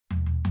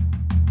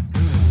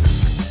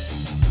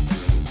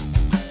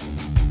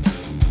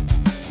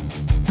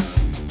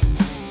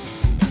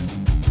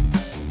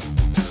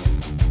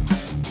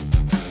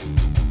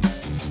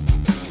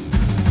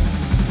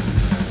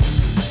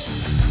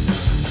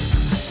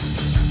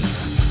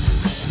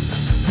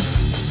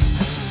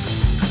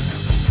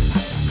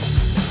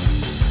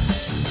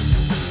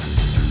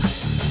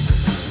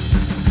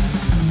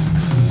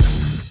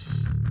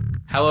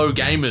Hello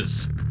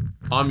gamers,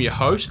 I'm your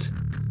host,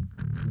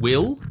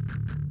 Will,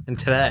 and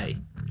today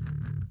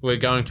we're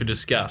going to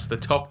discuss the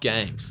top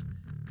games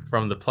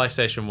from the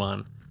PlayStation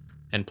 1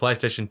 and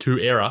PlayStation 2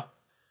 era.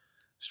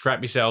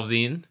 Strap yourselves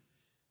in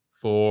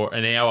for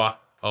an hour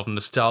of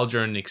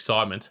nostalgia and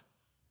excitement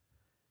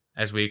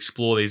as we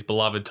explore these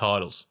beloved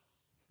titles.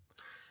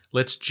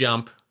 Let's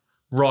jump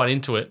right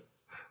into it.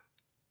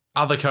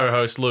 Other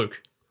co-host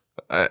Luke.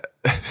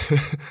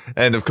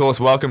 And of course,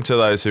 welcome to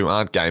those who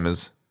aren't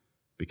gamers,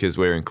 because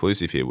we're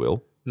inclusive here,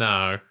 Will.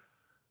 No.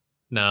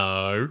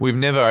 We've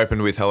never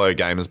opened with hello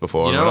gamers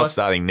before, and we're not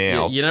starting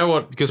now. You know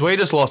what? Because we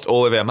just lost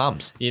all of our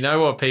mums. You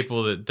know what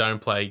people that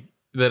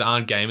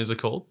aren't gamers are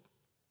called?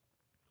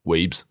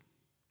 Weebs.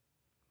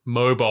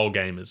 Mobile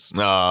gamers.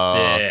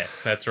 Oh. Yeah,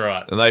 that's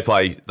right. And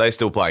they're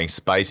still playing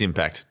Space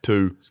Impact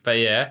 2. But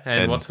yeah,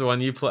 and what's the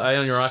one you play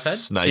on your iPad?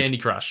 Snake. Candy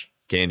Crush.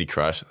 Candy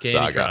Crush Candy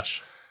Saga.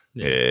 Crush.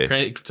 Yeah.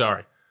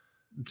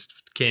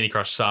 Candy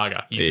Crush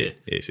Saga, you said.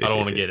 Yes, I don't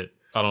want to get it.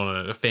 I don't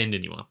want to offend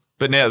anyone.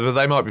 But now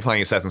they might be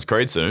playing Assassin's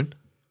Creed soon.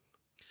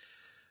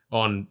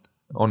 On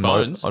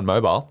phones? On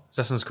mobile.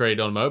 Assassin's Creed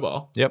on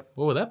mobile? Yep.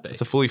 What would that be? It's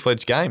a fully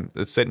fledged game.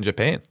 It's set in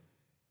Japan.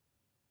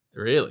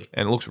 Really?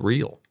 And it looks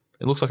real.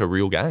 It looks like a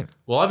real game.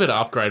 Well, I better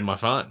upgrade my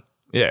phone.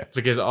 Yeah.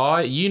 Because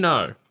you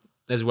know,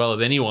 as well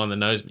as anyone that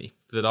knows me,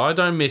 that I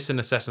don't miss an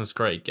Assassin's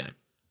Creed game.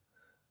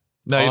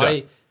 No,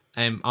 you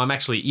don't. I'm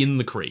actually in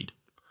the Creed.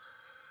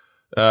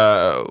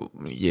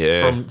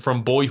 Yeah.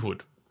 From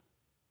boyhood.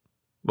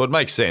 Well, it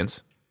makes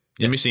sense.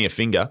 You're missing a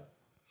finger.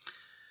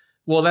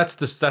 Well, that's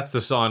the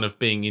sign of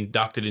being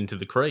inducted into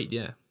the Creed,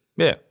 yeah.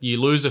 Yeah. You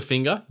lose a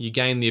finger, you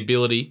gain the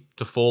ability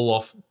to fall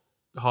off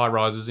high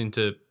rises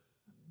into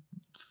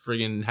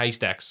friggin'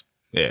 haystacks.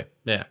 Yeah.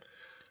 Yeah.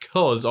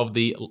 Because of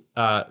the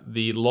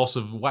loss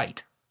of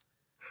weight.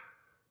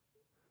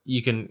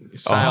 You can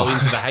sail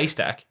into the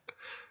haystack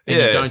and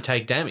you don't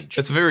take damage.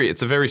 It's a very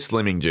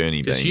slimming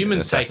journey. Because being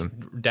humans an take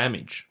assassin.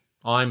 damage.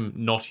 I'm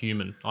not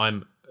human.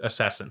 I'm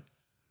assassin.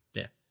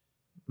 Yeah.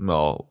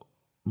 No.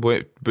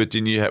 But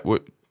didn't you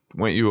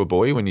weren't you a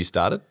boy when you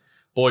started?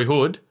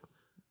 Boyhood,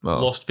 Oh.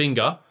 lost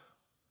finger,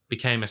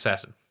 became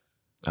assassin.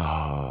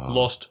 Oh.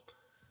 Lost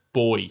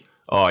boy.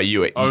 Oh,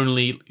 you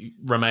Only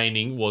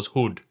remaining was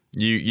hood.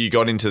 You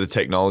got into the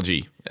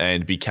technology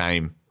and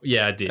became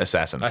I did.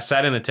 assassin. I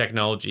sat in the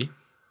technology,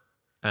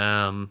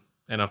 and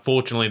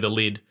unfortunately the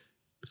lid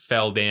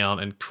fell down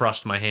and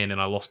crushed my hand and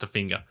I lost a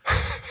finger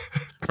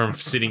from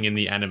sitting in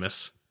the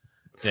animus.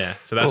 Yeah,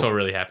 so that's what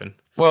really happened.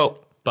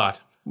 Well,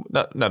 But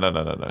no.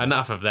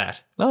 enough of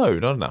that. No,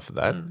 not enough of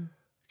that.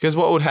 Because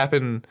what would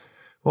happen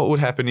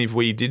if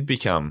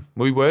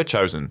we were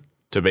chosen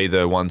to be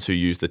the ones who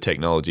use the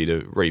technology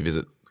to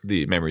revisit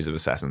the memories of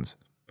assassins?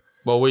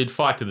 Well, we'd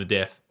fight to the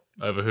death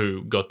over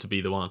who got to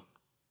be the one.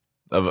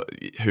 Of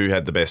who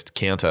had the best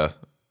counter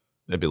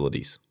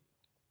abilities.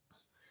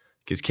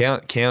 Because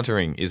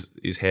countering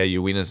is how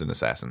you win as an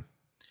assassin.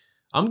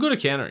 I'm good at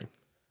countering.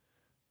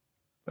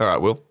 All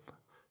right, Will.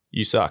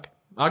 You suck.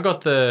 I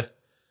got the...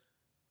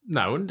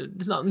 No,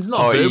 it's not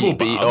But verbal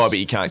barbs.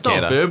 you can't it's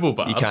counter. Not verbal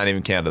barbs. You can't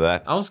even counter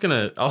that. I was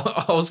gonna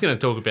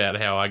talk about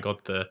how I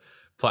got the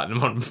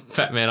platinum on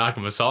Batman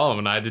Arkham Asylum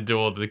and I had to do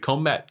all the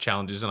combat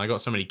challenges and I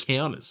got so many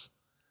counters.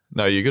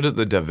 No, you're good at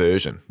the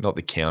diversion, not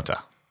the counter.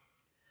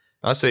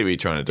 I see what you're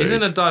trying to do.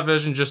 Isn't a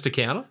diversion just a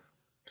counter?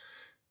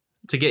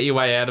 To get your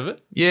way out of it?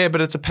 Yeah,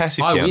 but it's a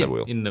passive I counter,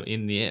 win Will.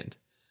 in the end.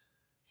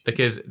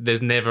 Because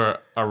there's never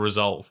a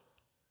resolve,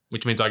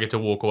 which means I get to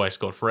walk away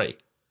scot-free.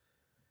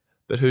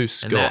 But who's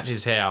Scott? And that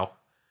is how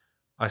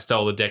I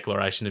stole the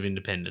Declaration of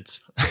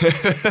Independence.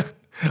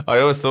 I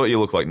always thought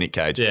you looked like Nick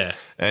Cage. Yeah.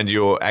 And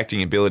your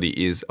acting ability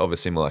is of a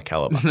similar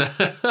caliber.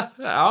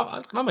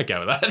 I'm okay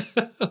with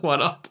that. Why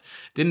not?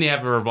 Didn't he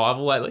have a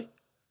revival lately?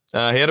 He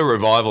had a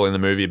revival in the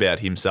movie about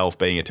himself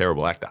being a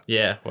terrible actor.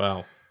 Yeah,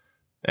 well.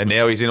 And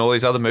now he's in all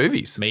these other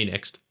movies. Me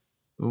next.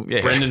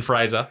 Yeah. Brendan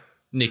Fraser,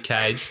 Nick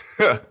Cage,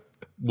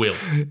 Will.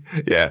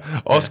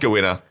 Yeah. Oscar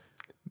winner,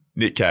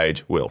 Nick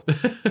Cage, Will.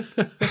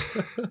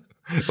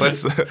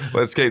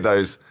 Let's keep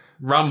those.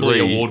 Rumbly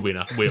 3. award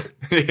winner, Will.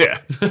 Yeah.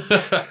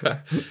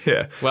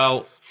 Yeah.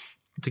 Well,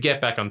 to get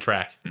back on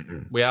track,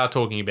 we are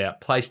talking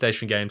about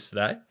PlayStation games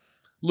today.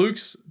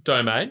 Luke's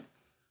domain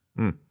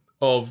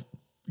of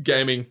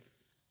gaming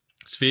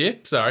sphere.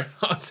 Sorry.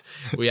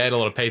 We ate a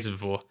lot of pizza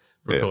before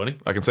recording.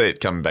 Yeah. I can see it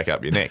coming back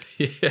up your neck.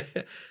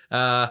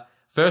 Yeah.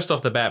 First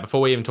off the bat, before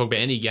we even talk about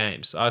any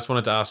games, I just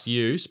wanted to ask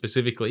you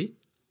specifically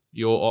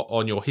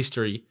on your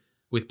history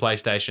with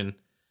PlayStation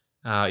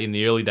in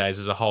the early days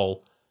as a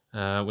whole.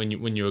 When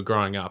you were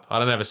growing up. I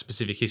don't have a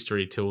specific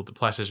history till the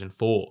PlayStation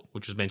 4,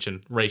 which was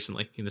mentioned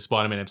recently in the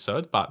Spider-Man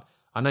episode, but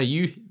I know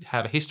you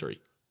have a history.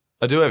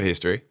 I do have a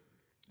history,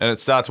 and it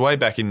starts way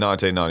back in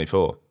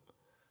 1994.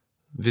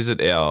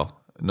 Visit our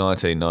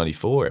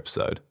 1994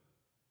 episode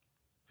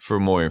for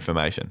more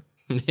information.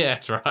 Yeah,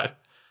 that's right.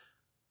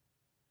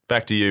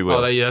 Back to you,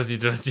 Will. Oh, you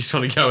just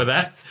want to go with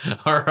that?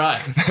 All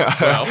right.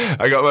 Well,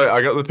 I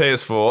got the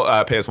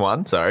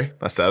PS1. Sorry,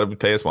 I started with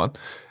PS1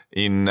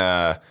 in.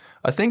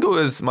 I think it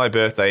was my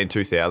birthday in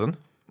 2000.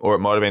 or it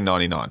might have been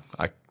 99.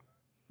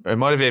 It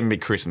might have even been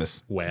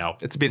Christmas. Wow.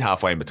 It's a bit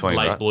halfway in between,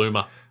 Late right?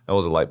 bloomer. I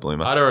was a late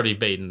bloomer. I'd already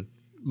beaten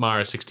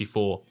Mario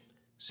 64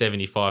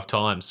 75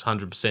 times,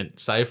 100%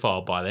 save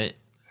file by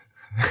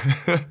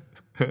then.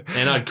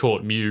 And I'd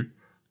caught Mew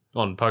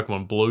on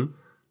Pokemon Blue,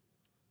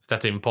 if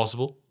that's even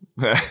possible.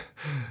 But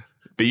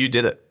you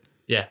did it.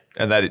 Yeah.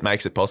 And that it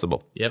makes it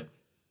possible. Yep.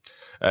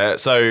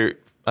 So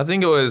I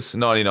think it was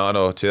 99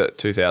 or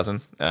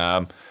 2000.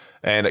 And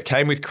it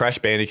came with Crash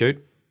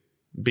Bandicoot,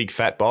 big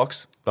fat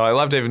box. But I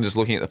loved even just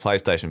looking at the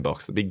PlayStation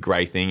box, the big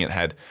grey thing it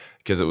had,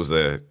 because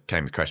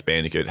came with Crash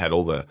Bandicoot. It had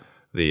all the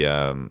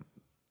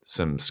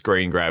some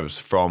screen grabs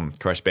from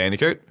Crash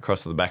Bandicoot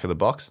across to the back of the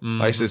box.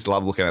 I used to just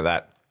love looking at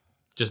that.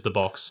 Just the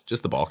box.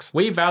 Just the box.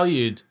 We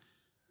valued,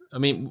 I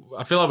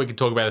feel like we could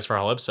talk about this for a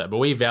whole episode, but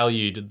we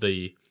valued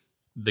the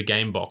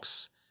game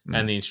box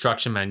and the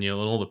instruction manual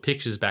and all the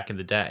pictures back in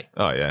the day.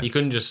 Oh, yeah. You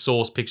couldn't just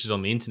source pictures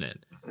on the internet.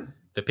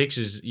 The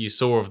pictures you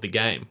saw of the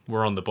game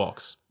were on the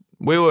box.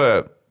 We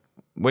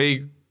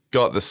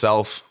got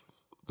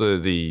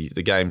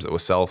the games that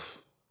were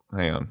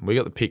we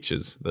got the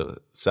pictures, the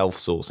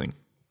self-sourcing.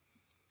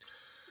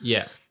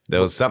 Yeah.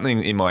 There was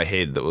something in my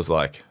head that was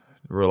like,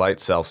 relate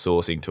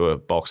self-sourcing to a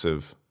box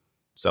of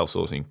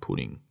self-sourcing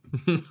pudding.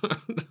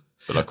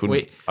 But I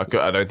couldn't,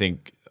 I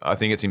think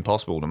it's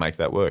impossible to make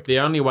that work. The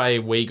only way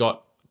we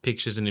got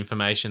pictures and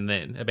information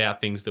then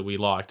about things that we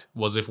liked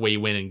was if we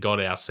went and got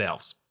it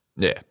ourselves.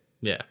 Yeah.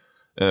 Yeah.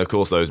 And of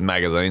course those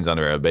magazines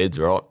under our beds,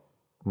 right?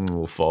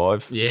 Or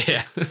 5.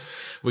 Yeah.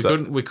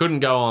 We couldn't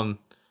go on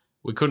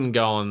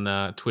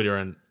Twitter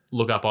and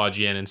look up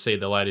IGN and see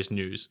the latest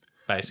news,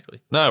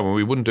 basically. No, well,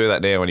 we wouldn't do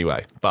that now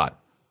anyway. But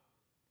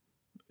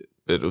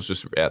it was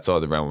just outside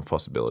the realm of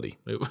possibility.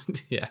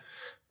 Yeah.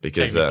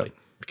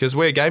 Because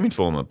we're Game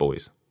Informer,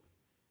 boys.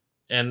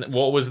 And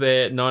what was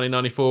their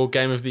 1994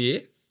 Game of the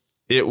Year?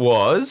 It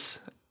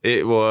was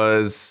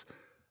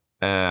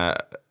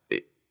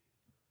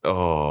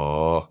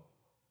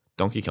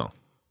Donkey Kong.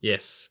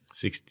 Yes.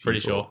 64. Pretty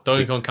sure.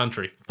 Donkey Kong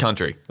Country.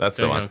 Country. That's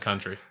the one. Donkey Kong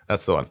Country.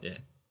 That's the one. Yeah.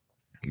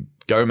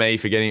 Go me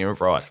for getting it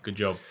right. Good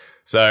job.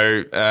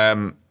 So, it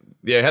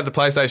had the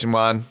PlayStation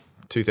 1,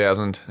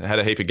 2000. It had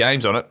a heap of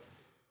games on it.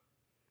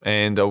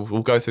 And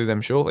we'll go through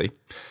them shortly.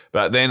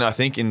 But then I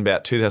think in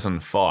about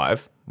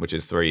 2005, which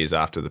is 3 years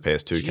after the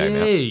PS2 came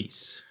out.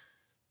 Jeez.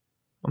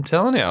 I'm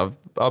telling you,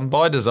 I'm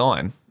by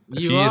design a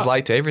few years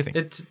late to everything.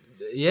 It's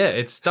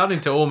starting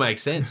to all make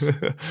sense.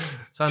 Except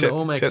the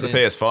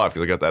PS5,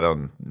 because I got that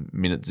on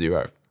minute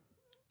 0.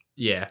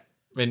 Yeah.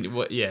 And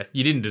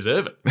you didn't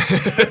deserve it.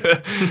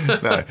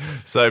 No.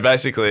 So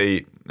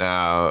basically,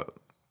 that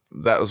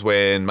was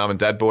when Mum and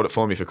Dad bought it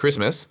for me for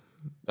Christmas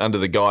under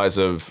the guise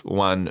of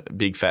one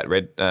big fat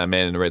red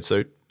man in a red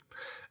suit.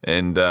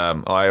 And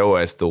I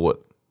always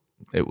thought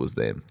it was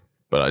them,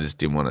 but I just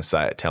didn't want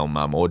to tell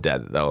Mum or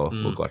Dad that they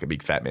look like a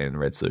big fat man in a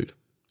red suit.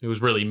 It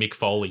was really Mick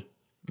Foley.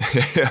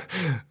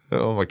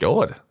 Oh my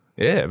God.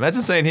 Yeah,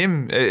 imagine seeing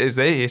him as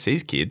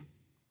his kid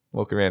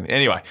walking around.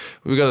 Anyway,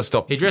 we've got to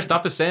stop. He dressed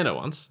up as Santa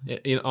once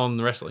on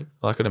the wrestling.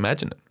 I could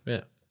imagine it.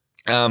 Yeah.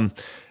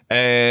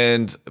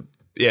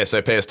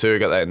 So PS2,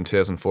 got that in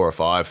 2004 or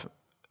 5.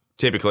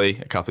 Typically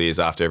a couple of years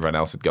after everyone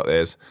else had got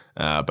theirs.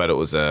 But it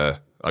was I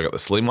got the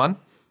slim one,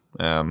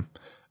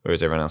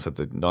 whereas everyone else had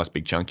the nice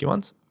big chunky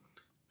ones.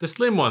 The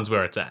slim one's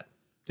where it's at.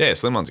 Yeah,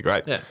 slim ones are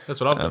great. Yeah, that's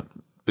what I've got.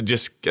 But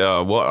just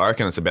I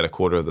reckon it's about a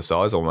quarter of the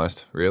size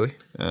almost, really,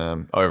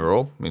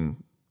 overall. I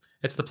mean,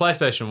 it's the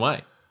PlayStation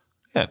way.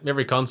 Yeah.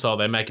 Every console,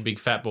 they make a big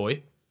fat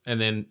boy, and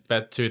then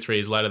about 2 or 3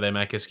 years later, they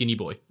make a skinny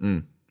boy.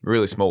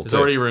 Really small. There's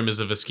already rumours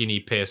of a skinny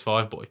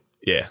PS5 boy.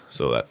 Yeah,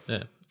 saw that.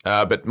 Yeah.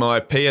 But my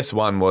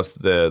PS1 was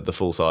the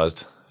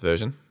full-sized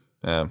version,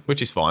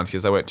 which is fine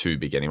because they weren't too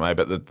big anyway,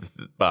 but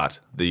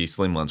the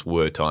slim ones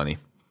were tiny.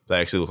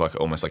 They actually look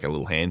almost like a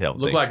little handheld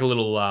thing. Look like a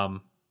little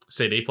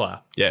CD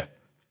player. Yeah,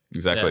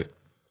 exactly. Yeah.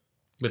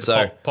 With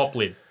a pop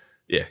lid.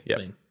 Yeah.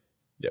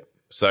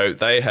 So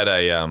they had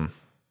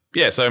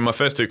so my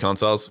first 2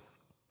 consoles,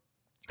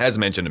 as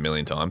mentioned a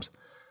million times,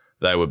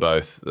 they were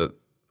both the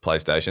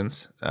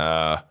PlayStations.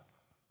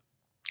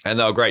 And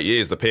they were great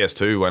years. The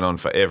PS2 went on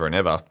forever and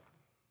ever.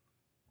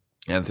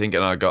 And I think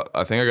I got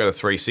a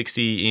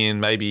 360 in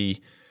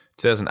maybe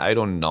 2008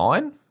 or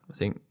 9. I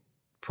think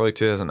probably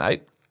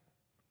 2008.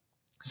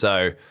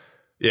 So,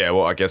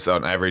 I guess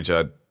on average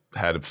I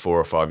had 4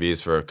 or 5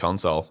 years for a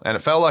console. And it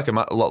felt like a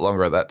lot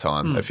longer at that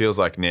time. It feels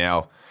like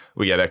now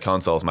we get our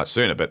consoles much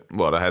sooner. But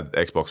I had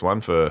Xbox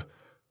One for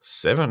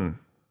 7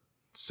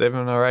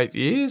 or 8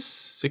 years,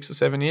 6 or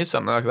 7 years,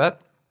 something like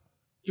that.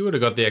 You would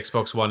have got the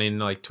Xbox One in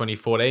like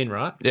 2014,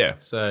 right? Yeah.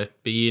 So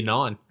be year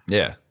 9.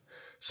 Yeah.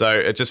 So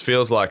it just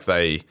feels like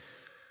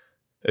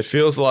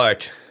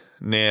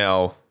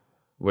now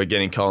we're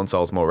getting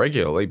consoles more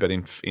regularly, but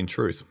in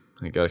truth,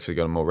 I actually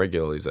got them more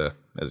regularly as a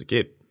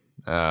kid.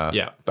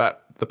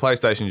 But the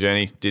PlayStation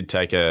journey did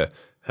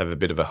have a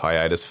bit of a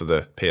hiatus for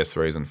the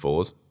PS3s and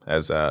 4s,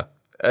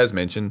 as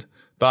mentioned.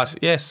 But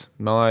yes,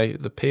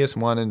 the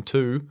PS1 and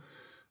 2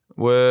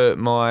 were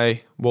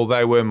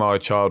my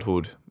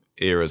childhood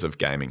eras of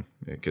gaming.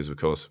 because, of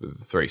course, with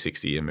the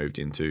 360, I moved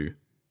into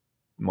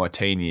my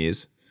teen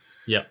years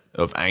Yep.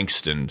 of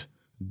angst and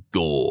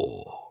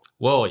gore.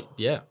 Well,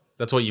 yeah,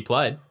 that's what you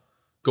played.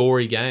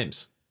 Gory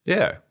games,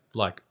 Yeah.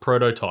 like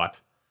Prototype.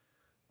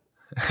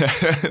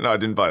 No, I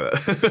didn't play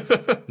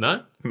that.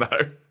 No? No.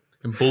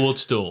 And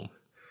Bulletstorm.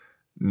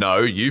 No,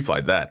 you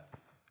played that.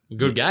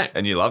 Good game.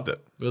 And you loved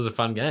it. It was a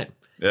fun game.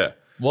 Yeah.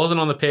 Wasn't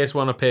on the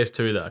PS1 or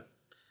PS2 though.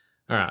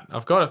 All right,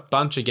 I've got a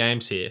bunch of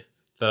games here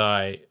that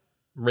I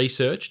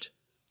researched,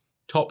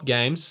 top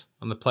games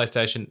on the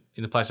PlayStation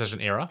in the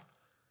PlayStation era,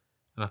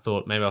 and I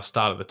thought maybe I'll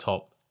start at the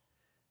top.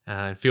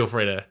 And feel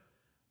free to.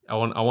 I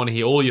want to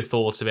hear all your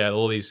thoughts about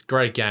all these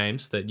great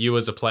games that you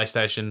as a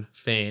PlayStation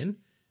fan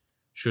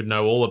should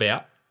know all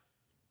about.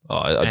 Oh,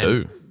 I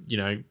do. You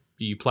know,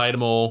 you played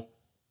them all,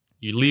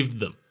 you lived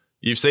them.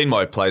 You've seen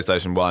my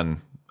PlayStation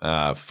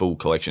 1 full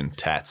collection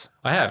tats.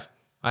 I have.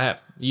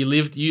 You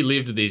lived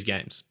these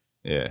games.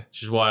 Yeah.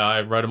 Which is why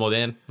I wrote them all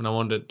down when I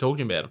wanted to talk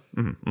to you about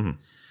them. Mm-hmm.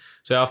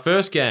 So our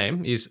first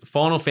game is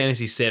Final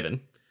Fantasy VII,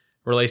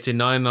 released in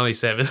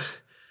 1997.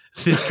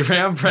 This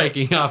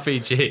groundbreaking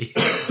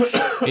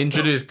RPG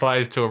introduced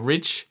players to a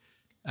rich,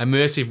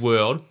 immersive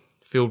world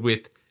filled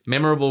with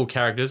memorable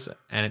characters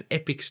and an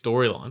epic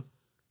storyline.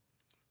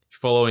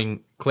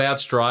 Following Cloud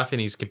Strife and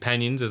his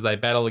companions as they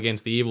battle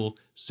against the evil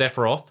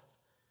Sephiroth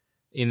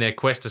in their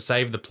quest to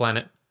save the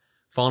planet,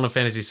 Final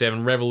Fantasy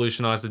VII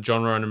revolutionized the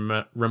genre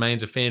and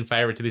remains a fan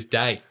favorite to this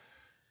day.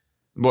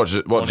 What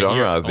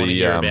genre? I want to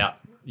hear about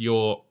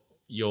your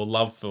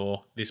love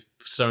for this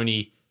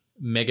Sony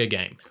mega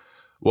game.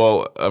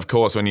 Well, of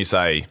course, when you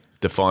say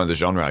define the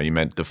genre, you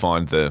meant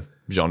define the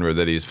genre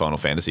that is Final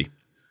Fantasy.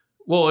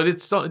 Well,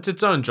 it's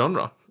its own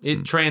genre.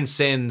 It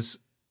transcends.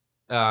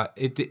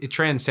 It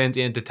transcends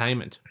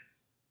entertainment.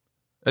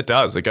 It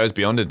does. It goes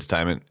beyond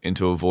entertainment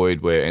into a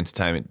void where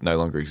entertainment no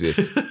longer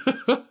exists.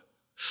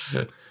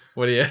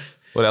 What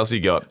else you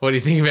got? What do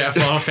you think about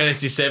Final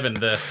Fantasy VII,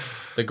 the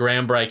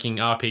groundbreaking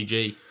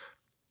RPG?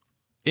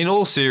 In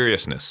all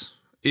seriousness,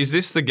 is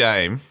this the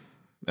game?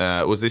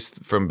 Was this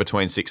from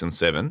between 6 and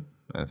 7?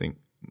 I think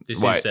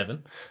this is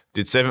 7.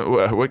 Did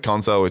 7? What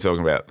console are we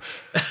talking about?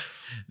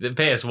 The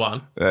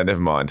PS1.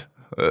 Never mind.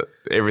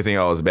 Everything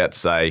I was about to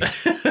say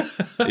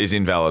is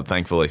invalid.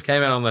 Thankfully,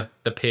 came out on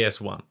the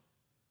PS1.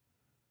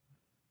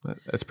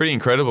 It's pretty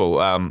incredible.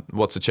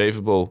 What's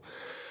achievable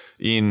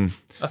in?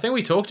 I think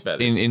we talked about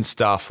this in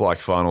stuff like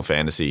Final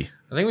Fantasy.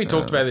 I think we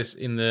talked about this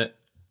in the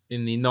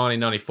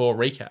 1994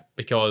 recap,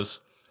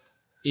 because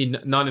in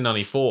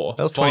 1994,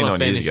 that was Final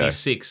 29 years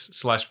Fantasy ago.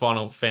 6 /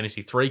 Final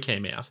Fantasy 3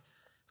 came out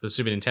for the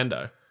Super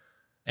Nintendo,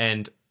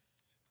 and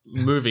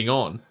moving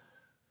on,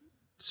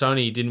 Square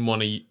Enix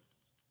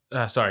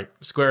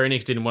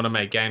didn't want to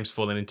make games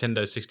for the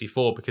Nintendo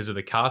 64 because of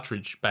the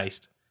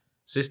cartridge-based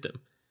system,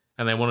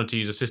 and they wanted to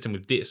use a system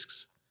with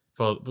discs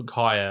for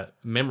higher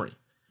memory.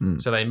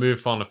 So they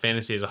moved Final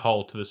Fantasy as a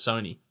whole to the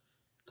Sony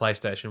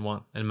PlayStation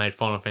 1 and made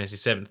Final Fantasy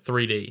 7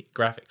 3D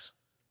graphics.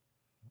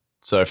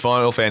 So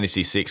Final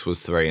Fantasy 6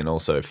 was 3, and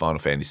also Final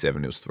Fantasy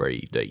 7 was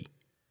 3D.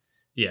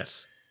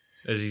 Yes,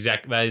 that is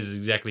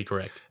exactly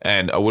correct.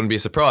 And I wouldn't be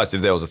surprised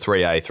if there was a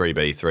 3A,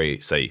 3B,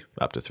 3C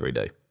up to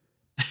 3D.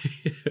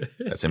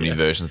 That's how many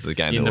versions of the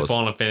game in there the was.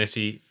 Final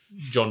Fantasy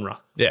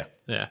genre. Yeah.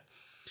 Yeah.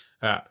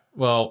 All right.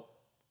 Well,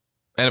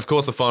 and of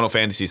course, the Final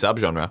Fantasy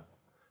subgenre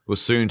was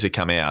soon to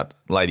come out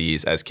later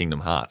years as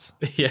Kingdom Hearts.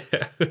 Yeah.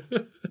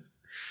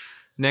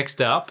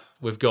 Next up,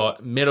 we've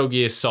got Metal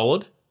Gear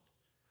Solid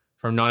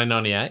from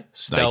 1998.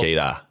 Snake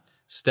Eater.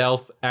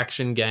 Stealth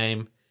action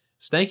game.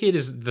 Snake Eater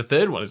is the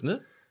third one, isn't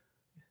it?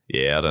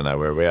 Yeah, I don't know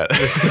where we're at.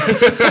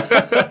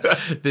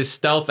 This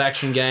stealth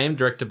action game,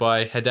 directed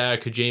by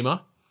Hideo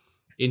Kojima,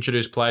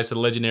 introduced players to the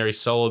legendary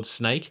Solid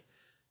Snake,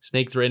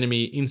 sneak through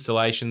enemy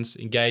installations,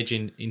 engage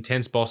in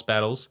intense boss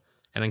battles,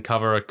 and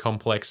uncover a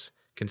complex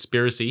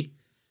conspiracy.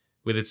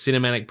 With its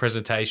cinematic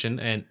presentation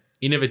and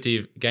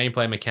innovative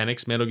gameplay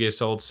mechanics, Metal Gear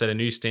Solid set a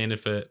new standard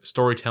for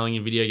storytelling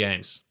in video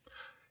games.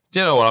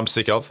 Do you know what I'm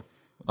sick of?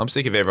 I'm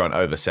sick of everyone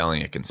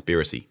overselling a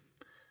conspiracy.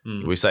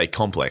 We say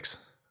complex.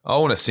 I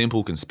want a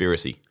simple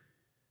conspiracy.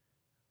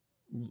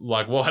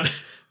 Like what?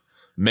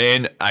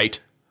 Man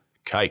ate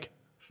cake.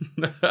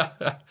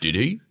 Did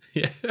he?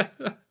 Yeah.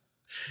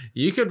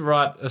 You could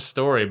write a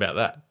story about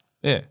that.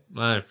 Yeah.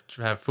 I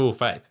have full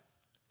faith.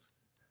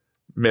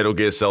 Metal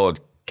Gear Solid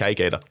cake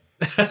eater.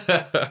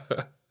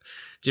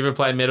 Did you ever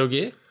play Metal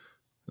Gear?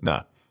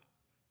 No.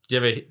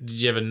 Did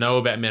you ever know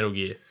about Metal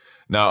Gear?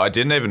 No, I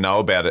didn't even know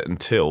about it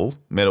until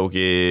Metal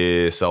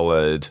Gear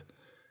Solid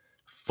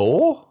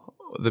 4,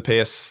 the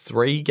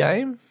PS3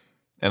 game,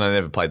 and I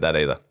never played that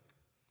either.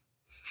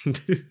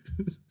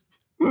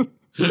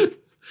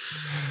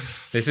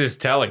 This is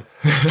telling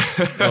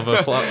of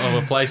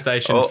a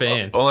PlayStation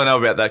fan. All I know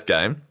about that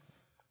game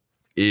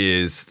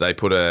is they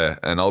put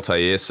an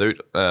Altair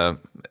suit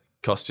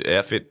costume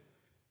outfit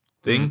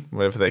thing,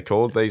 whatever they're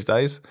called these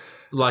days.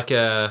 Like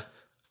a,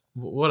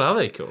 what are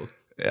they called?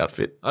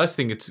 Outfit. I just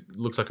think it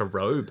looks like a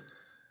robe.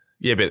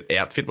 Yeah, but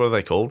outfit, what are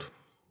they called?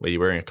 Where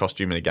you're wearing a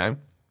costume in a game?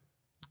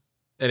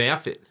 An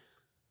outfit.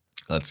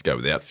 Let's go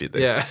with outfit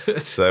then. Yeah.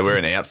 So we're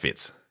in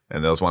outfits,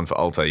 and there was one for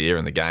Altair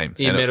in the game.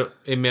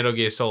 in Metal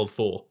Gear Solid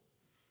 4.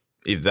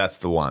 If that's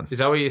the one. Is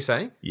that what you're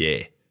saying?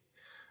 Yeah.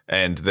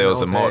 And there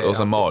was a mod. Altair It was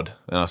a outfit. mod,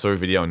 and I saw a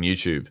video on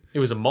YouTube. It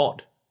was a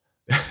mod.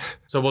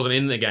 So it wasn't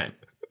in the game.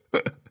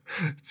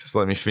 Just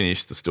let me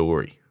finish the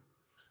story.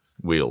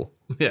 Will.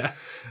 Yeah.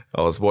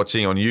 I was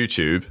watching on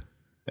YouTube,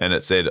 and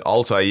it said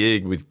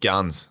Altair with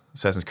guns,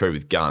 Assassin's Creed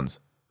with guns.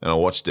 And I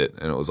watched it,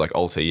 and it was like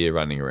Altair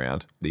running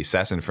around. The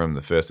assassin from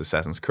the first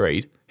Assassin's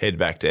Creed. Head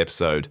back to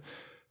episode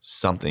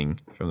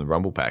something from the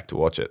Rumble Pack to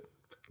watch it.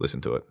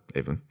 Listen to it,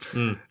 even.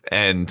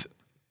 And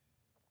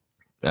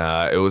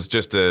it was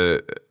just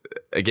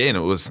again, it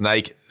was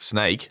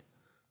Snake,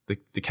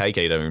 the cake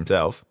eater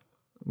himself,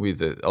 with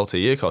the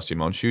Altair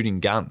costume on, shooting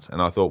guns. And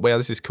I thought, wow,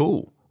 this is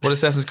cool. What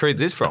Assassin's Creed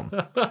is this from?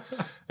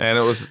 And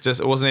it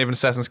wasn't even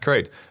Assassin's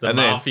Creed. It's the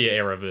Mafia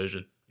era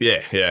version.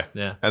 Yeah.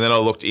 And then I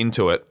looked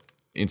into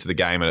the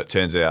game, and it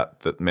turns out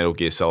that Metal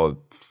Gear Solid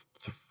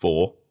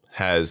 4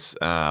 has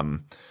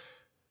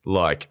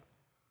like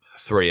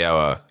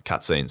 3-hour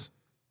cutscenes.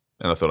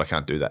 And I thought, I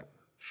can't do that.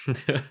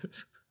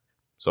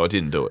 So I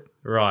didn't do it.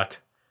 Right.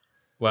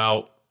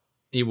 Well,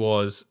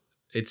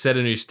 it set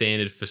a new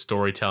standard for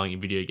storytelling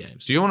in video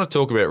games. Do you want to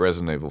talk about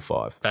Resident Evil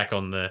 5? Back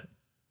on the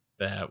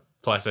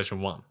PlayStation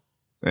 1.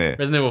 Yeah.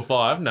 Resident Evil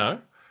 5, no.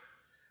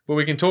 But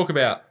we can talk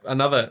about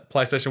another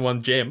PlayStation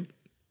 1 gem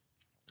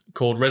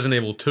called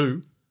Resident Evil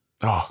 2.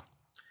 Oh.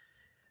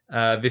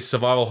 This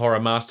survival horror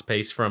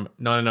masterpiece from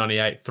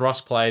 1998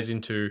 thrusts players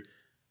into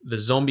the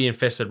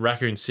zombie-infested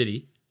Raccoon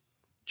City.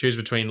 Choose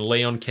between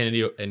Leon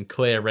Kennedy and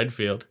Claire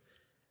Redfield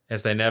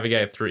as they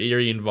navigate through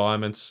eerie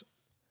environments,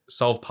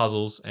 solve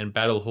puzzles, and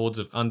battle hordes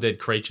of undead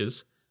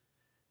creatures.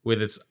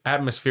 With its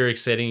atmospheric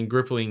setting and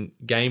gripping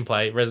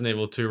gameplay, Resident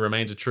Evil 2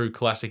 remains a true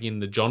classic in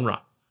the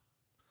genre.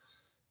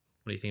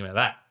 What do you think about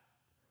that?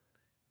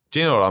 Do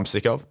you know what I'm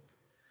sick of?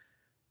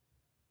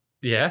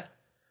 Yeah?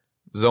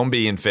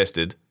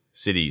 Zombie-infested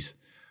cities.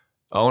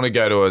 I want to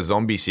go to a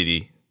zombie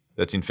city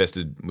that's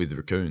infested with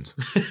raccoons.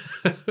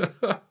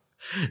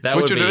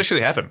 Which would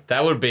actually happen.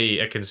 That would be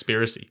a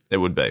conspiracy. It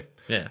would be.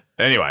 Yeah.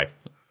 Anyway,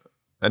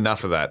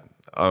 enough of that.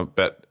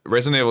 But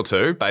Resident Evil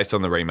 2, based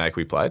on the remake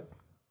we played,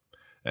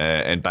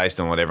 and based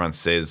on what everyone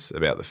says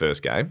about the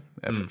first game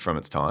from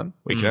its time,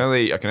 I can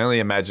only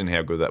imagine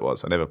how good that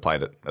was. I never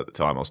played it at the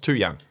time. I was too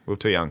young. We were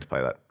too young to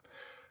play that.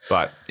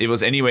 But it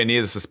was anywhere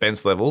near the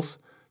suspense levels,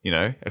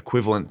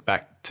 equivalent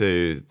back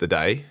to the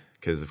day,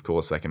 because of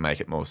course they can make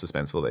it more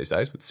suspenseful these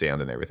days with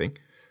sound and everything.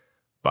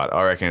 But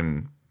I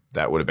reckon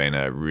that would have been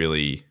a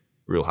really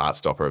real heart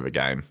stopper of a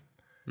game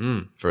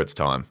for its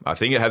time. I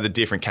think it had the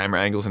different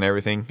camera angles and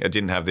everything. It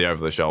didn't have the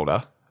over the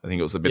shoulder. I think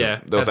it was a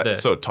bit. There was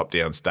that sort of top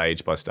down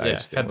stage by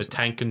stage thing. Had the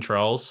tank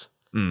controls,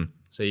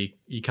 so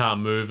you can't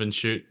move and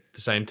shoot at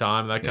the same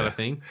time, that kind of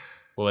thing.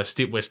 Well,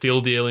 we're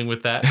still dealing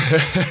with that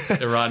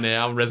right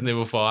now. Resident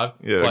Evil 5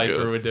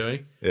 playthrough we're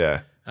doing.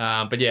 Yeah.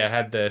 But yeah, it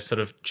had the sort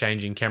of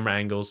changing camera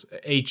angles.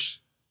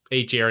 Each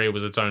area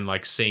was its own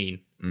like scene.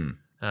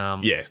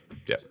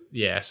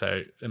 Yeah.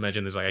 So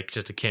imagine there's like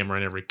just a camera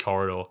in every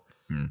corridor.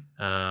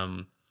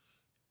 I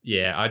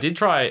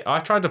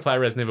tried to play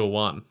Resident Evil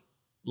 1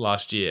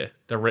 last year,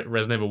 the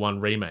Resident Evil 1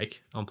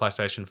 remake on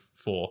PlayStation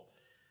 4,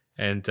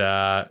 and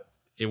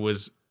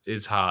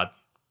it's hard.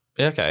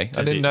 Yeah, okay.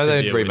 I didn't know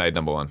they'd remade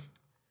number 1.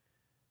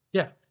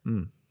 Yeah.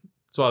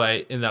 That's why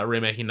they ended up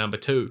remaking number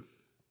 2.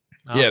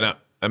 Yeah, no,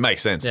 it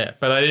makes sense. Yeah,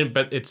 but they didn't.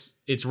 But it's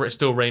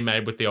still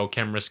remade with the old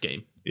camera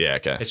scheme. Yeah,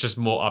 okay. It's just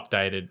more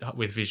updated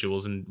with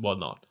visuals and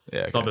whatnot.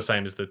 Yeah, it's not the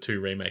same as the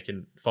 2 remake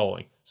and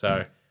following.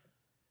 So,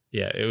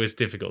 yeah, it was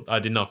difficult. I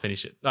did not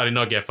finish it. I did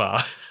not get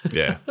far.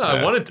 Yeah.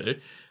 I wanted to.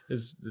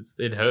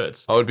 It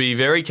hurts. I would be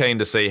very keen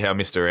to see how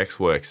Mr. X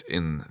works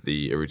in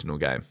the original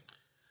game.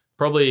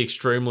 Probably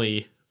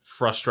extremely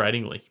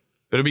frustratingly.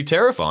 But it'd be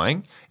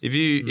terrifying if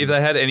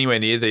they had anywhere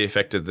near the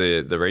effect of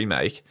the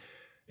remake.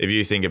 If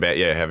you think about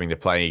having to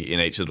play in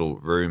each little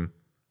room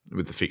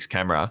with the fixed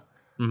camera,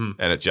 and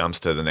it jumps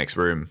to the next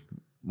room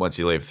once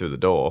you leave through the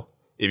door.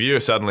 If you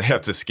suddenly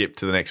have to skip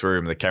to the next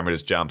room, the camera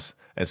just jumps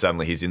and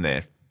suddenly he's in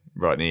there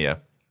right near you.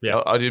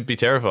 Yeah, it'd be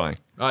terrifying.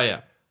 Oh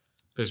yeah,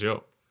 for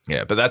sure.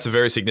 Yeah, but that's a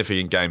very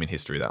significant game in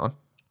history, that one.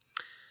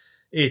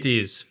 It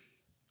is.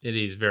 It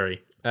is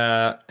very.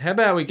 How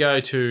about we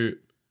go to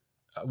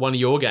one of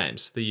your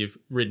games that you've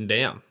written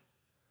down?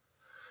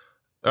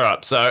 All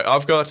right, so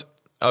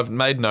I've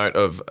made note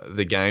of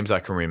the games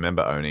I can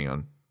remember owning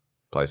on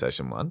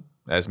PlayStation 1.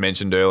 As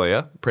mentioned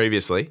earlier,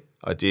 previously,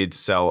 I did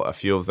sell a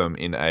few of them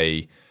in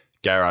a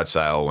garage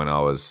sale when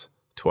I was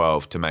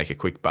 12 to make a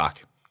quick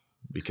buck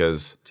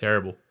because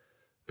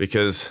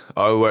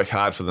I work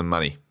hard for the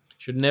money.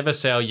 Should never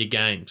sell your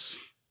games.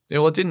 Yeah,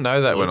 well, I didn't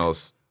know that when I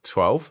was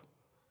 12.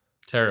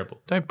 Terrible.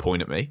 Don't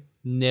point at me.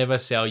 Never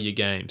sell your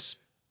games.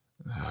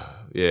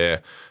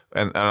 Yeah,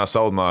 and I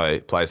sold my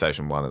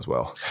PlayStation 1 as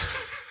well.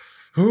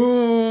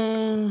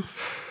 And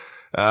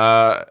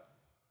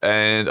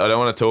I don't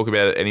want to talk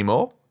about it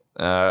anymore.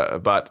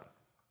 But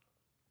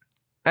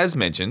as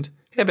mentioned,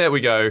 how about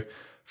we go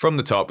from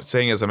the top,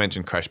 seeing as I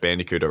mentioned Crash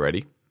Bandicoot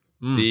already,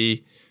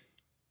 and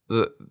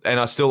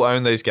I still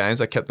own these games.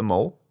 I kept them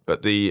all,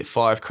 but the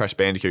 5 Crash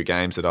Bandicoot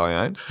games that I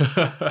owned,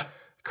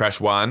 Crash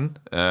 1,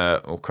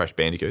 or Crash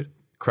Bandicoot,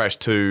 Crash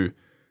 2,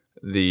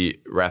 The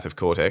Wrath of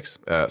Cortex.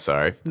 Cortex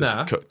Strikes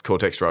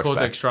Back.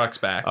 Cortex Strikes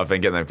Back. I've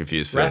been getting them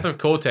confused. Wrath of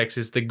Cortex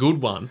is the good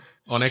one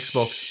on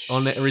Xbox,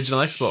 on the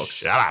original Xbox.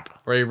 Shut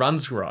up. Where he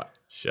runs right.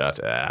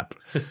 Shut up.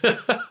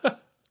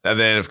 And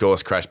then, of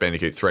course, Crash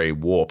Bandicoot 3,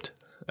 Warped.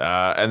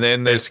 And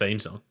then there's theme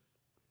song.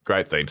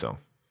 Great theme song.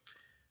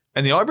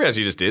 And the eyebrows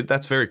you just did,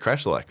 that's very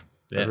Crash-like.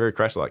 Yeah. Very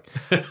Crash-like.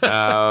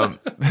 Then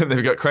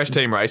they've got Crash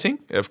Team Racing,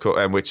 of course,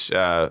 and which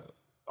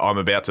I'm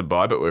about to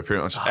buy, but we're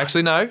pretty much...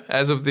 Actually, no.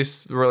 As of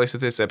this release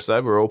of this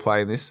episode, we're all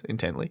playing this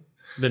intently.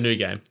 The new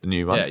game. The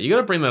new one. Yeah, you got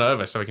to bring that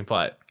over so we can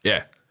play it.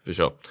 Yeah, for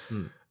sure.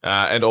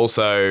 And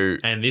also...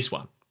 And this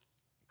one.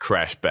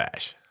 Crash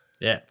Bash.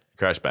 Yeah.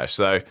 Crash Bash.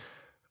 So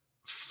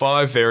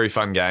 5 very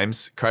fun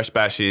games. Crash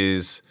Bash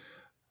is...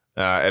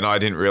 and I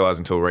didn't realize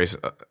until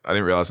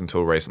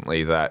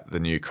recently that the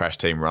new Crash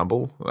Team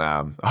Rumble.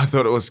 I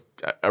thought it was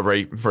a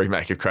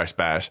remake of Crash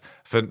Bash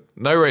for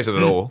no reason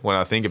at all when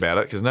I think about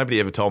it, because nobody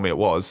ever told me it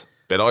was.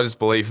 But I just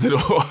believed that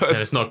it was. And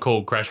it's not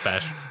called Crash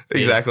Bash.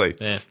 Exactly.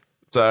 Yeah.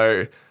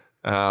 So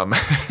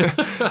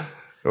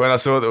when I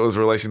saw that it was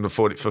releasing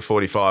for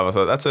 $45, I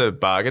thought that's a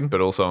bargain,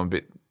 but also I'm a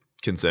bit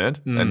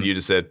concerned. And you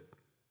just said,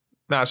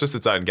 "No, it's just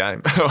its own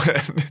game."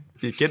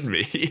 You're kidding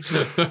me.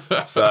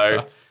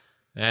 So.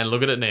 And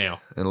look at it now.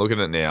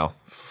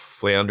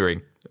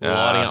 Floundering.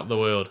 Lighting up the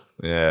world.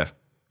 Yeah.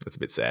 That's a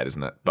bit sad,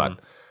 isn't it? But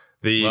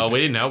Well, we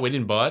didn't know. We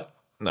didn't buy it.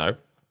 No.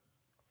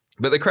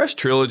 But the Crash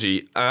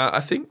trilogy, I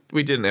think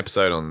we did an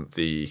episode on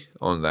the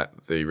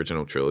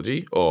original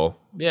trilogy, or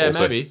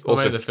maybe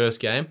the first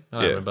game.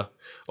 I don't remember.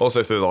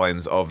 Also through the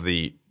lens of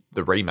the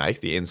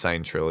remake, the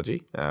Insane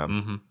trilogy,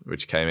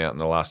 which came out in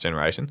the last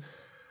generation.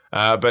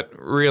 But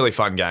really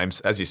fun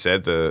games, as you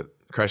said. The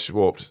Crash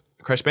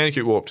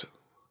Bandicoot Warped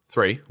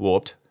 3,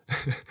 Warped,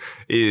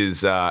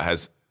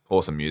 has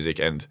awesome music,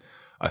 and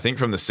I think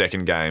from the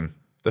second game,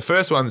 the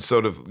first one's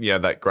sort of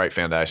that great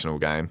foundational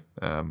game,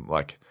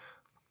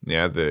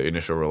 the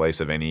initial release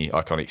of any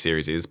iconic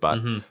series is, but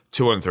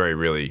 2 and 3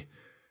 really,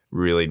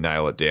 really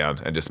nail it down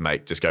and just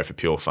go for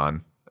pure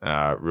fun,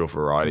 real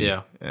variety,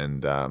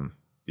 and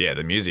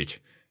the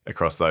music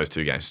across those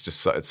 2 games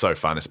it's so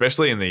fun,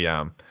 especially in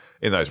the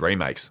in those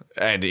remakes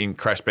and in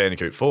Crash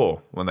Bandicoot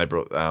 4 when they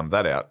brought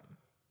that out.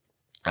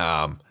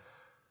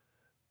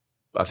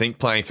 I think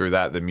playing through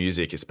that, the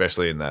music,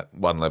 especially in that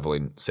one level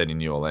set in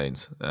New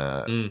Orleans,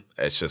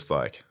 it's just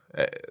like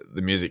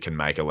the music can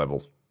make a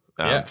level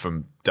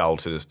from dull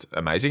to just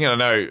amazing.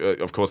 And I know,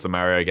 of course, the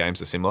Mario games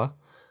are similar,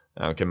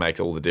 can make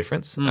all the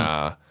difference.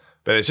 But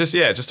it's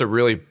just a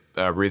really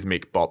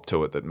rhythmic bop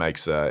to it that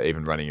makes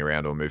even running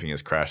around or moving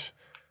as Crash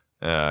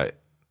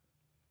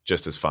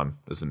just as fun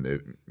as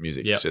the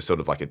music. It's just sort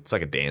of it's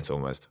like a dance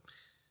almost.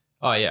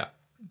 Oh yeah,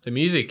 the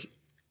music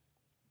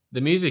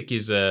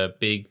is a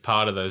big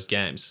part of those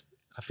games.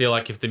 I feel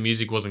like if the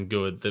music wasn't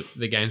good,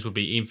 the games would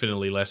be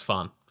infinitely less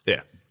fun.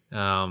 Yeah.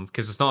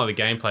 Because it's not like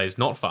the gameplay is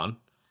not fun,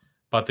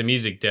 but the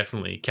music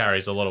definitely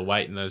carries a lot of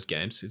weight in those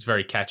games. It's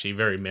very catchy,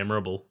 very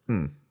memorable.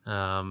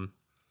 My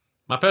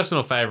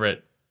personal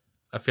favorite,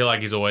 I feel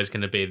like, is always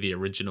going to be the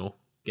original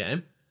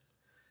game.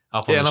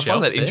 And I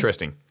find that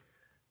interesting.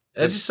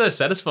 It's just so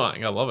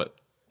satisfying. I love it.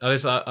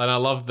 I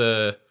love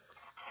the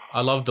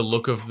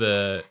look of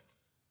the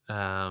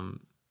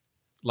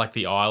like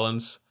the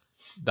islands,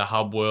 the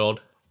hub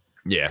world,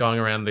 going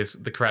around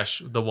the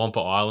Crash, the Wampa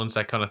Islands,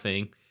 that kind of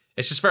thing.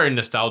 It's just very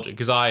nostalgic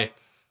because I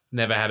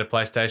never had a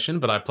PlayStation,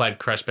 but I played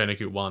Crash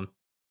Bandicoot 1.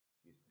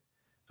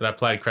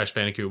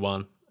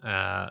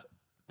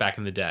 Back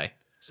in the day.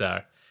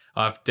 So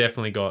I've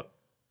definitely got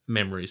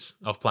memories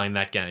of playing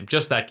that game,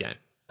 just that game.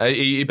 Are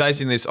you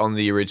basing this on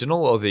the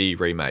original or the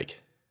remake?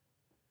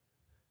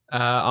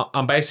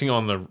 I'm basing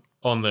on the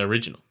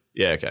original.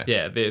 Yeah, okay.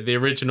 Yeah, the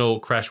original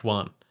Crash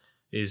 1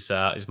 is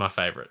my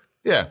favorite.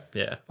 Yeah.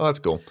 Yeah. Oh, that's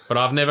cool. But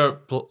I've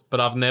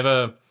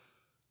never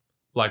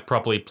like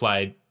properly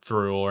played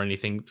through or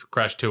anything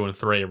Crash 2 and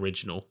 3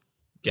 original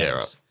games. Yeah,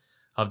 right.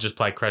 I've just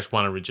played Crash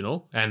 1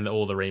 original and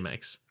all the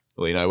remakes.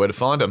 Well, you know where to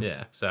find them.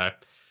 Yeah. So,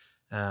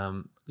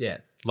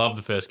 love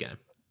the first game.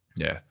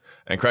 Yeah.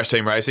 And Crash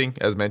Team Racing,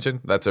 as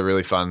mentioned, that's a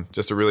really fun,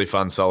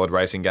 solid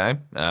racing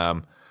game.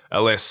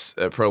 Probably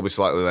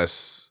slightly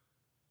less.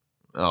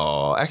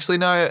 Oh, actually,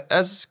 no.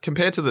 As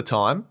compared to the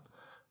time,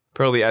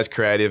 probably as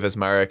creative as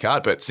Mario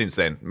Kart. But since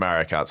then,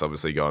 Mario Kart's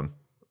obviously gone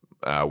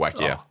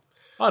wackier.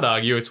 Oh, I'd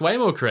argue it's way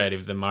more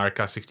creative than Mario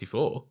Kart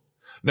 64.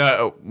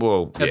 No,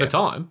 well, at the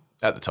time.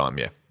 At the time,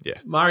 yeah.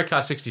 Mario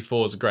Kart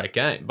 64 is a great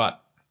game,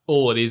 but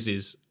all it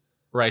is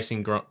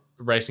racing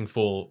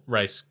for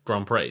race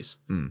Grand Prix.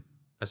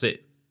 That's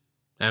it.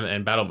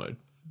 And battle mode.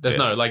 There's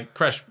no, like,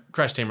 Crash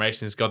Team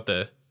Racing's got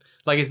the,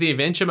 like, is the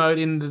adventure mode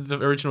in the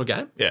original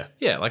game? Yeah.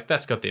 Yeah, like,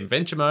 that's got the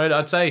adventure mode.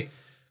 I'd say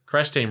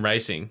Crash Team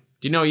Racing.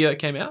 Do you know what year that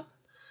came out?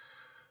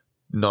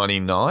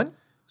 99?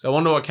 So I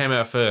wonder what came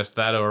out first,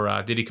 that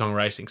or Diddy Kong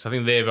Racing. So I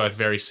think they're both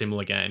very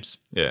similar games.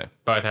 Yeah.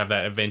 Both have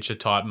that adventure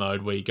type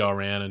mode where you go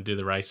around and do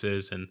the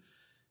races and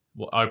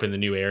open the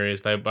new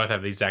areas. They both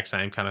have the exact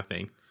same kind of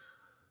thing.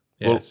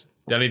 Yeah, Well,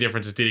 the only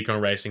difference is Diddy Kong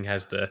Racing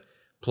has the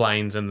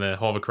planes and the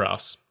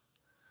hovercrafts.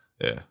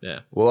 Yeah. Yeah.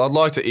 Well, I'd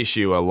like to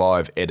issue a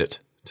live edit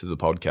to the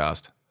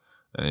podcast.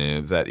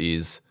 That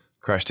is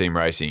Crash Team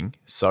Racing,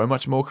 so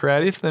much more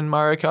creative than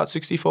Mario Kart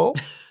 64.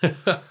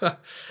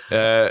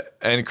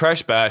 And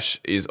Crash Bash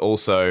is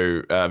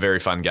also a very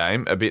fun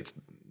game. A bit,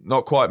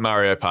 not quite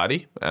Mario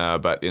Party,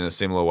 but in a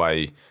similar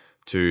way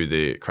to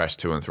the Crash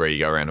 2 and 3. You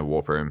go around a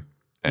warp room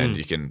and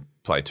you can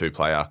play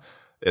 2-player.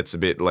 It's a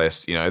bit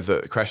less,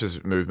 the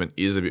Crash's movement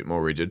is a bit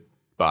more rigid,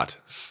 but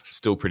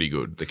still pretty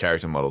good. The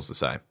character model's the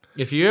same.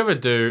 If you ever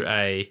do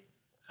a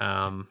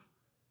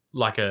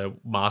like a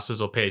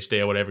master's or PhD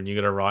or whatever, and you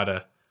got to write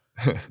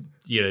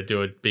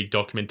do a big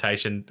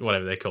documentation,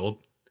 whatever they're called,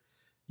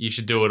 you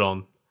should do it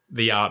on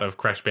the art of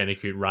Crash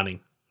Bandicoot running.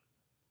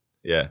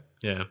 Yeah.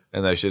 Yeah.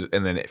 And they should,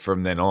 and then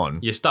from then on,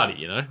 You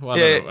study, Well, I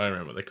don't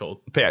remember what they're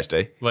called.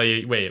 PhD.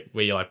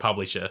 Where you like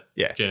publish a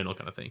journal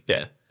kind of thing.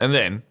 Yeah. And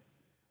then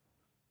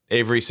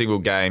every single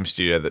game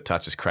studio that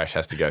touches Crash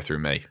has to go through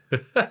me.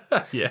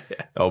 Yeah.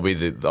 I'll be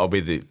the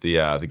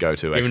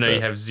go-to expert. Even though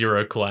you have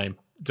zero claim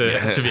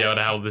to be able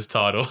to hold this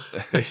title.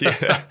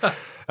 Yeah.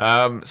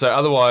 So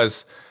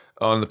otherwise,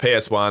 on the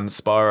PS1,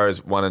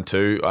 Spyro's 1 and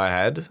 2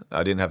 I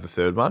didn't have the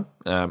third one.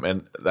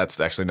 And that's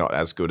actually not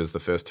as good as the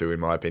first two in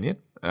my opinion.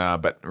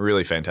 But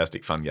really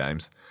fantastic, fun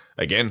games.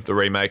 Again, the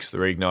remakes, the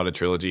Reignited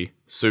trilogy,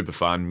 super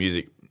fun.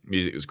 Music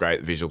was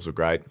great. The visuals were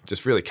great.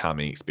 Just really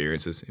calming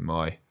experiences in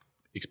my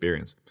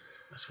experience.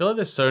 I feel like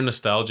they're so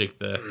nostalgic,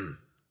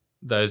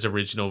 those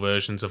original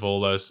versions of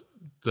all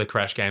the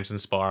Crash games and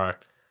Spyro.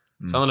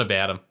 Something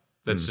about them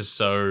that's just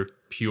so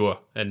pure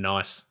and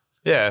nice.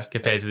 Yeah.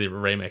 Compared to the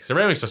remakes. The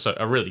remakes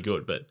are really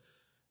good, but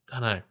I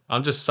don't know.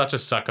 I'm just such a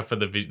sucker for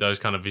those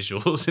kind of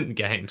visuals in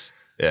games.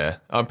 Yeah.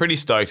 I'm pretty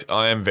stoked.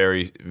 I am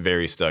very,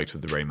 very stoked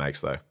with the remakes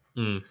though.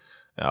 They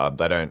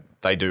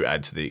do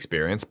add to the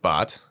experience,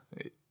 but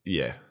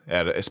yeah,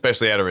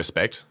 especially out of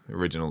respect,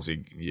 originals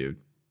you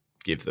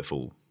give the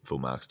full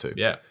marks to.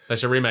 Yeah. They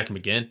should remake them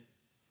again.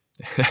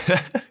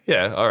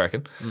 Yeah, I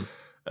reckon.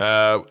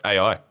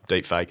 AI,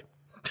 deep fake.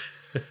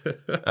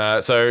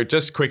 So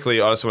just quickly,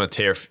 I just want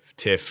to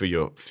tear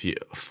fewer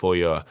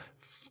through.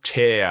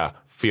 Tear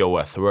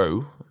fewer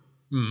through.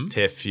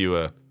 Tear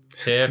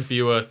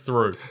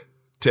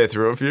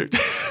through a few.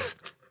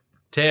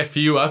 Tear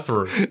fewer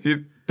through.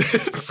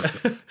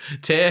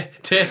 Tear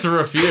through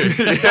a few.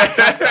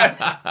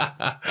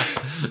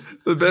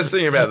 The best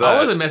thing about that, I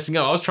wasn't messing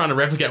up. I was trying to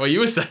replicate what you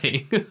were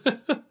saying.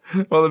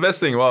 Well, the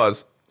best thing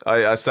was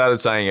I started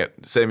saying it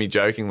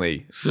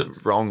semi-jokingly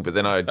wrong, but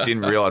then I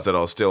didn't realise that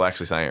I was still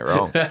actually saying it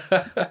wrong.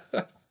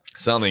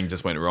 Something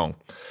just went wrong.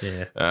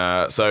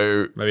 Yeah.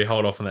 So maybe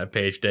hold off on that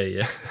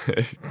PhD,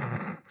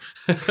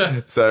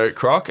 yeah. So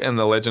Croc and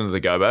the Legend of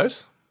the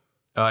Gobos.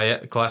 Oh,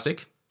 yeah.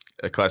 Classic.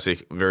 A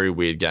classic, very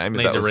weird game.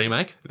 Needs a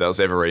remake. If that was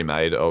ever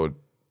remade, it'd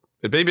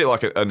be a bit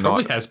like a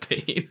Probably has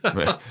been.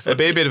 It'd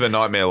be a bit of a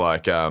nightmare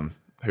like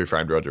Who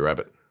Framed Roger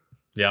Rabbit.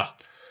 Yeah.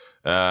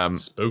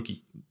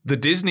 Spooky. The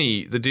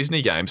Disney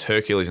games,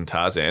 Hercules and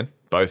Tarzan,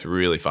 both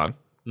really fun.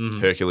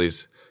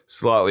 Hercules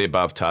slightly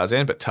above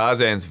Tarzan, but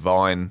Tarzan's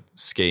vine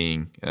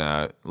skiing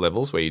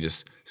levels where you're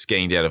just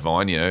skiing down a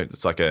vine,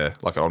 it's like an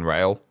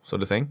on-rail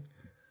sort of thing.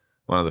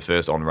 One of the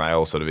first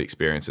on-rail sort of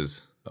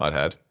experiences I'd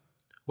had.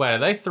 Wait, are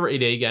they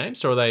 3D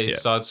games or are they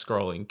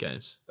side-scrolling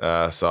games?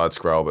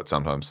 Side-scroll, but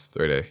sometimes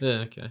 3D.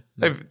 Yeah, okay.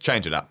 They've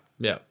changed it up.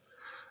 Yeah.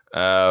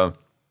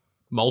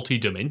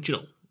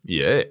 Multi-dimensional.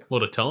 Yeah.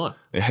 What a time.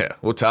 Yeah.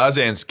 Well,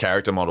 Tarzan's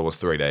character model was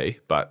 3D,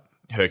 but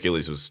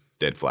Hercules was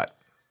dead flat.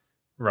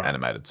 Right.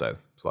 Animated, so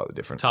slightly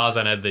different.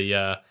 Tarzan had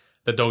the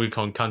Donkey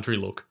Kong Country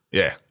look.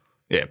 Yeah.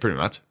 Yeah, pretty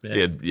much.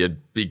 Yeah. You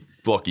had big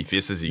blocky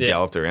fists as you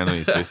galloped around on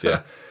his fists,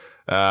 yeah.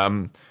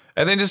 And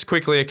then just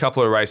quickly, a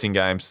couple of racing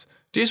games.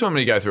 Do you just want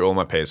me to go through all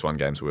my PS1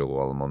 games, Will,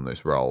 while I'm on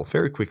this roll?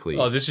 Very quickly.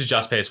 Oh, this is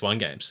just PS1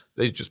 games.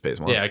 These are just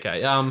PS1. Yeah,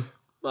 okay.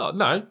 Well,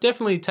 no,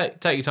 definitely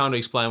take your time to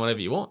explain whatever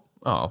you want.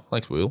 Oh,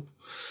 thanks, Will.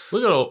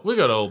 We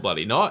got all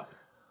bloody night.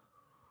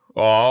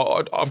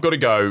 Oh, I've got to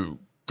go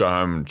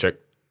home and check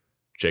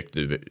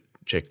the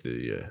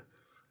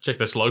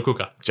slow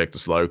cooker. Check the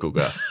slow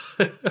cooker.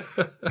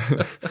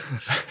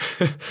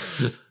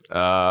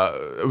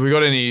 Have we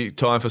got any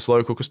time for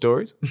slow cooker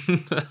stories?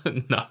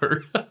 No.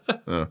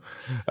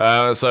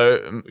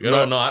 So we got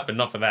all night, but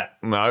not for that.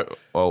 No.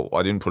 Well,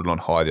 I didn't put it on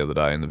high the other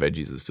day, and the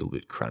veggies are still a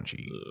bit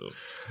crunchy.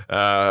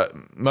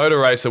 Motor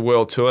Racer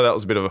World Tour. That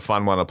was a bit of a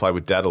fun one. I played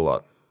with Dad a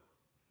lot,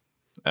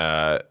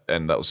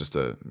 and that was just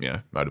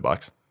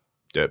motorbikes,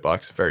 dirt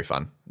bikes. Very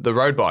fun. The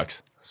road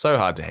bikes, so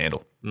hard to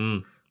handle.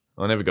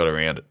 I never got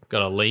around it. Got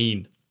to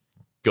lean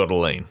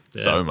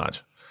so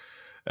much,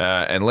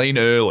 and lean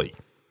early.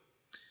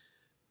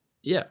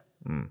 Yeah.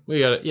 We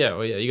got to,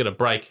 you got to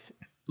brake.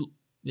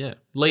 Yeah.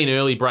 Lean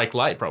early, brake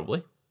late,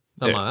 probably.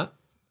 Something like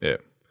that.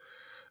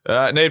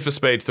 Yeah. Need for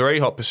Speed 3,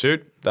 Hot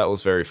Pursuit. That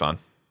was very fun.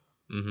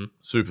 Mm-hmm.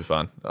 Super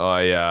fun.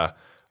 I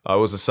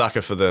was a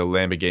sucker for the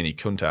Lamborghini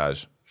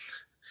Countach.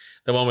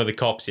 The one with the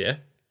cops, yeah?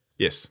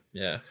 Yes.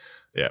 Yeah.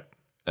 Yeah.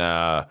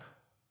 And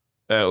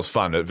it was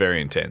fun, but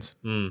very intense.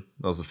 Mm.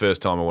 That was the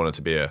first time I wanted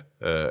to be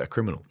a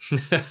criminal.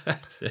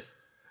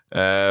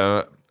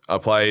 I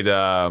played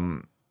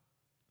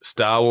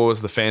Star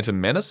Wars The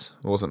Phantom Menace.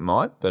 It wasn't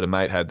mine, but a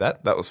mate had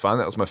that. That was fun.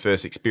 That was my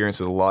first experience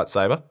with a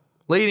lightsaber,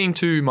 leading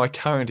to my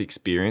current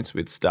experience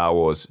with Star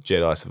Wars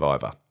Jedi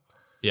Survivor.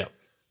 Yeah.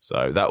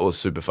 So that was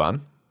super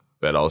fun,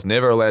 but I was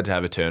never allowed to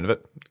have a turn of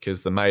it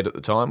because the mate at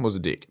the time was a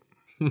dick.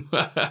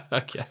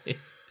 Okay.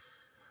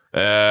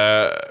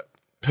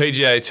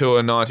 PGA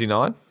Tour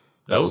 99.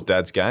 That was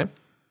Dad's game.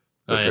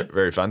 Oh, yeah.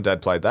 Very fun.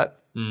 Dad played that.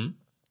 Mm.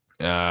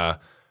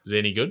 Was it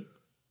any good?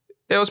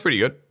 it was pretty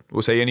good.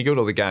 Was he any good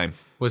or the game?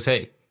 Was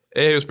he?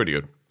 Yeah, it was pretty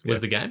good.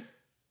 Was the game?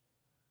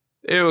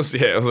 It was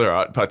all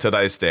right. By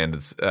today's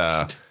standards,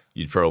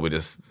 you'd probably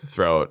just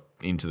throw it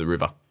into the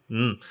river.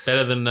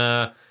 Better than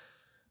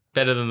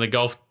the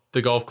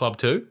golf club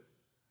too?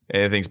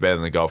 Anything's better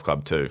than the golf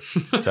club too.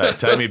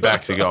 Take me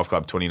back to golf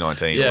club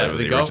 2019, whatever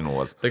the original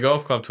was. The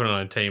golf club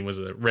 2019 was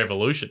a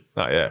revolution.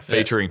 Oh yeah,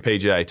 featuring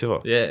PGA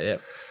Tour. Yeah.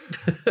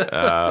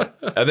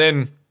 And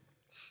then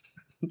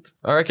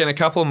I reckon a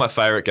couple of my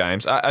favourite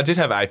games. I did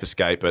have Ape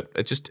Escape, but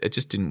it just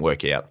didn't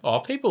work out. Oh,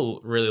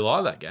 people really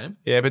like that game.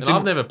 Yeah, but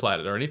I've never played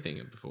it or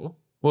anything before.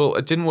 Well,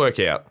 it didn't work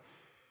out.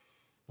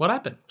 What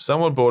happened?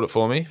 Someone bought it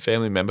for me,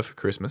 family member, for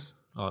Christmas.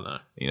 Oh no.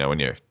 You know when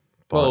you're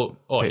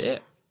yeah.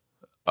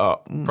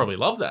 Oh, Probably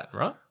love that,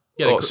 right?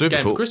 Yeah, super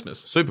game cool. for Christmas.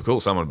 Super cool.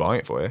 Someone buying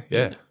it for you.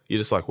 Yeah. You're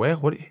just like,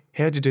 wow,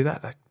 how'd you do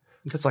that?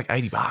 That's like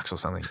 $80 or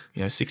something.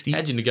 60.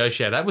 How'd you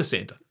negotiate that with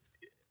Santa?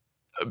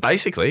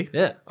 Basically.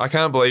 Yeah. I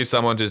can't believe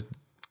someone just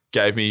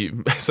gave me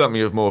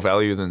something of more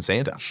value than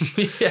Santa.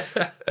 Yeah.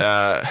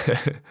 A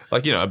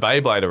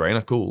Beyblade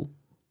arena, cool,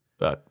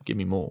 but give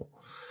me more.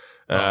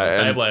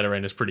 Beyblade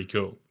Arena is pretty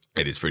cool.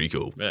 It is pretty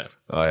cool. Yeah.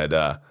 I had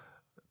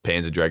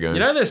Panzer Dragoon.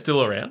 They're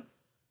still around.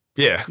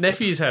 Yeah.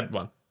 Nephew's had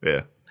one.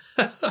 Yeah.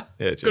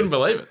 Yeah. Couldn't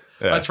believe it.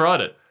 Yeah. I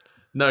tried it.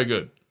 No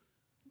good.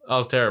 I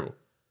was terrible.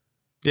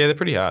 Yeah, they're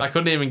pretty hard. I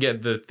couldn't even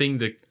get the thing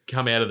to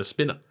come out of the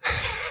spinner.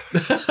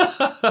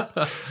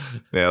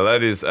 Now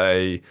that is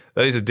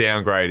a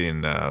downgrade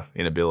in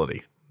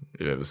ability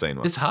if you've ever seen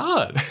one. It's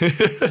hard.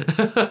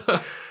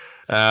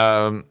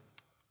 And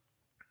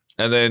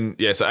then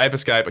so Ape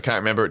Escape, I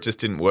can't remember. It just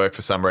didn't work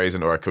for some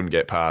reason, or I couldn't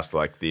get past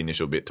the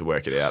initial bit to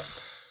work it out.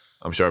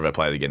 I'm sure if I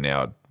played it again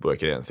now, I'd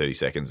work it out in 30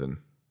 seconds, and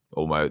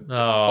all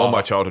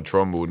my childhood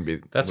trauma wouldn't be.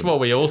 That's what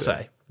we all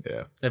say.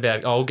 Yeah.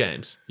 About old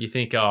games. You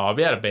think, I'll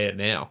be able to beat it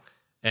now,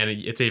 and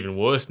it's even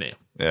worse now.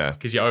 Yeah.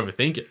 Because you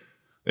overthink it.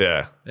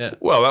 Yeah. Yeah.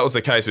 Well, that was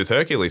the case with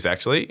Hercules,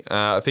 actually.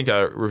 I think I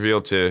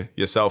revealed to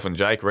yourself and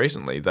Jake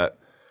recently that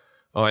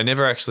I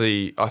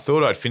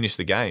thought I'd finished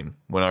the game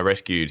when I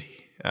rescued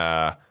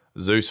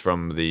Zeus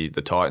from the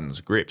Titans'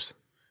 grips.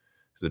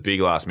 It's the big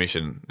last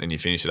mission, and you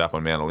finish it up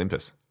on Mount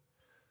Olympus.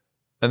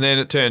 And then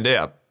it turned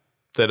out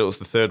that it was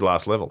the third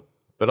last level.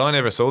 But I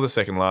never saw the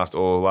second last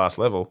or last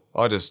level.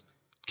 I just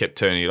kept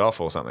turning it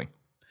off or something.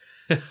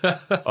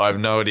 I have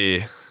no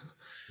idea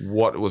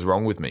what was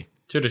wrong with me.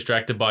 Too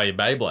distracted by your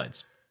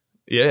Beyblades.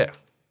 Yeah,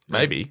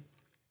 maybe.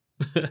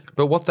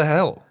 But what the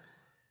hell?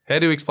 How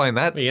do you explain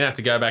that? Well, you're going to have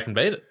to go back and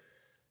beat it.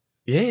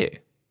 Yeah.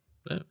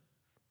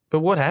 But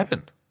what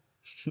happened?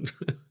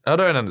 I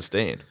don't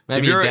understand.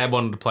 Maybe your dad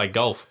wanted to play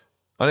golf.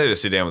 I need to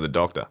sit down with a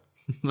doctor.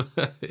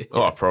 Yeah.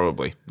 Oh,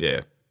 probably.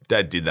 Yeah.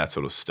 Dad did that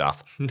sort of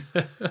stuff.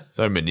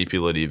 So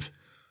manipulative.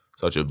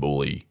 Such a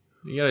bully.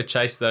 You got to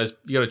chase those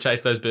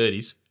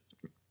birdies.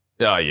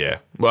 Oh, yeah.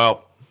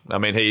 Well, I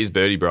mean, he is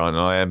Birdie Bryant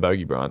and I am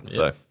Bogey Bryant.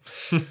 Yeah.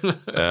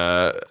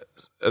 So,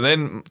 and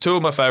then two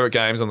of my favourite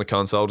games on the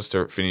console, just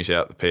to finish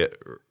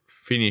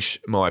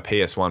my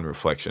PS1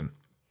 reflection.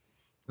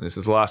 And this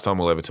is the last time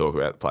we'll ever talk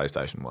about the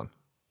PlayStation 1.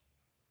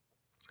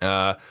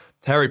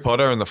 Harry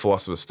Potter and the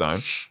Philosopher's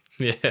Stone.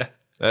 Yeah.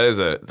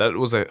 That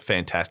was a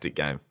fantastic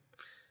game.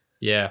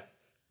 Yeah.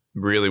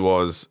 Really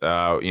was,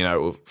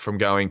 from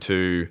going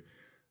to,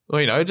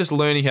 just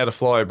learning how to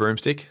fly a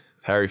broomstick,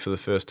 Harry for the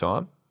first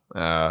time.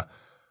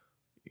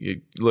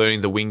 You're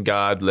learning the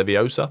Wingard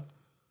Leviosa.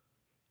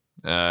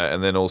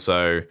 And then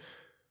also,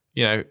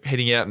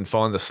 heading out and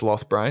find the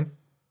sloth brain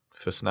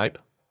for Snape.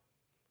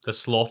 The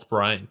sloth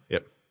brain?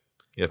 Yep.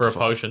 For a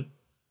potion?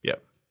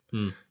 Yep.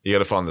 You got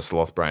to find the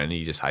sloth brain and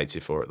he just hates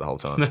you for it the whole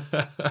time.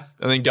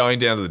 And then going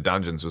down to the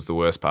dungeons was the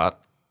worst part.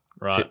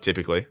 Right.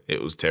 Typically. It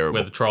was terrible.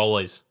 Where the troll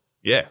is.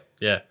 Yeah.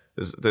 Yeah.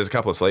 There's a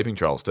couple of sleeping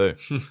trolls too.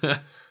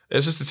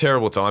 It's just a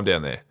terrible time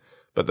down there.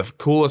 But the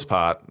coolest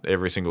part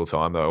every single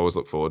time that I always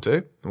look forward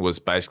to was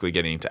basically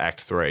getting into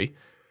Act 3.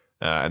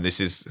 And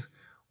this is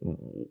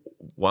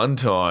one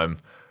time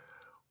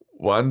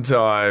I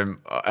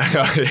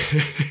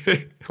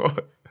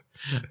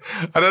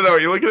don't know.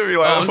 You're looking at me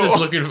like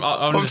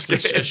I'm just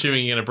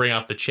assuming you're going to bring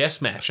up the chess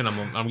match, and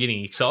I'm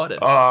getting excited.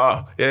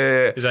 Oh,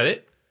 yeah. Is that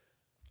it?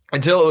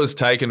 Until it was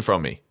taken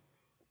from me,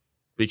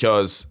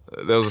 because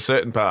there was a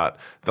certain part.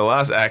 The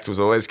last act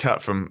was always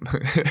cut from.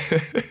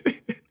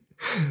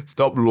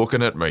 Stop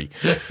looking at me.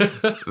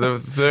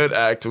 The third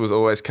act was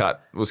always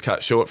cut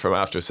short from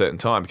after a certain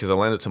time because I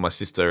lent it to my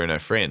sister and her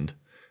friend.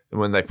 And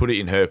when they put it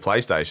in her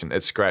PlayStation,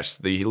 it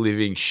scratched the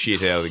living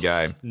shit out of the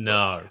game.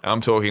 No.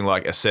 I'm talking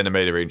like a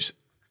centimeter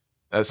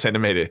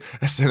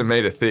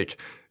thick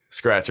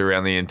scratch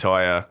around the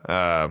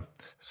entire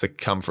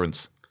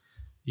circumference.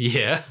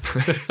 Yeah.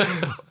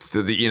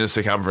 the inner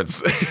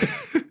circumference.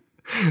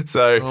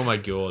 So. Oh my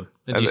God.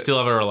 And do you still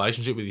have a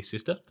relationship with your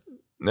sister?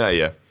 No,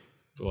 yeah.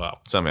 Wow.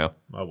 Somehow.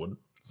 I wouldn't.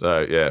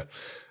 So, yeah.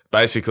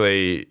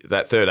 Basically,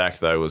 that third act,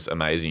 though, was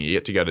amazing. You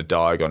get to go to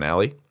Diagon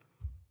Alley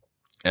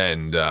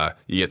and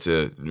you get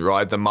to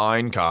ride the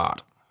mine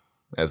cart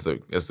as the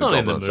not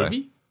in the goblins say.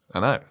 movie. I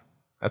know.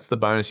 That's the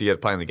bonus you get to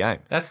play in the game.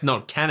 That's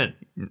not canon.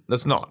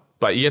 That's not.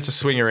 But you get to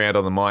swing around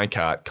on the mine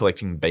cart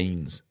collecting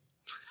beans.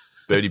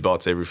 Birdie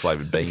Bots, every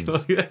flavoured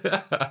beans. And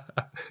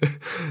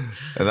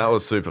that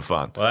was super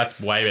fun. Well, that's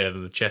way better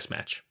than the chess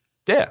match.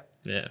 Yeah.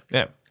 Yeah.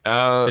 Yeah.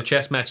 The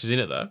chess match is in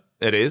it, though.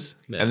 It is.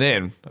 Yeah. And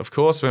then, of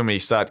course, when we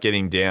start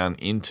getting down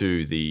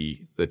into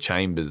the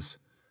chambers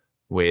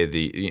where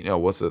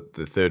what's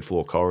the third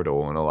floor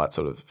corridor and all that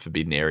sort of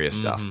forbidden area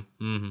stuff.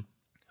 Mm-hmm.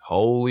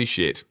 Holy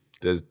shit.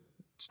 There's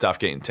stuff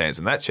getting intense.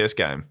 And that chess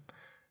game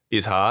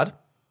is hard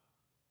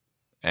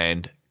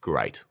and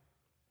great.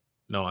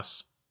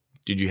 Nice.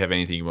 Did you have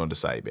anything you wanted to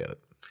say about it?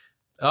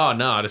 Oh,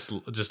 no. I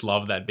just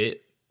love that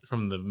bit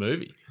from the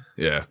movie.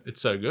 Yeah.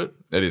 It's so good.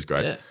 It is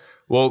great. Yeah.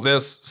 Well,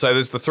 there's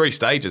the 3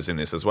 stages in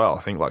this as well,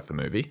 I think, like the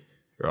movie,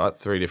 right?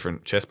 3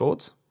 different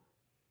chessboards.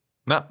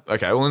 No,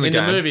 okay. Well, in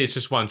the movie, it's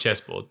just one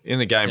chessboard. In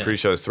the game, pretty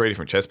sure there's 3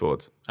 different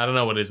chessboards. I don't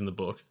know what it is in the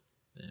book.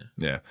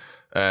 Yeah.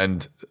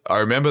 And I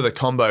remember the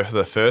combo for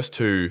the first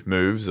 2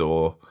 moves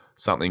or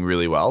something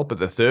really well, but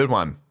the third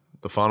one,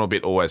 the final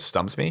bit, always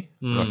stumps me.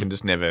 And I can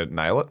just never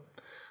nail it.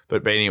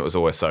 But beating it was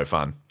always so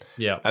fun.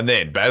 Yeah. And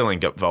then battling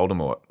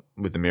Voldemort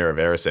with the Mirror of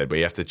Erised, where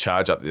you have to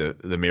charge up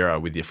the mirror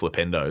with your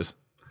flipendos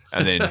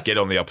and then get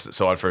on the opposite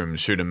side from him and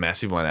shoot a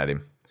massive one at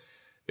him.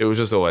 It was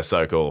just always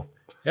so cool.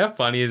 How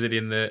funny is it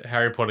in the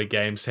Harry Potter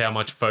games how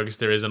much focus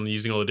there is on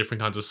using all the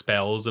different kinds of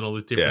spells and all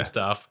this different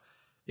stuff?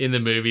 In the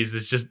movies,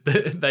 it's just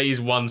they use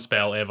one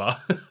spell ever.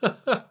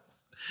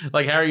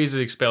 Like Harry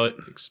uses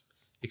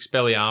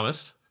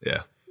Expelliarmus.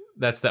 Yeah.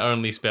 That's the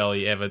only spell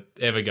he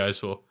ever goes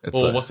for.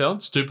 It's or what's that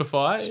one?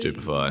 Stupefy?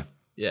 Stupefy.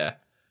 Yeah.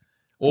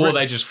 Or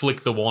they just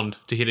flick the wand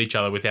to hit each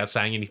other without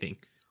saying anything.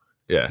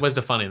 Yeah. Where's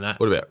the fun in that?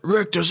 What about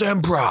Rectus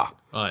Emperor?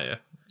 Oh, yeah.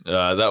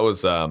 That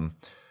was, then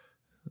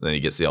he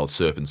gets the old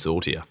Serpent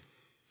Sortier.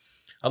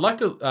 I'd like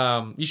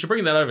to, you should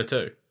bring that over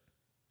too.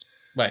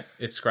 Wait,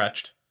 it's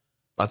scratched.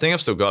 I think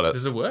I've still got it.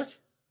 Does it work?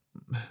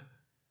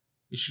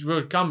 You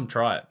should come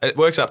try it. It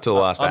works up to the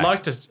last act.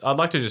 I'd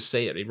like to just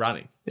see it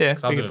running. Yeah,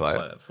 I've we never can play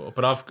played it. that before.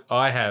 But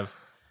I have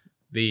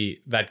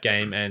that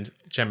game and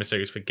Champions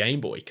Series for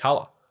Game Boy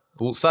Color.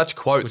 Well, such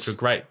quotes. Which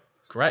are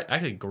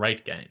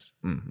great games.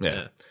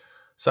 Yeah.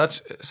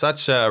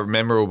 Such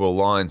memorable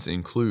lines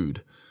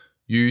include,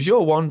 use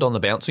your wand on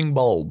the bouncing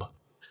bulb.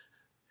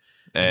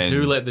 And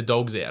who let the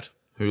dogs out?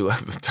 Who let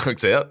the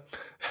dogs out?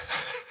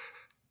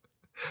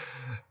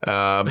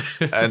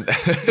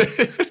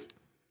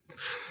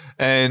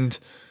 and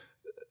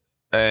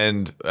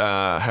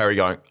Harry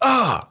going,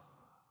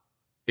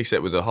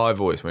 except with a high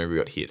voice whenever he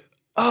got hit.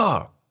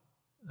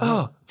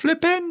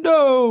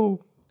 Flipendo.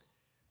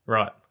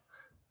 Right.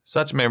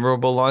 Such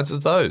memorable lines as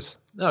those.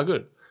 Oh,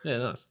 good. Yeah,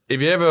 nice.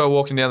 If you're ever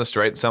walking down the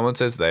street and someone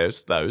says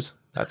those,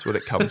 that's what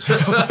it comes from.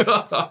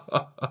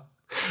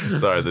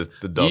 Sorry,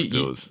 the dog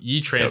doors.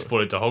 You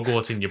transported to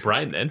Hogwarts in your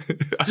brain then.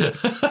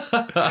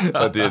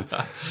 I did.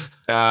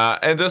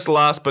 And just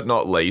last but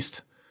not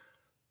least,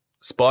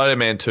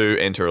 Spider-Man 2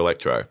 Enter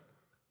Electro.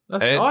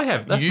 That's my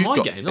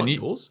game, not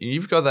yours.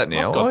 You've got that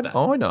now. I've got that.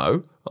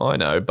 I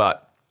know,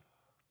 but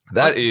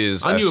that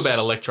is... I knew about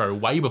Electro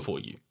way before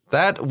you.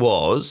 That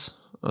was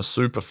a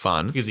super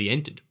fun... Because he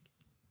entered.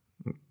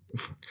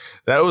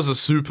 That was a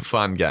super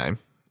fun game.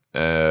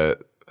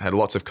 Had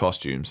lots of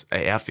costumes.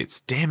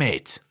 Outfits. Damn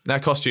it. No,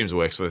 costumes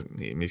works for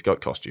him. He's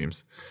got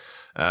costumes.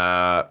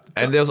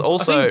 And there's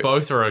also... I think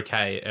both are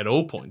okay at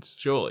all points,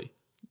 surely.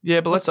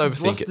 Yeah, but let's overthink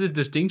it. What's the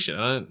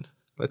distinction?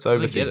 Let's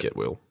overthink it,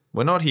 Will.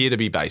 We're not here to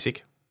be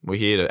basic. We're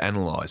here to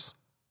analyse.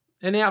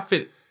 An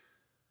outfit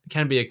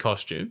can be a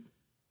costume.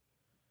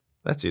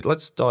 That's it.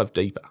 Let's dive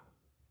deeper.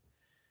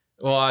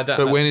 Well, I don't...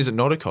 But when is it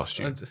not a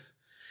costume?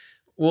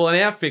 Well, an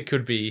outfit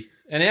can be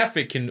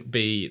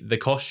the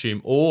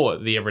costume or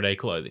the everyday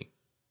clothing.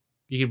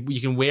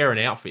 You can wear an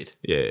outfit.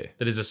 Yeah.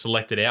 That is a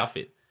selected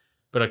outfit.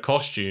 But a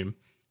costume,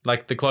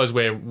 like the clothes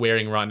we're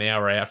wearing right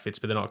now are outfits,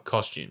 but they're not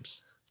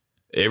costumes.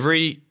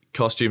 Every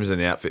costume is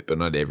an outfit, but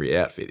not every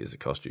outfit is a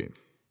costume.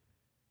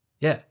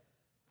 Yeah.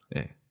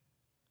 Yeah.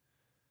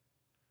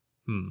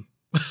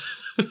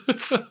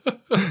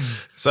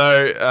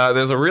 So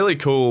there's a really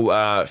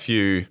cool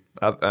few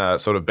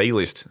sort of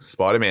B-list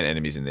Spider-Man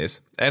enemies in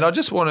this. And I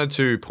just wanted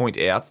to point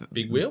out...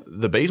 Big Wheel?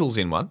 The Beetle's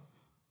in one.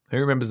 Who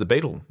remembers the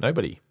Beetle?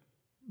 Nobody.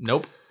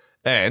 Nope.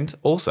 And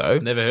also...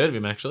 Never heard of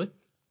him, actually.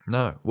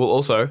 No. Well,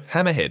 also,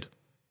 Hammerhead.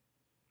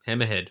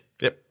 Hammerhead.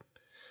 Yep.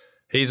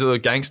 He's a little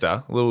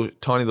gangster,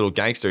 tiny little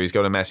gangster. He's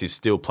got a massive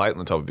steel plate on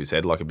the top of his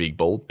head, like a big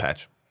bald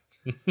patch.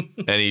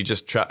 And he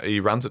just he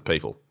runs at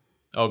people.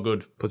 Oh,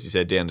 good. Puts his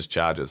head down, just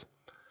charges.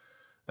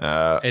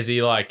 Is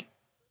he like,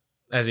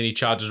 as in he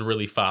charges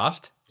really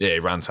fast? Yeah, he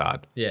runs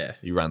hard. Yeah.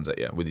 He runs at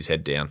you with his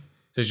head down.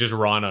 So he's just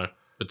Rhino,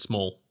 but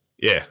small.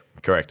 Yeah,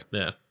 correct.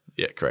 Yeah.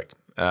 Yeah, correct.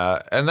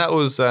 And that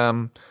was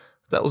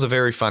a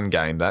very fun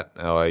game. That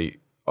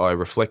I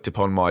reflect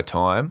upon my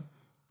time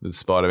with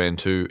Spider-Man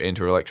 2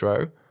 Enter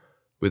Electro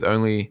with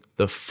only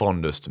the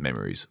fondest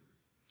memories.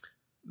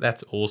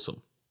 That's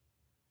awesome.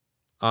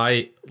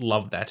 I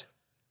love that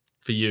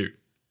for you.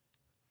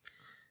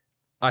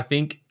 I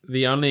think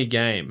the only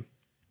game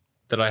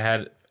that I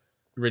had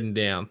written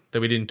down that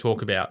we didn't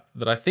talk about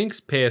that I think's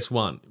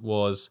PS1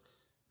 was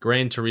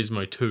Gran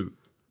Turismo 2.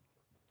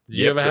 Did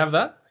you ever have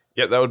that?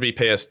 Yep, that would be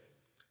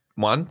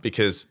PS1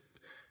 because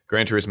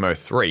Gran Turismo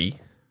 3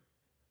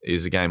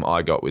 is a game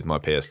I got with my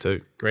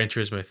PS2. Gran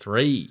Turismo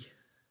 3.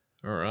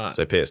 All right.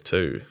 So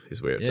PS2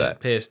 is where it's at.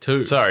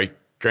 PS2. Sorry,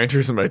 Gran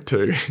Turismo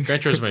 2. Gran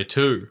Turismo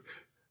 2.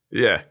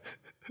 Yeah.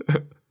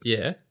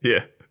 Yeah.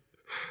 Yeah.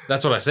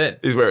 That's what I said.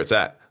 Is where it's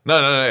at.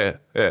 No,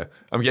 yeah.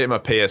 I'm getting my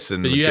PS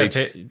and But you had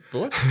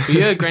what? But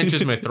you had Gran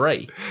Turismo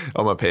 3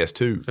 on my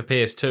PS2. for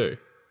PS2.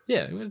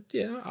 Yeah,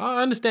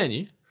 I understand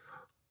you.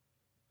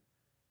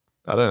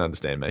 I don't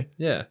understand me.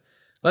 Yeah.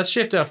 Let's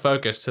shift our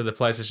focus to the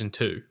PlayStation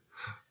 2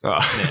 Oh.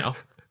 now.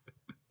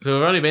 So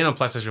we've only been on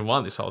PlayStation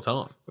 1 this whole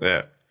time.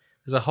 Yeah.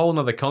 There's a whole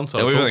nother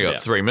console And to we've talk only got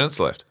about. 3 minutes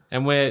left.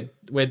 And we're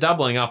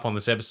doubling up on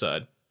this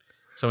episode,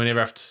 so we never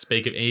have to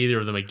speak of either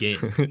of them again,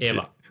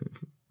 ever.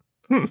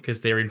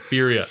 Because they're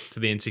inferior to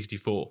the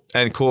N64.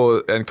 And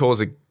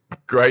cause a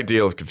great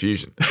deal of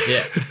confusion.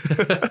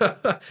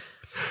 Yeah.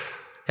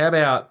 How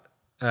about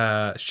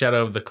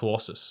Shadow of the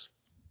Colossus?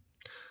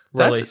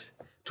 That's- Released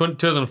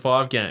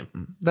 2005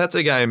 game. That's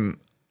a game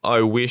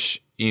I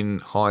wish in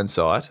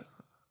hindsight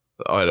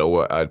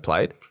I'd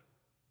played.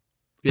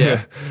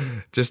 Yeah.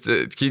 Just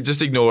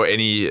ignore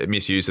any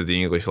misuse of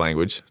the English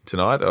language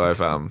tonight.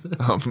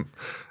 I'm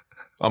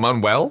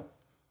unwell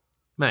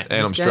Mate,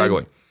 and this I'm game,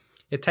 struggling.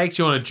 It takes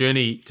you on a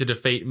journey to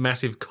defeat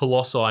massive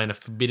colossi in a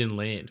forbidden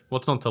land.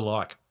 What's not to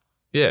like?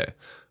 Yeah.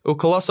 Well,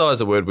 colossi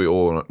is a word we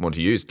all want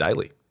to use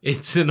daily.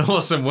 It's an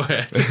awesome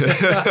word.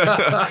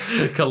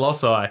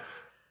 Colossi.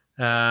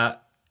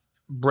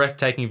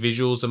 Breathtaking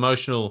visuals,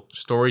 emotional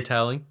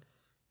storytelling.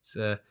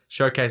 It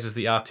showcases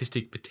the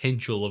artistic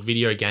potential of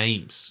video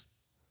games.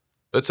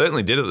 It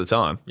certainly did at the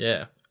time.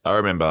 Yeah. I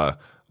remember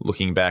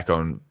looking back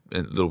on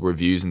little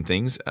reviews and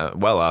things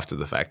well after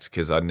the fact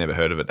because I'd never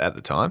heard of it at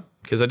the time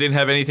because I didn't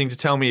have anything to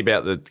tell me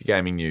about the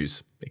gaming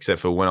news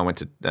except for when I went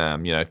to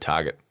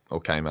Target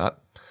or Kmart,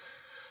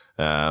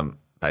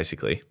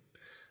 basically.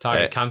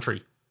 Target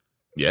country.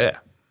 Yeah.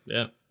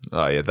 Yeah.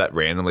 Oh, yeah, that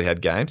randomly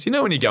had games. You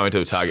know when you go into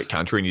a Target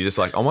country and you're just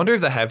like, I wonder if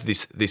they have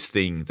this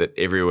thing that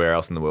everywhere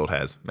else in the world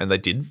has. And they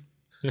didn't.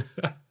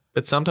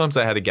 But sometimes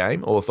they had a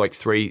game or like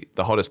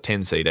the hottest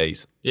 10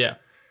 CDs. Yeah.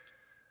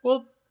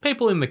 Well,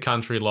 people in the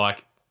country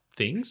like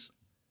things.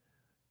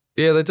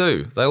 Yeah, they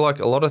do. They like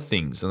a lot of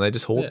things and they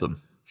just hoard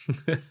them.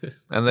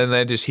 And then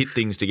they just hit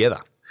things together.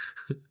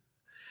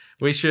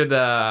 We should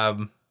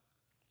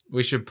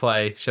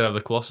play Shadow of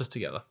the Colossus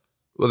together.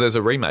 Well, there's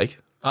a remake.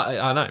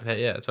 I know.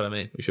 Yeah, that's what I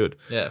mean. We should.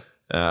 Yeah.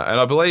 And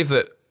I believe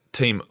that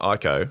Team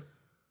Ico,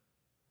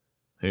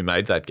 who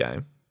made that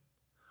game,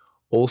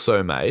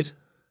 also made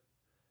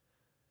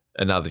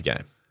another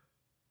game.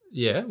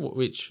 Yeah,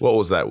 which? What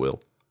was that,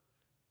 Will?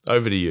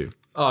 Over to you.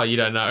 Oh, you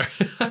don't know.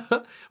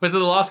 Was it The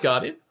Last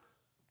Guardian?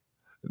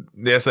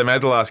 Yes, they made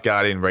The Last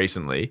Guardian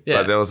recently, Yeah.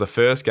 but there was the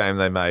first game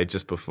they made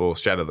just before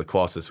Shadow of the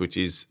Colossus, which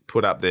is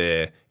put up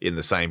there in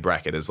the same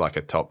bracket as like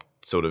a top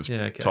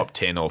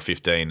 10 or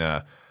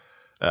 15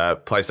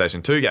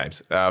 PlayStation 2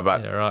 games.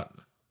 But Yeah, right.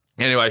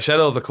 anyway,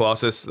 Shadow of the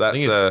Colossus, I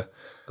that's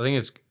think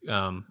it's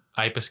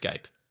Ape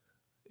Escape.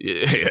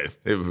 yeah,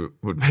 it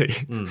would be.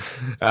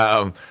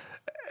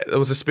 It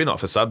was a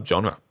spin-off, a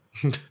sub-genre.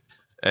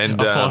 And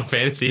Final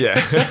Fantasy. Yeah.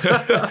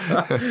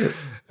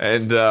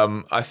 And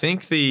I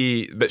think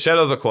but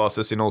Shadow of the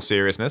Colossus, in all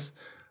seriousness,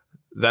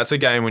 that's a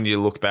game when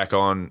you look back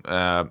on,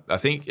 I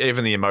think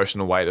even the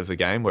emotional weight of the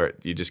game where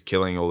you're just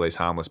killing all these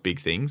harmless big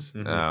things,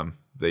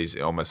 these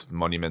almost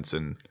monuments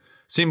and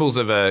symbols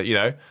of a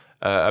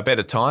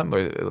better time,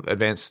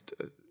 advanced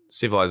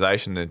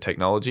civilization and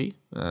technology,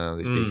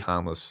 these big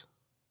harmless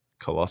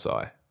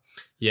colossi.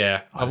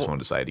 Yeah. I just wanted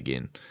to say it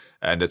again.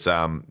 And it's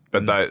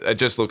it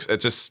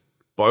just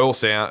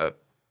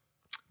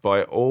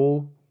by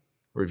all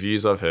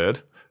reviews I've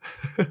heard,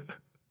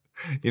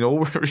 in all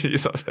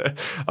reviews I've heard,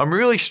 I'm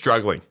really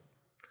struggling.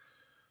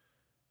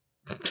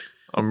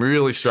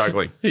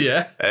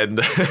 Yeah. And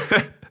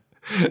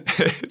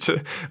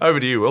over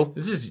to you, Will.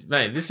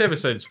 This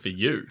episode's for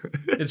you.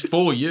 It's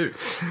for you.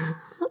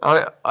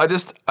 I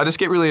just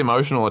get really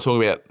emotional. I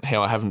talk about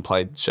how I haven't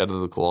played Shadow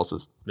of the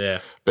Colossus. Yeah.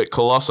 But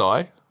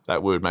Colossi,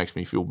 that word makes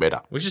me feel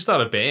better. We should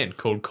start a band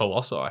called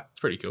Colossi. It's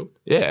pretty cool.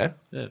 Yeah.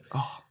 Yeah.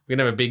 We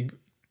can have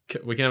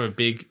a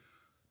big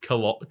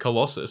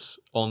Colossus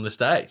on the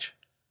stage.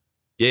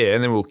 Yeah,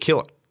 and then we'll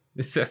kill it.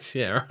 That's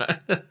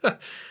right.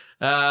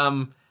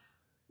 How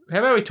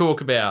about we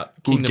talk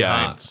about Kingdom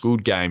Hearts?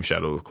 Good game,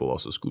 Shadow of the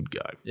Colossus. Good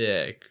game.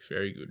 Yeah,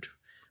 very good.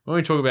 When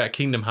we talk about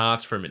Kingdom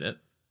Hearts for a minute,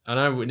 I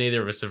know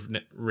neither of us have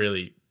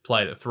really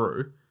played it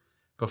through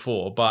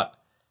before, but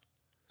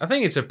I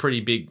think it's a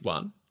pretty big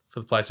one for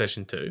the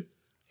PlayStation 2.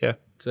 Yeah.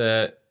 It's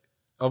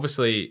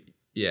obviously,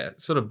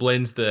 sort of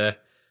blended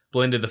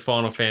the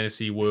Final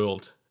Fantasy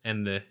world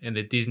and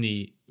the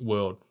Disney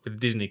world with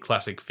Disney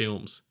classic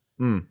films.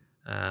 In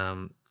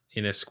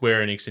a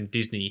Square Enix and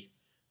Disney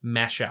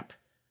mashup.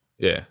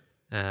 Yeah.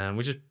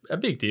 Which is a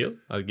big deal,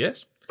 I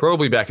guess.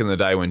 Probably back in the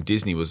day when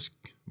Disney was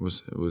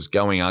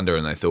going under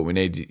and they thought we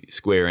need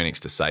Square Enix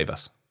to save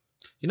us.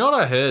 You know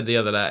what I heard the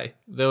other day?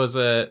 I was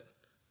at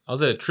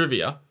a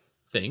trivia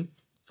thing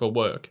for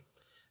work,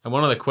 and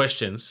one of the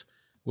questions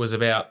was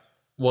about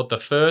what the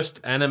first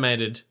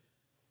animated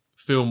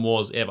film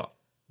was ever,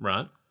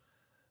 right?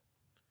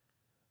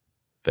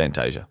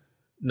 Fantasia.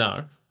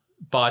 No,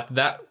 but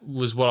that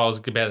was what I was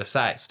about to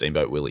say.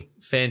 Steamboat Willie.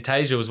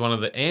 Fantasia was one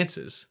of the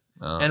answers.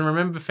 Oh. And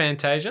remember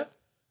Fantasia?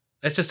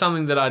 It's just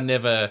something that I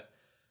never,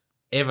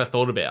 ever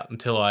thought about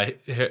until I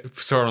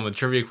saw it on the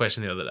trivia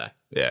question the other day.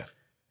 Yeah.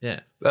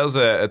 Yeah.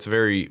 It's a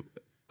very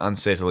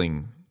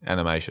unsettling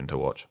animation to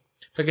watch.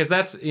 Because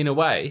that's, in a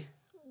way,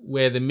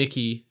 where the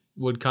Mickey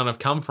would kind of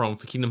come from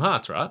for Kingdom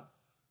Hearts, right?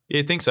 Yeah,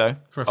 you'd think so.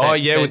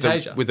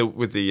 Fantasia. with the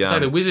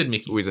the wizard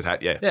Mickey. wizard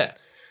hat, yeah. Yeah.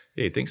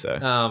 Yeah, you'd think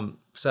so.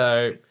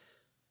 So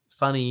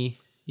funny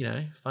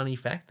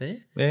fact there.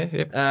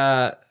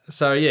 Yeah.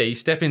 You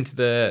step into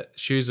the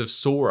shoes of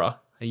Sora,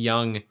 a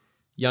young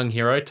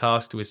hero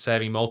tasked with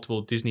saving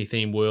multiple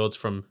Disney-themed worlds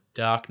from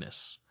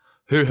darkness.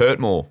 Who hurt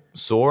more,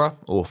 Sora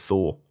or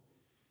Thor?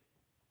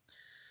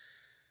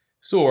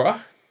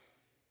 Sora,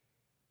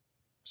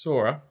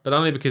 but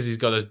only because he's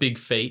got those big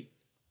feet,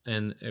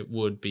 and it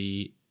would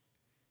be...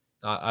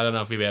 I don't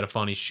know if he'd be able to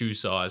find his shoe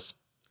size.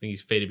 I think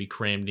his feet would be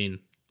crammed in.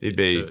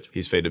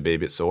 His feet would be a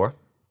bit sore.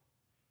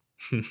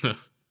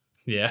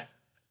 Yeah.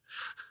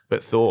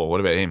 But Thor, what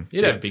about him?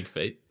 He'd have big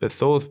feet. But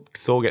Thor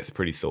gets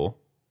pretty Thor.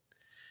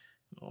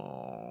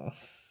 Oh,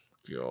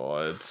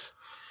 God.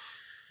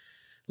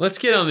 Let's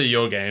get on to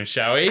your game,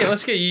 shall we?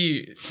 Let's get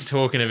you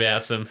talking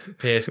about some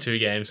PS2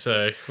 games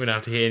so we don't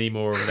have to hear any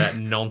more of that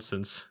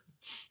nonsense.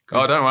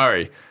 Oh, don't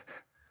worry.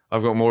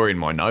 I've got more in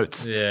my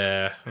notes.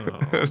 Yeah.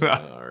 Oh,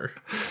 no.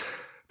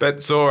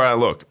 But Sora,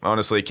 look,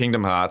 honestly,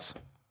 Kingdom Hearts,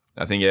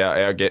 I think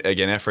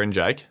our friend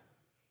Jake,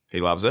 he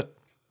loves it.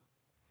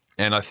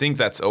 And I think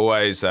that's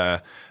always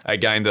a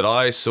game that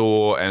I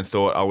saw and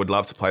thought I would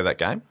love to play that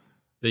game.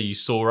 That you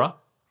Sora?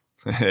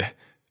 Don't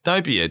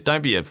try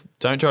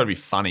to be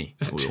funny,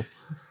 Will.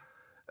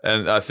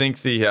 And I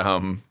think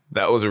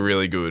that was a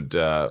really good,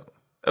 it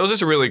was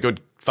just a really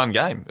good, fun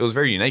game. It was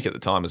very unique at the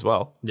time as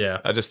well. Yeah.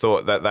 I just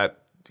thought that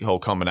whole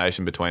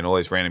combination between all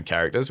these random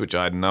characters, which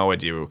I had no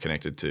idea were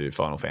connected to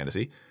Final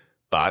Fantasy,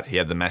 but he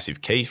had the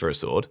massive key for a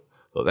sword.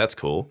 Thought that's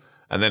cool.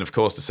 And then, of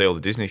course, to see all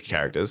the Disney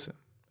characters,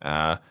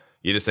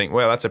 you just think,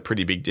 well, that's a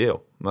pretty big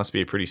deal. Must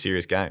be a pretty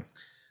serious game.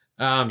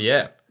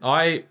 Yeah.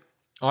 I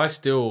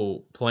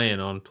still plan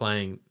on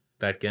playing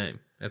that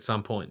game at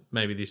some point,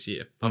 maybe this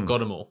year. I've got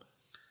them all.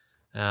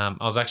 I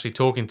was actually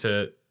talking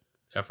to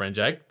our friend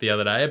Jake the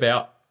other day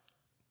about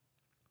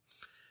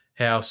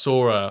how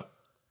Sora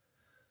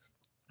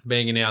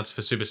being announced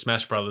for Super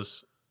Smash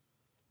Brothers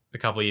a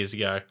couple of years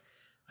ago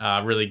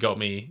really got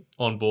me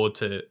on board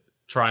to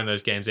trying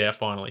those games out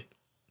finally.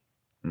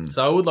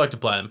 So I would like to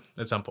play them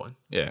at some point.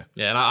 Yeah.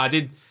 Yeah, and I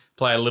did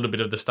play a little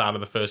bit of the start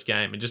of the first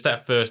game, and just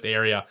that first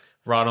area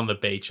right on the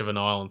beach of an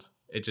island,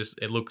 it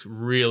looked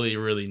really,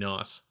 really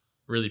nice.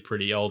 Really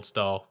pretty old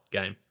style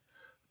game.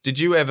 Did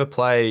you ever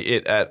play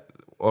it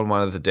on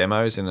one of the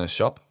demos in a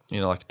shop,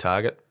 like a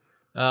Target?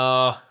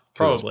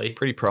 Probably.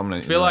 Pretty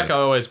prominent. I feel like I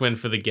always went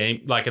for the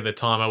game, like at the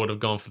time I would have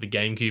gone for the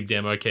GameCube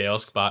demo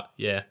kiosk, but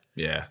yeah.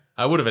 Yeah.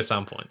 I would have at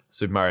some point.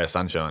 Super Mario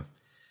Sunshine.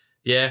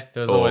 Yeah,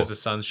 there was always the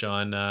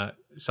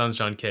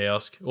Sunshine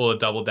kiosk or the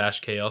Double Dash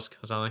kiosk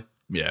or something.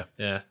 Yeah.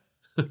 Yeah.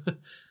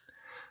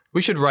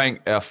 We should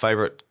rank our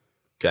favourite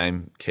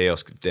game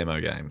kiosk demo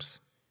games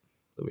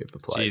that we ever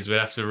played. Jeez, we'd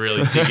have to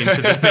really dig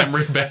into the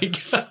memory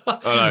bank.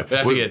 Oh,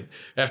 no. We'd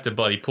have to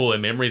bloody pull their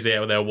memories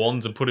out with our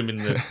wands and put them in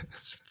the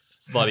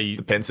bloody...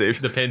 The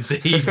pensieve. The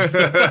pensieve.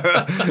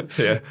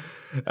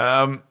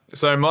 Yeah.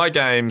 So my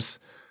games,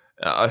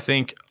 I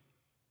think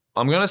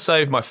I'm going to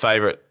save my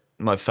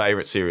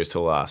favourite series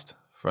till last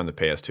from the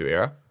PS2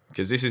 era,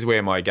 because this is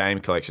where my game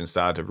collection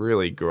started to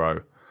really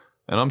grow.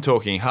 And I'm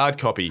talking hard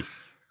copy.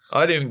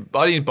 I didn't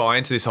buy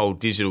into this whole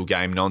digital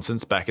game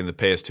nonsense back in the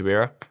PS2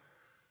 era.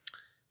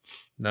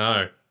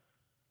 No.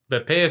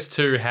 But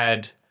PS2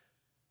 had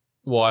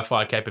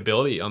Wi-Fi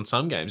capability on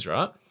some games,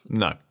 right?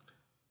 No.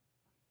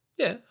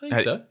 Yeah, I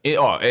think so. It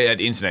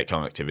had internet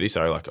connectivity,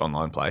 so like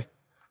online play.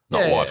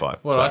 Not Wi-Fi.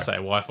 What did I say?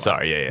 Wi-Fi.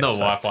 Sorry, yeah. Not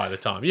Wi-Fi at the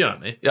time. You know what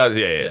I mean?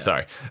 Yeah,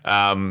 sorry.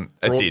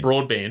 It did.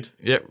 Broadband.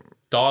 Yep.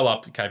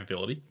 Dial-up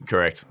capability.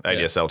 Correct.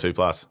 ADSL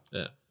 2+.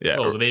 Yeah. Yeah.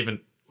 Or was it even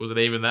Was it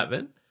even that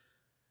then?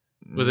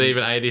 Was it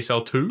even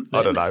ADSL 2?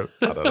 I don't know.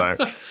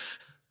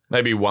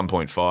 Maybe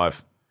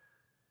 1.5.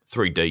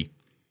 3D.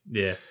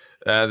 Yeah.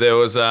 There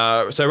was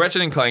so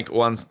Ratchet and Clank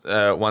 1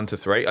 to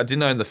 3. I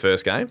didn't own the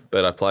first game,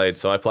 but I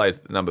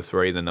played number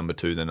 3, then number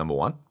 2, then number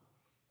 1.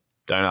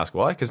 Don't ask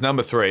why, because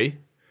number 3.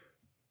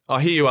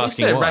 I hear you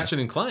asking said why. Ratchet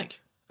and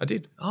Clank. I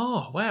did.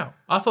 Oh wow!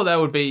 I thought that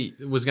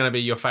was going to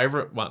be your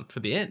favorite one for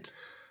the end.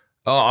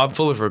 Oh, I'm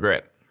full of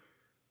regret.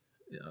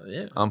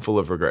 Yeah. I'm full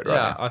of regret right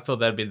now. I thought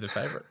that'd be the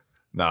favorite.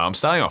 No, I'm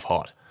starting off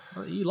hot.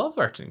 You love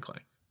Ratchet and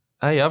Clank.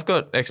 Hey, I've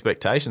got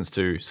expectations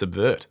to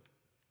subvert.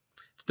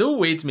 Still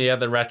weirds me out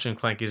that Ratchet and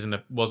Clank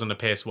wasn't a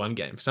PS1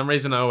 game. For some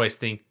reason, I always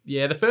think,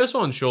 the first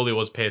one surely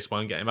was a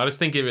PS1 game. I just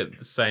think of it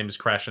the same as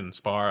Crash and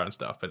Spyro and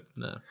stuff, but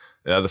no.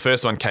 The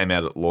first one came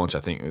out at launch, I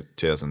think,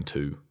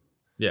 2002.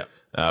 Yeah.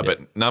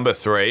 But number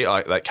 3,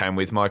 that came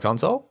with my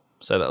console,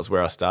 so that was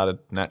where I started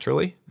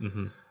naturally.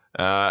 Mm-hmm.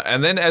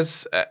 And then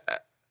as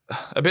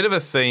a bit of a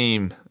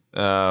theme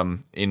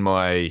in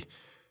my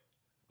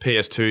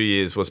PS2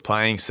 years was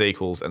playing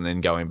sequels and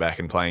then going back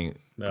and playing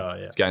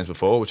games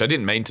before, which I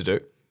didn't mean to do.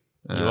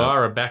 You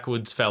are a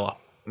backwards fella.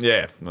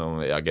 Yeah,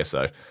 well, yeah, I guess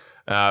so.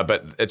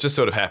 But it just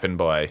sort of happened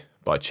by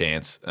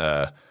chance.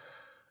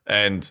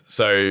 And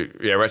so,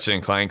 Ratchet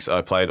and Clanks,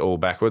 I played all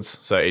backwards.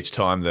 So each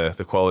time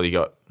the quality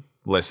got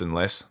less and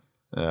less.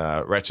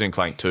 Ratchet and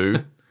Clank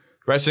 2.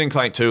 Ratchet and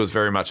Clank 2 was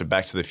very much a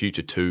Back to the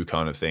Future 2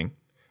 kind of thing,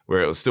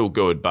 where it was still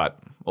good, but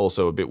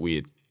also a bit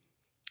weird.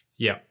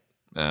 Yeah.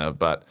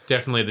 But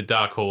definitely the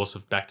dark horse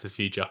of Back to the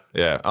Future.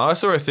 Yeah. I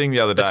saw a thing the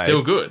other day. It's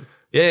still good.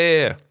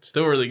 Yeah.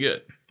 Still really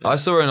good. I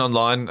saw an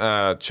online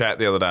chat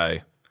the other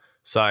day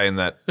saying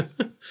that.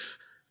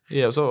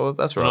 So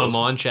that's right. An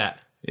online chat.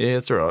 Yeah,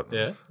 that's right.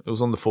 Yeah. It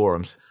was on the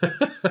forums.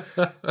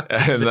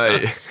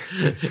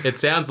 It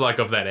sounds like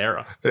of that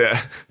era.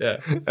 Yeah. Yeah.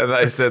 And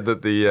they said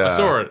that I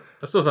saw it.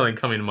 I saw something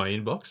come into my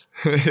inbox.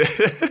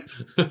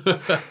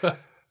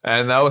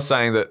 And they were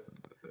saying that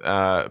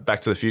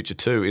Back to the Future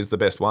 2 is the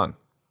best one.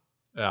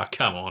 Oh,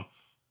 come on.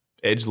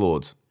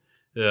 Edgelords.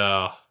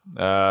 Yeah.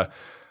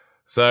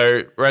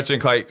 So Ratchet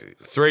and Clank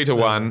 3 to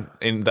 1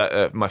 in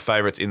that my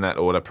favorites in that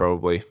order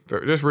probably.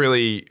 But just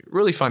really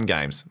really fun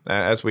games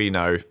as we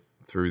know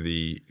through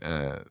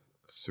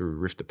through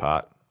Rift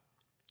Apart.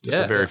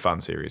 Just a very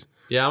fun series.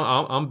 Yeah,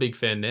 I'm a big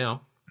fan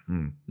now.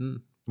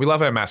 We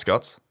love our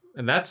mascots,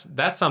 and that's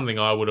something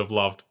I would have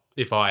loved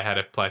if I had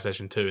a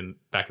PlayStation 2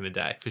 back in the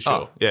day for sure.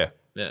 Oh, yeah.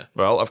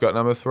 Well, I've got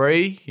number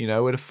 3. You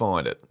know where to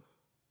find it.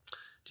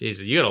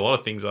 Jesus, you got a lot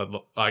of things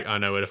I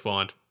know where to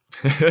find.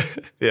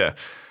 Yeah.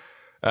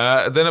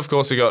 Then, of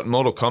course, we got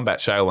Mortal Kombat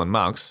Shale and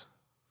Monks.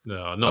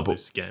 No, not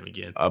this game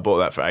again. I bought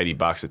that for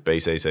 $80 at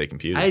BCC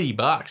Computers.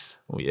 $80?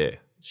 Oh, yeah.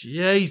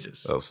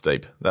 Jesus. That was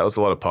steep. That was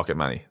a lot of pocket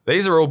money.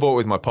 These are all bought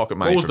with my pocket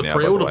money what was from the now,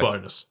 pre-order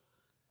bonus?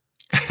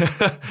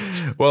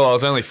 Well, I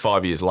was only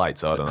 5 years late,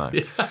 so I don't know.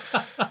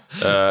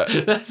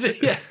 That's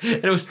it. Yeah,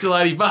 and it was still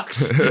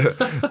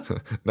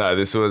 $80. No,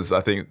 this was.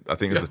 I think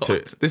this is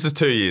 2. This is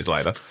 2 years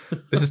later.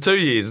 This is 2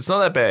 years. It's not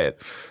that bad.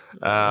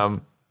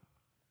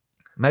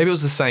 Maybe it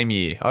was the same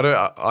year.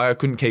 I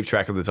couldn't keep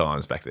track of the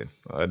times back then.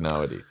 I had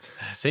no idea.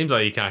 Seems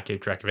like you can't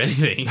keep track of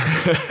anything.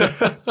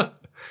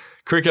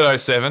 Cricket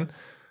 07,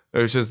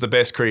 which is the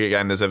best cricket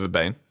game there's ever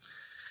been.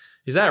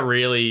 Is that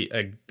really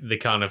the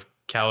kind of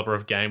caliber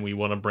of game we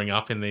want to bring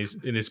up in this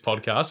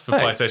podcast for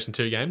PlayStation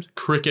 2 games?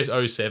 Cricket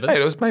 07? Hey,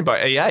 it was made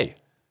by EA.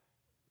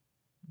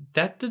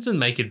 That doesn't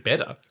make it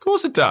better. Of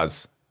course it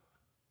does.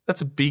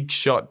 That's a big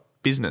shot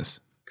business.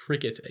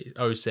 Cricket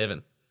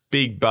 07.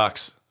 Big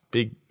bucks.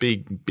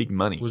 Big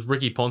money. Was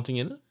Ricky Ponting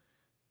in it?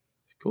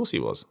 Of course he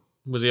was.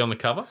 Was he on the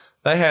cover?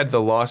 They had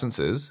the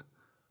licenses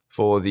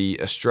for the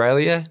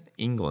Australia,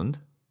 England,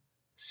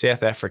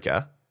 South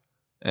Africa,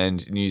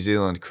 and New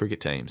Zealand cricket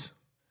teams.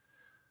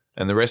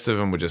 And the rest of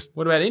them were just...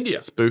 What about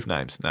India? Spoof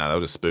names. No, they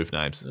were just spoof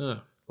names. Oh.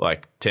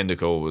 Like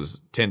Tendulkar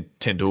was...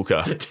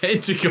 Tendulkar.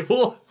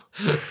 Tentacle?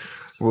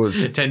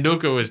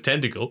 Tendulkar was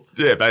tentacle.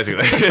 Yeah,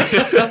 basically.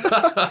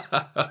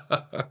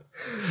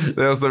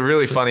 There was the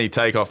really funny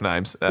takeoff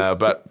names,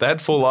 but they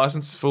had full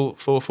licenses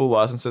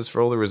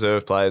for all the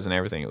reserve players and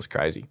everything. It was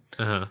crazy.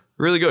 Uh-huh.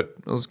 Really good.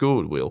 It was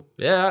good, Will.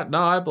 Yeah,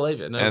 no, I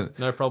believe it.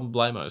 No problem,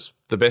 blamos.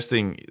 The best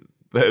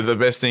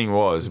thing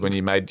was when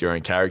you made your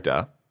own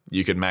character,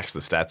 you could max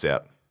the stats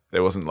out.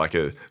 There wasn't like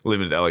a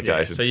limited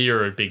allocation. Yeah, so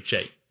you're a big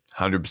cheat.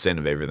 100%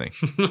 of everything.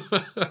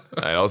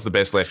 I was the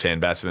best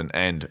left-hand batsman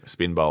and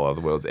spin bowler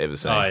the world's ever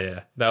seen. Oh,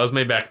 yeah. That was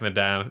me back in the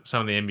day on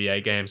some of the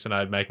NBA games, and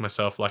I'd make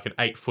myself like an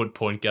 8-foot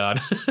point guard.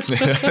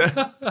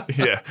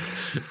 Yeah.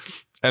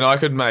 And I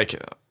could make...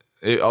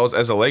 I was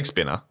as a leg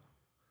spinner,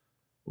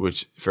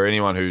 which for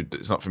anyone who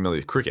is not familiar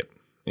with cricket,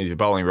 if you're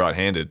bowling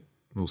right-handed,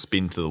 will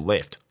spin to the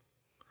left.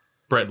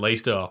 Brett Lee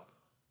style.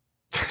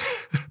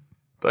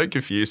 Don't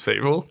confuse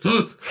people.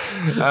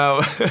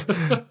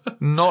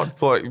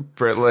 Not like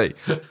Brett Lee.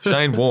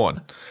 Shane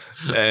Warne.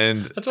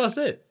 And that's what I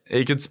said.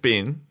 He could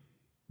spin.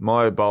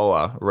 My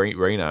bowler,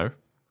 Reno,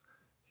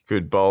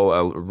 could bowl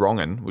a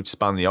wrong'un, which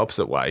spun the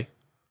opposite way,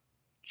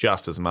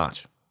 just as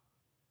much.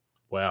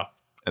 Wow.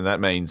 and that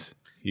means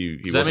he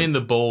Does that mean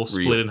the ball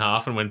real. split in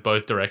half and went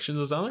both directions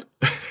or something?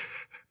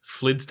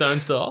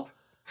 Flintstone style?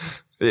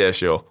 Yeah,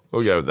 sure.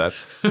 We'll go with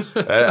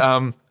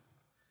that.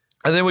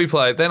 And then we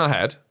played.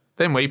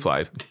 Then we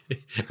played.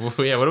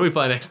 Yeah, what do we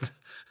play next?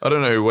 I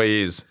don't know who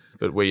we is,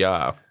 but we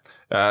are.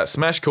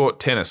 Smash Court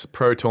Tennis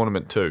Pro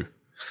Tournament 2.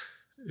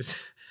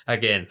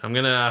 Again, I'm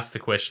going to ask the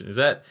question. Is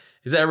that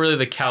really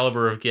the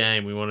caliber of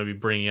game we want to be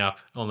bringing up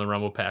on the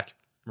Rumble Pack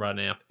right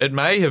now? It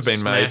may have been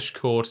Smash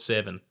Court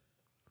 7.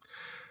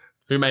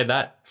 Who made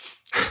that?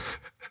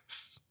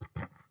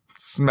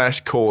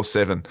 Smash Core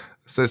 7. It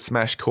says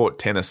Smash Court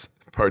Tennis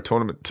Pro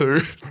Tournament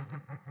 2.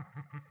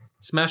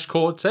 Smash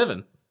Court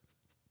 7.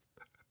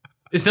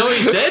 Is that what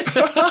you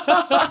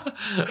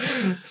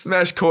said?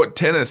 Smash Court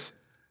Tennis.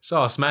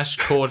 So, Smash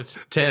Court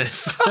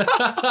Tennis.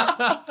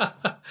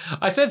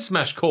 I said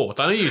Smash Court.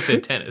 I know you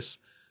said tennis.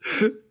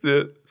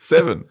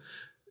 7.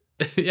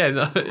 Yeah,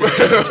 no.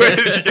 Where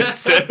did you get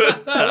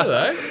 7? I don't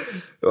know.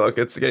 Look,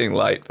 it's getting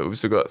late, but we've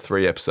still got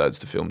 3 episodes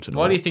to film tonight.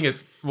 Why do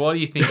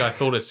you think I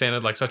thought it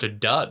sounded like such a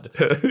dud?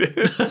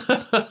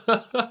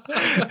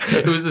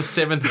 It was the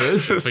 7th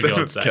version, for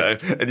God's sake.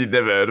 Game, and you'd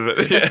never heard of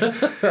it.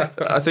 Yeah.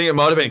 I think it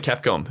might have been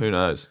Capcom. Who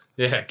knows?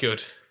 Yeah,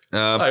 good.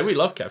 We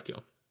love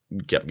Capcom.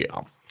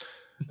 Capcom.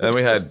 And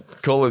we had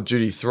Call of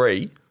Duty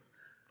 3.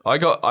 I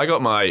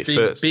got my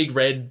first big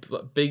red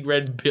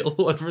bill,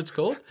 whatever it's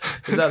called.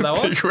 Is that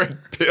one? Big red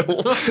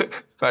bill.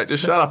 Mate,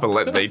 just shut up and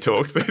let me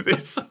talk through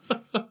this.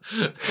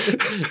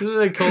 Isn't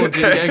there a Call of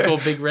Duty game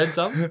called Big Red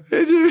something?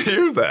 Did you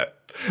hear that?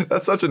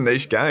 That's such a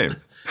niche game.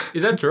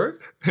 Is that true?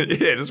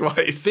 Yeah, just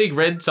wait. Big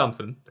Red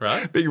something,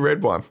 right? Big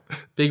Red one.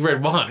 Big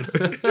Red 1.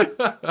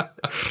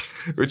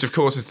 Which, of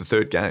course, is the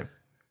third game.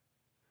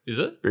 Is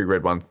it? Big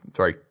Red 1,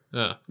 3.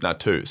 Oh. No,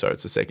 2. So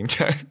it's the second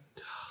game.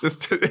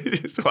 Just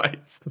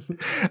wait.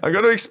 I've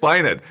got to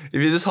explain it.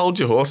 If you just hold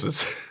your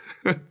horses.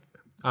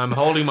 I'm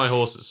holding my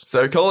horses.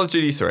 So Call of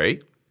Duty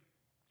 3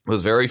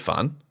 was very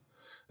fun.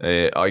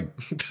 It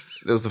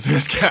was the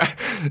first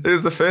game. It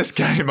was the first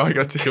game I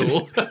got to.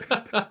 Cool.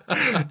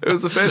 It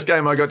was the first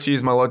game I got to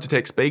use my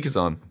Logitech speakers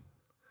on.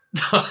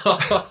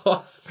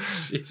 Oh,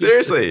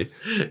 seriously.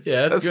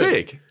 Yeah, that's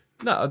good. Sick.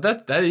 No,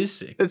 that is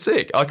sick. It's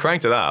sick. I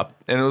cranked it up,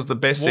 and it was the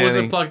best What was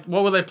sounding it plugged?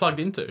 What were they plugged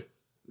into?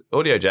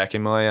 audio jack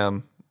in my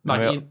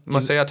my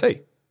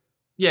CRT.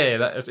 Yeah,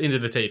 that's into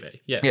the TV.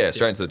 Yeah,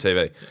 straight into the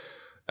TV.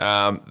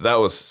 That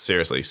was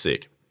seriously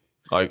sick.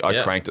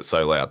 I cranked it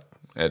so loud.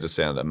 It just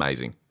sounded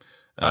amazing.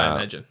 I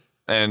imagine.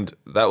 And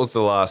that was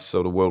the last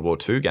sort of World War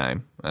II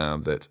game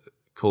that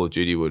Call of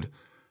Duty would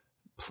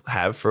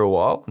have for a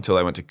while until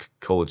they went to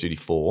Call of Duty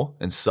 4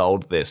 and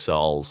sold their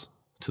souls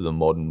to the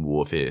modern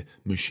warfare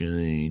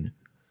machine.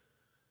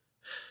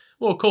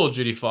 Well, Call of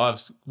Duty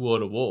 5's War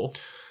to War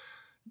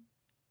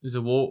is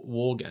a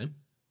war game.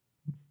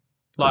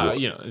 Like,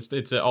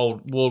 it's an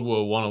old World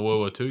War I or World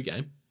War II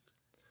game.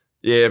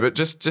 Yeah, but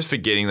just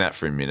forgetting that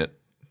for a minute,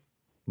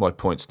 my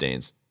point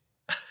stands.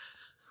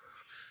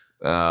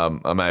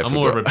 I'm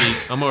more of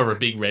a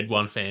big Red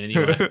 1 fan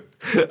anyway.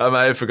 I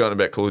may have forgotten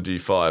about Call of Duty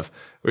 5,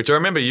 which I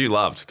remember you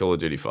loved. Call of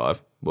Duty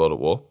 5, World at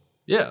War.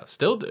 Yeah,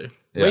 still do.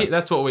 Yeah.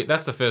 That's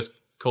the first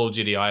Call of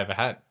Duty I ever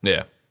had.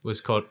 Yeah,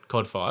 was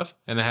COD 5,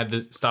 and they had the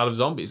start of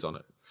zombies on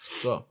it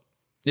as well.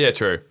 Yeah,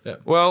 true. Yeah.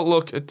 Well,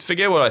 look,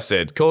 forget what I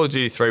said. Call of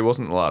Duty 3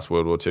 wasn't the last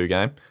World War II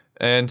game,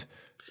 and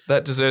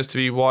that deserves to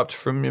be wiped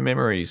from your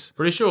memories.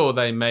 Pretty sure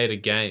they made a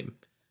game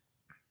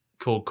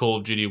called Call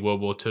of Duty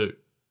World War II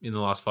in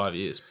the last 5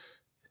 years.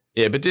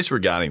 Yeah, but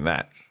disregarding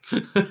that,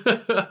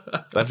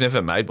 they've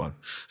never made one.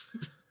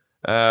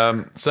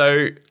 So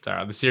it's all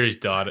right. The series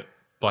died at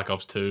Black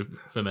Ops 2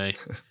 for me.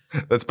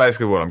 That's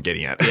basically what I'm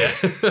getting at.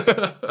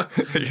 Yeah,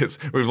 because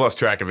we've lost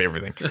track of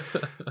everything.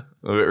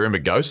 Remember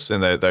ghosts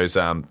and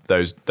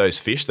those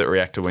fish that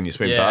react to when you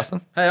swim past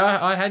them? Hey,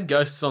 I had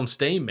ghosts on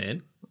Steam,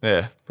 man.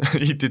 Yeah,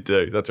 you did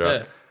too. That's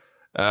right.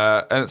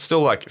 Yeah. And it's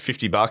still like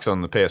 $50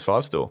 on the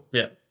PS5 store.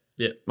 Yeah,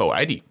 yeah. Well,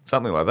 80,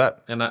 something like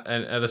that. And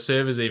the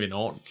server's even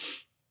on.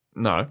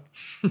 No.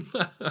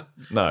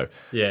 No.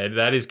 Yeah,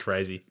 that is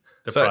crazy.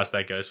 The price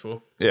that goes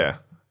for. Yeah.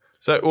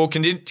 So, well,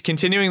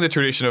 continuing the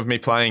tradition of me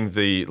playing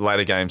the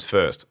later games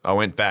first, I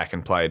went back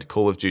and played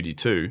Call of Duty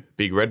 2,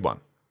 Big Red one.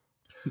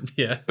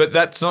 Yeah. But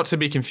that's not to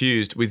be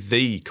confused with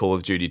the Call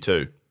of Duty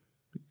 2,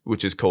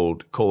 which is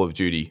called Call of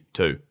Duty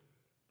 2.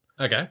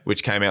 Okay.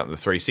 Which came out in the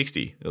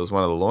 360. It was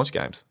one of the launch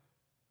games.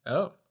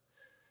 Oh.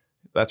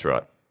 That's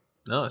right.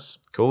 Nice.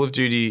 Call of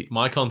Duty.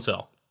 My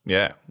console.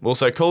 Yeah. Well,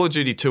 so Call of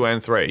Duty 2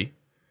 and 3,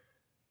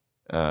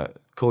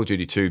 Call of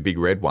Duty 2, Big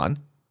Red 1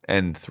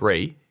 and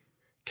 3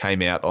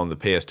 came out on the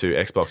PS2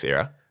 Xbox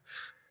era.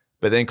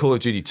 But then Call of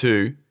Duty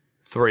 2,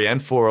 3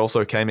 and 4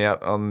 also came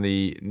out on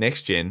the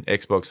next-gen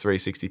Xbox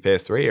 360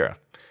 PS3 era.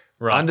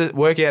 Right.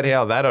 Work out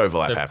how that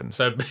overlap happened.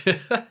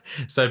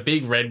 So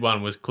Big Red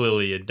 1 was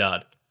clearly a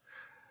dud.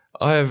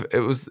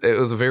 It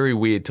was a very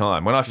weird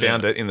time. When I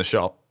found it in the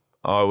shop,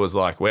 I was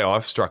like, wow,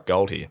 I've struck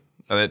gold here.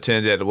 And it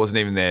turned out it wasn't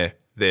even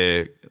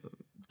their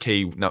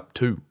key 2.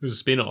 It was a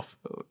spin-off.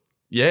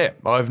 Yeah,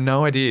 I have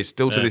no idea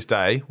still to this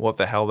day what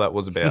the hell that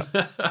was about.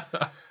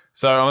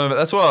 So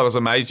that's why I was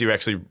amazed you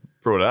actually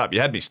brought it up. You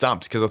had me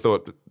stumped because I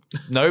thought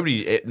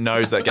nobody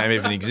knows that game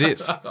even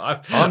exists.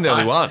 I'm the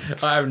only one.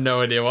 I have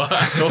no idea why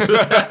I thought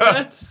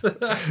that.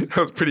 That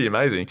was pretty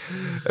amazing.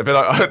 But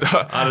I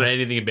don't know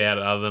anything about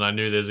it other than I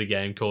knew there's a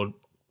game called,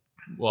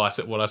 well, I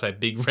said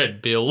Big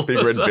Red Bill.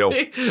 Big Red Bill.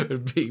 Big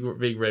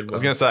Red Bill. I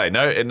was going to say,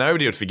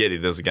 nobody would forget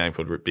if there was a game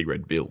called Big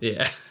Red Bill.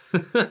 Yeah.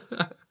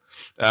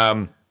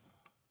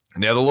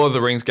 Now, the Lord of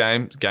the Rings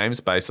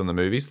games based on the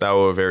movies, they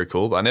were very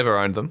cool. But I never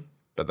owned them,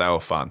 but they were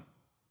fun.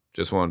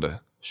 Just wanted to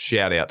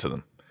shout out to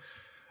them.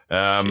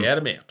 Shout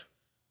them out.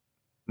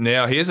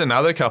 Now, here's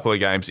another couple of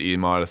games that you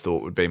might have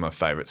thought would be my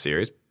favourite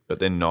series, but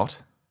they're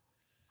not.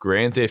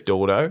 Grand Theft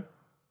Auto.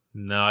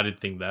 No, I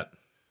didn't think that.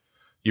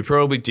 You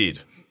probably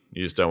did.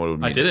 You just don't want to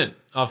admit I didn't.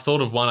 I've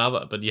thought of one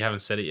other, but you haven't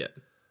said it yet.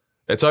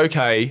 It's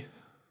okay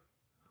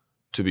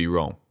to be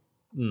wrong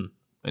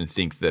and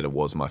think that it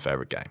was my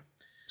favourite game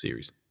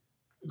series.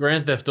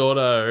 Grand Theft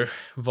Auto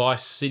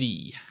Vice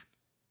City.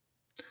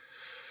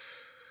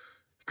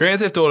 Grand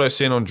Theft Auto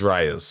San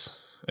Andreas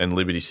and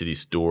Liberty City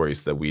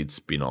Stories, the weird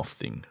spin-off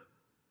thing.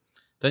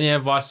 Don't you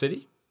have Vice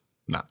City?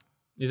 No.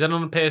 Is that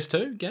on a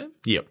PS2 game?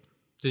 Yep.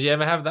 Did you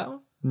ever have that one?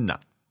 No.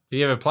 Have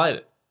you ever played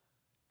it?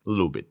 A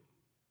little bit.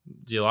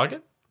 Do you like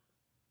it?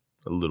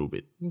 A little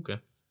bit. Okay.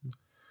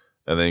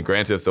 And then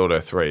Grand Theft Auto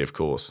 3, of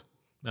course,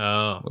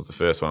 Oh. was the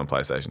first one on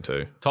PlayStation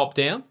 2. Top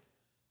down?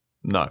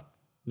 No.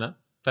 No.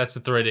 That's the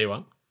 3D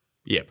one?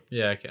 Yep.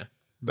 Yeah, okay.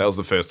 That was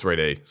the first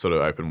 3D sort of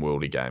open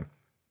worldy game.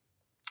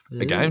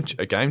 A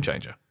game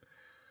changer.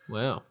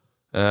 Wow.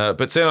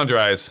 But San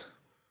Andreas,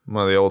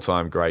 one of the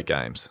all-time great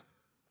games.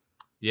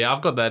 Yeah,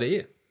 I've got that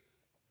here.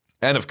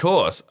 And of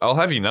course, I'll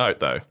have you note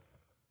though.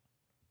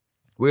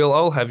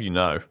 I'll have you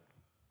know.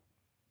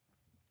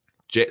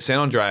 San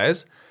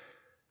Andreas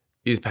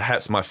is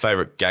perhaps my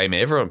favourite game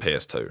ever on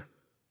PS2.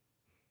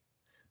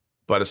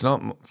 But it's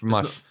not from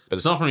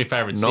It's not from your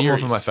favourite series. Not more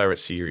from my favourite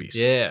series.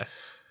 Yeah.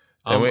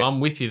 I'm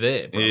with you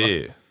there, brother.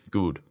 Yeah,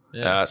 good.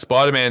 Yeah.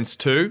 Spider-Man's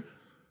 2,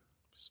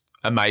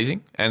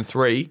 amazing. And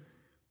 3,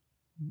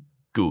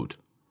 good.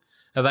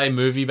 Are they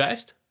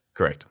movie-based?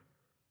 Correct.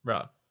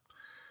 Right.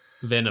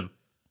 Venom.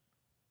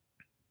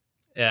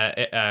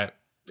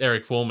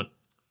 Eric Foreman.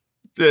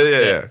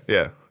 Yeah.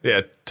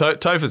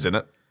 Topher's in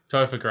it.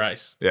 Topher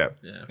Grace. Yeah.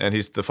 And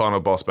the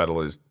final boss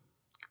battle is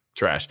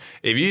trash.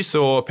 If you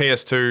saw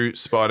PS2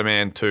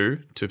 Spider-Man 2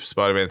 to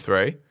Spider-Man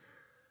 3,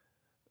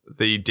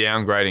 the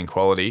downgrading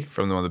quality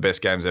from one of the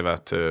best games ever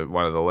to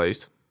one of the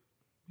least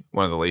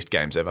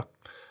games ever,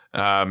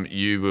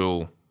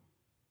 you'll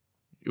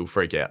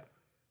freak out.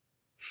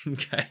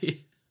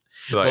 Okay.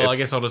 Like, I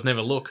guess I'll just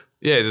never look.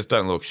 Yeah, just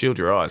don't look. Shield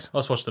your eyes.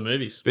 I'll just watch the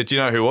movies. But do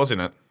you know who was in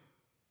it?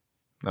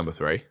 Number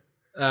 3.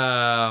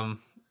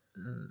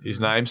 His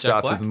name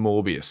starts with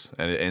Morbius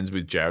and it ends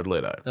with Jared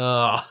Leto.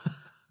 Oh.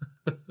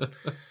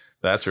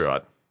 That's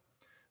right.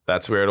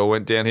 That's where it all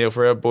went downhill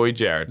for our boy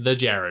Jared. The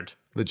Jared.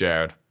 The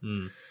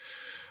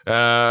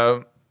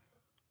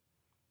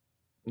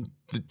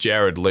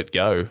Jared let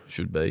go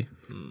should be.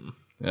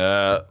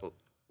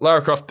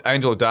 Lara Croft,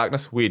 Angel of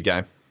Darkness, weird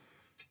game,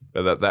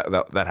 but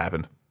that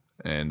happened,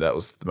 and that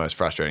was the most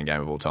frustrating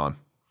game of all time.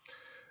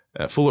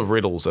 Full of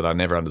riddles that I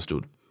never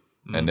understood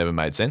and never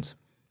made sense,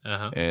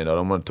 and I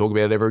don't want to talk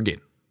about it ever again.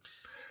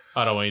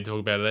 I don't want you to talk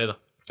about it either.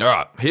 All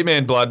right,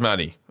 Hitman Blood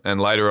Money, and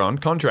later on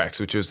Contracts,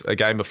 which was a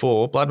game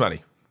before Blood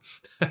Money.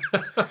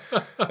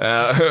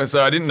 So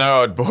I didn't know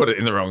I'd bought it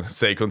in the wrong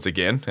sequence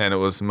again, and it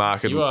was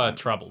markedly. You are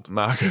troubled.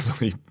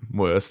 Markedly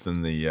worse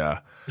than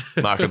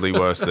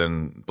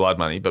Blood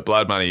Money, but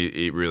Blood Money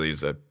it really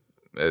is a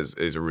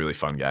really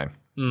fun game.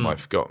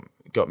 I've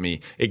got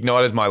me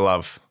ignited my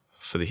love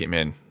for the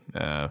Hitman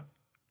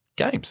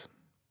games.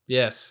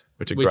 Yes,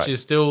 which great.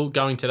 Is still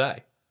going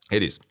today.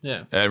 It is.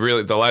 Yeah,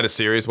 really the latest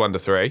series 1 to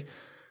 3.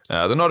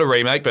 They're not a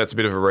remake, but it's a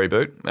bit of a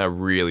reboot.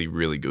 Really,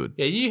 really good.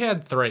 Yeah, you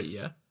had 3,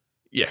 yeah.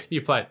 Yeah.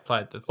 You played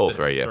the all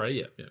 3, yeah.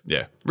 3, yeah.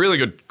 Yeah. Really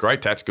good,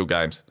 great tactical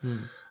games.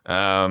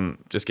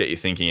 Just get you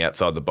thinking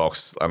outside the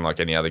box, unlike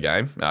any other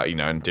game,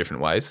 in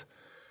different ways.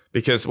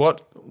 Because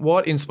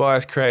what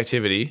inspires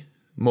creativity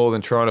more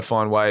than trying to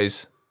find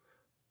ways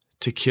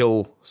to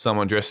kill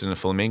someone dressed in a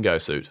flamingo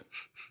suit?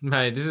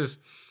 Mate,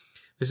 this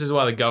is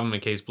why the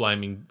government keeps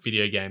blaming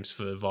video games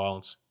for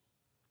violence.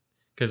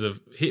 Because of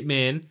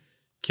Hitman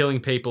killing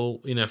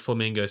people in a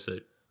flamingo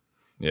suit.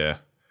 Yeah.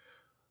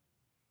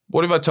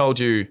 What if I told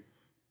you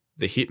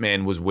the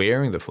Hitman was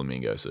wearing the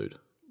flamingo suit?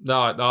 No,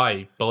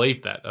 I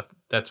believe that.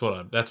 That's what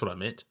I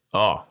meant.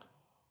 Oh,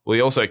 well,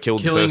 he also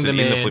killed the person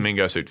in the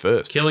flamingo suit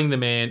first. Killing the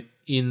man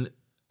in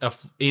a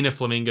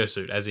flamingo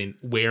suit, as in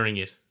wearing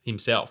it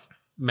himself,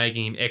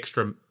 making him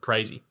extra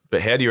crazy.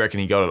 But how do you reckon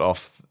he got it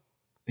off?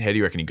 How do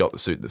you reckon he got the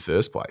suit in the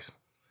first place?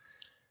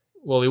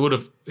 Well, he would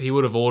have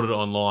ordered it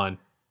online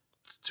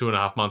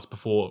 2.5 months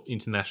before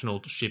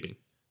international shipping.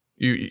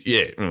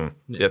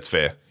 That's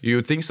fair. You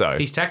would think so.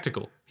 He's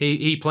tactical.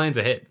 He plans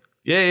ahead.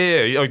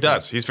 Yeah. He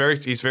does. He's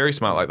very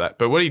smart like that.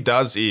 But what he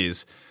does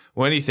is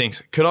when he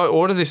thinks, could I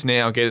order this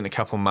now, get it in a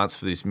couple of months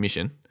for this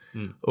mission?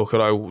 Or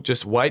could I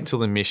just wait until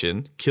the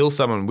mission, kill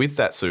someone with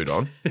that suit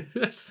on,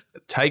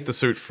 take the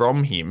suit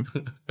from him,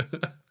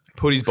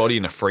 put his body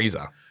in a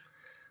freezer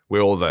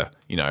where all the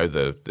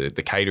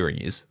catering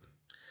is,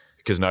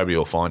 because nobody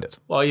will find it.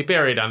 Well, you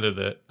bury it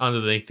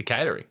underneath the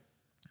catering.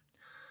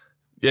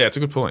 Yeah, it's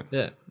a good point.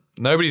 Yeah.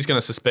 Nobody's going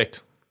to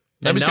suspect.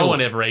 And no one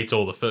ever eats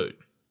all the food.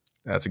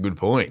 That's a good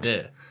point.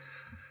 Yeah.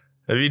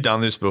 Have you done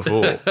this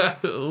before?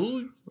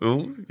 Ooh,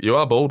 you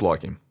are bald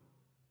like him.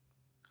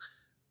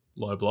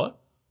 Low blow.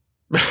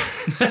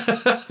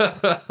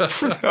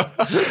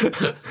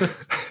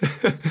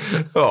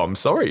 Oh, I'm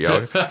sorry.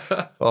 I'll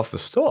have to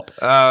stop.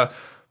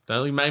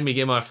 Don't make me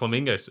get my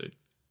flamingo suit.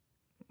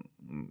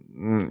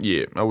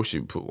 Yeah, I wish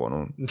you'd put one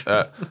on.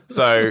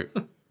 So,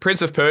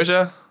 Prince of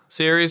Persia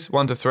series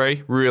 1 to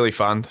 3, really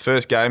fun. The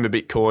first game a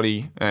bit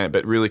corny,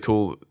 but really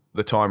cool.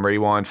 The time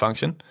rewind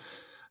function.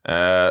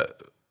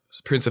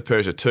 Prince of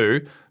Persia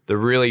 2, the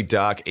really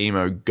dark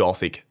emo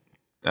gothic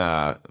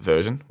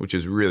version, which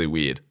is really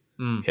weird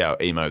how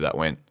emo that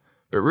went.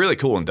 But really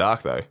cool and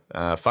dark though.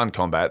 Fun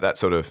combat.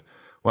 That's sort of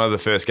one of the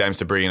first games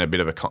to bring in a bit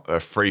of a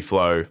free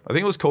flow. I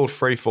think it was called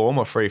free form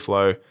or free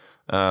flow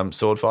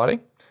sword fighting,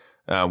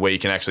 where you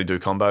can actually do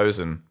combos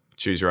and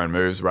choose your own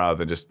moves rather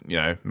than just,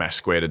 mash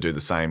square to do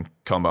the same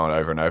combo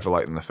over and over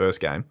like in the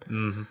first game.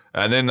 Mm-hmm.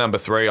 And then number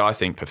 3, I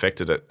think,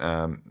 perfected it.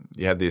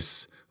 You had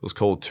this, it was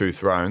called Two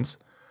Thrones,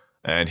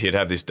 and he'd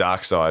have this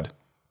dark side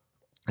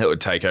that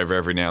would take over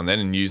every now and then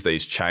and use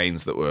these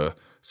chains that were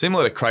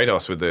similar to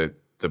Kratos with the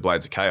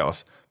Blades of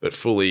Chaos, but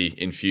fully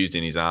infused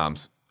in his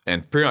arms,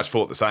 and pretty much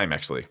fought the same,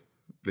 actually.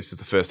 This is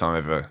the first time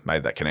I've ever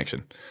made that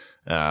connection.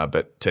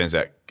 But turns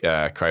out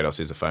Kratos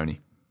is a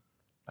phony,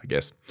 I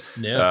guess.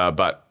 Yeah.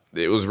 But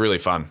it was really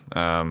fun.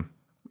 And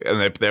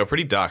they were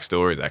pretty dark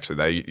stories, actually.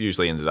 They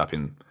usually ended up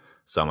in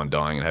someone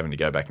dying and having to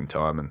go back in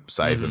time and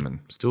save them, and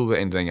still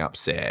ending up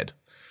sad.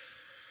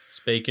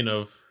 Speaking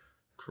of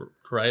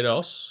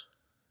Kratos.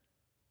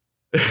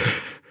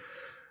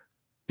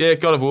 Yeah,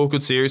 God of War,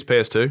 good series,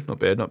 PS2. Not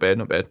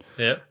bad.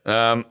 Yeah.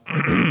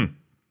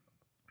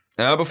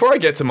 Before I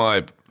get to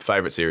my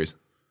favourite series,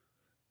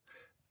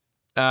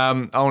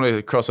 I want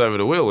to cross over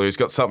to Will, who's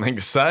got something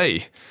to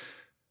say.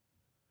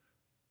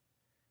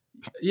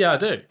 Yeah, I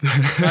do.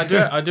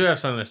 I do have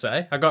something to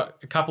say. I got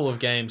a couple of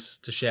games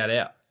to shout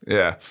out.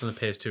 Yeah. From the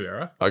PS2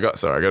 era. I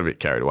got a bit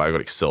carried away. I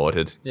got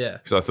excited. Yeah.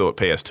 Because I thought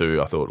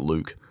PS2, I thought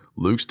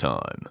Luke's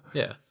time.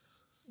 Yeah.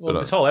 Well,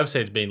 this whole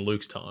episode's been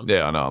Luke's time.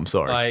 Yeah, I know. I'm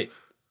sorry.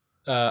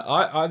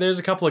 There's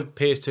a couple of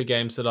PS2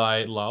 games that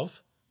I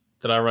love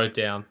that I wrote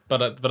down,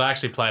 but I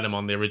actually played them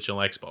on the original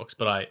Xbox.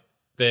 But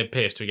they're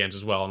PS2 games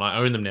as well, and I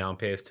own them now on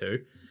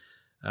PS2.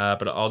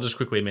 But I'll just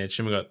quickly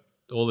mention we got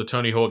all the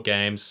Tony Hawk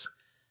games,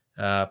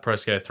 Pro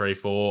Skater 3,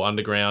 4,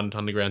 Underground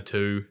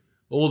 2,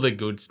 all the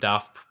good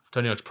stuff.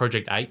 Tony Hawk's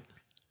Project 8.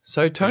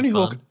 So Tony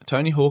Hawk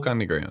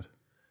Underground.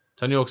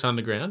 Tony Hawk's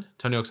Underground.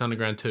 Tony Hawk's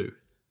Underground 2.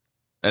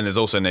 And there's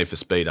also Need for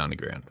Speed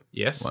Underground.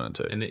 Yes. 1 and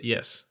 2.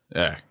 Yes.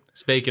 Yeah.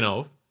 Speaking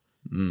of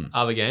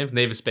other games,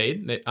 Need for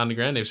Speed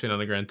Underground, Need for Speed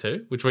Underground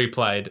 2, which we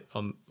played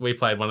one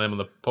of them on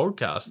the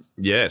podcast.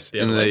 Yes.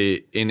 In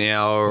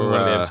our one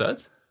of the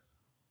episodes.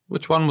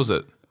 Which one was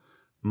it?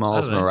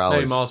 Miles Morales.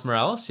 Maybe Miles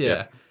Morales,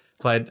 yeah.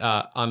 Played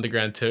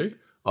Underground 2.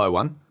 I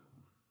won.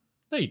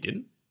 No, you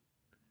didn't.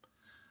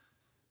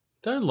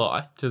 Don't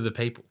lie to the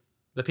people.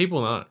 The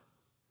people know. All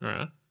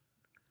right.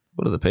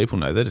 What do the people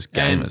know? They're just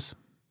gamers.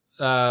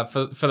 And,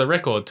 for the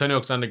record, Tony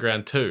Hawk's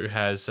Underground 2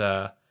 has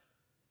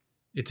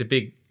it's a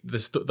big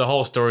the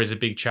whole story is a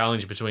big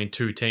challenge between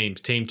two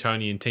teams, Team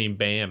Tony and Team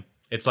Bam.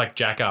 It's like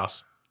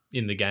Jackass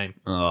in the game.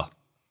 Oh.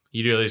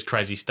 You do all these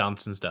crazy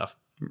stunts and stuff.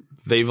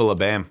 Viva la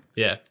Bam.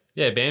 Yeah.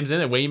 Yeah, Bam's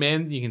in it. Wee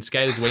Man. You can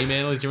skate as Wee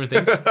Man, all these different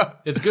things.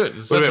 It's good.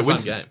 It's such a fun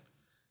Winston? game.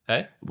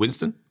 Hey?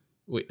 Winston?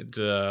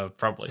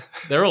 Probably.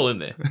 They're all in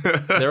there.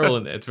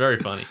 It's very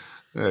funny.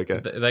 Okay.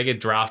 They get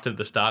drafted at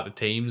the start of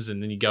teams,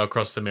 and then you go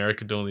across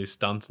America doing these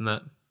stunts and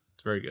that.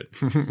 It's very good.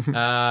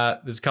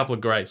 There's a couple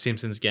of great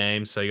Simpsons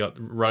games. So you got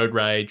Road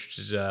Rage, which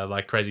is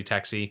like Crazy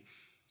Taxi,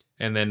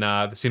 and then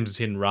The Simpsons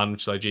Hit and Run,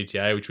 which is like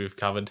GTA, which we've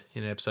covered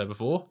in an episode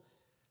before.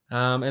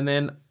 And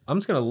then I'm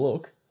just going to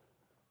look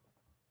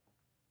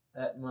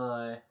at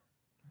my...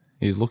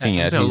 He's looking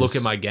I'm just going to look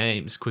at my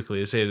games quickly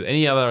to see if there's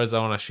any others I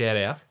want to shout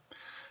out.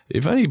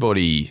 If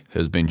anybody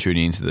has been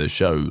tuning into the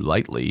show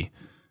lately,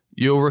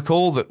 you'll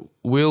recall that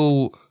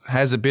Will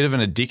has a bit of an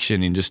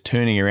addiction in just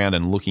turning around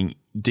and looking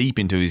deep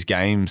into his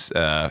games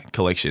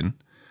collection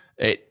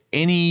at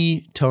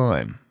any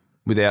time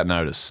without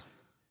notice.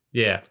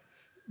 Yeah,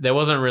 there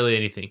wasn't really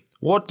anything.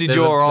 What did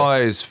your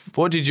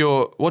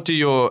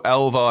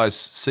elf eyes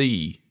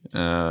see?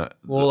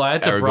 Well, I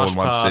had to Aragorn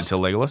once said to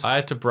Legolas. I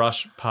had to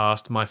brush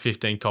past my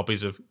 15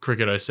 copies of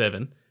Cricket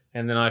 07,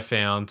 and then I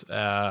found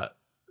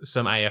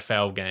some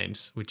AFL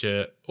games, which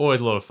are always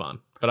a lot of fun.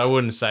 But I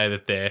wouldn't say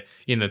that they're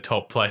in the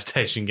top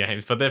PlayStation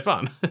games, but they're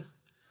fun.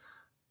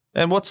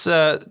 And what's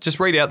just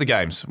read out the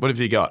games? What have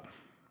you got?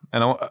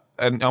 And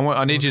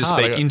I need you to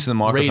speak into the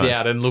microphone. Read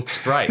out and look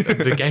straight.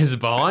 The games are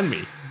behind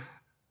me.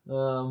 I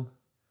don't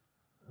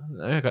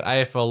know. I got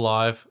AFL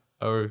Live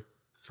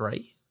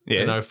 03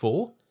 Yeah. and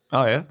 04.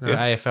 Oh, yeah. And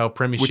AFL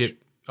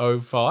Premiership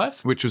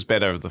 05. Which was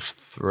better of the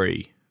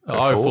three?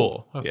 Oh,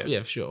 04. Yeah. Yeah,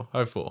 for sure.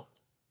 04.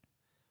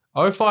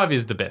 05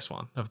 is the best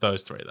one of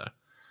those three, though.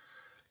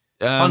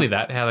 Funny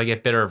that, how they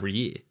get better every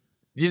year.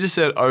 You just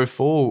said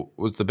 04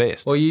 was the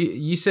best. Well,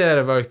 you said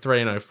out of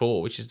 03 and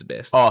 04, which is the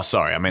best. Oh,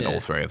 sorry. I meant all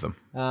three of them.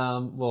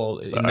 Well,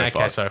 So in that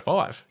 05. case,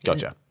 05.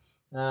 Gotcha.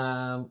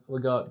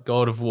 We got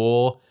God of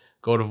War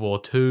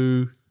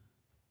 2.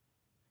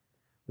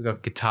 We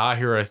got Guitar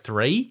Hero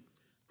 3.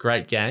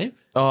 Great game.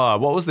 Oh,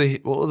 what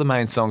were the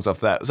main songs off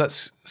that? Was that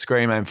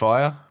Scream Aim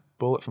Fire?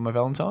 Bullet for My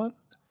Valentine?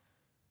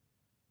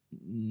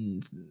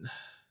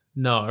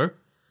 No.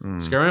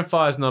 Scream and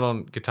Fire's not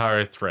on Guitar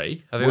Hero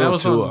 3. I think World that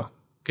was Tour. on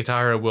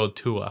Guitar Hero World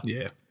Tour.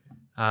 Yeah.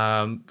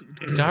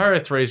 Guitar Hero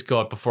 3's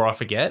got Before I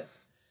Forget.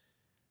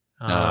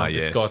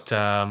 Yes. It's got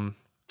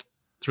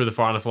Through the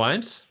Fire and the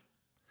Flames.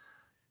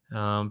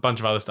 Bunch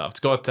of other stuff. It's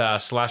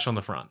got Slash on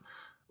the front.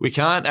 We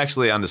can't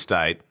actually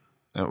understate,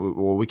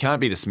 or we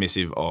can't be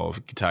dismissive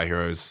of Guitar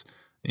Hero's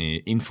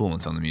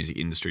influence on the music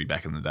industry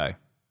back in the day.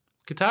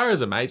 Guitar Hero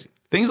is amazing.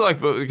 Things like,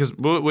 because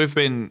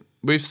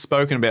we've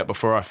spoken about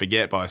Before I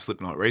Forget by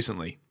Slipknot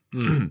recently,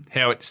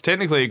 how it's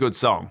technically a good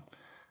song,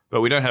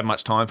 but we don't have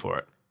much time for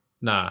it.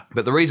 Nah.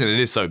 But the reason it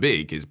is so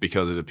big is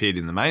because it appeared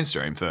in the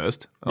mainstream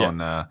first on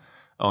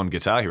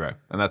Guitar Hero,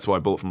 and that's why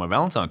Bullet for My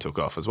Valentine took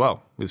off as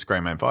well with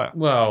Scream Aim Fire.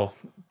 Well,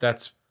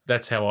 that's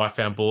how I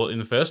found Bullet in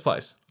the first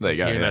place. There you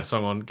go. Hearing Yeah. that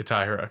song on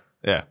Guitar Hero.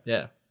 Yeah.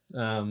 Yeah.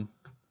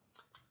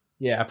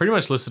 I pretty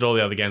much listed all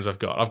the other games I've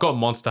got. I've got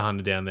Monster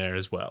Hunter down there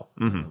as well.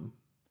 Mm-hmm.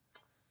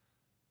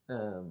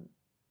 And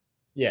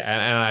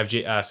I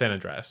have San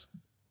Andreas.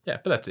 Yeah,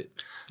 but that's it.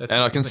 I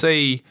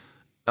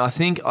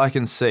think I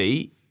can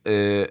see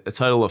a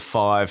total of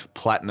 5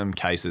 platinum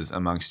cases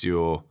amongst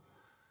your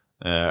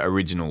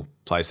original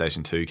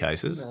PlayStation 2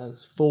 cases.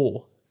 That's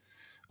 4.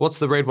 What's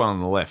the red one on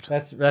the left?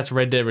 That's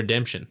Red Dead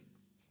Redemption.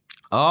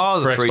 Oh,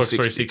 the For Xbox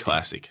 360 360.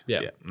 classic.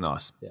 Yeah.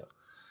 Nice. Yeah.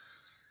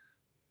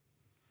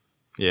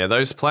 Yeah,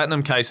 those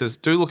platinum cases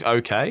do look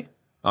okay.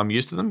 I'm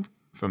used to them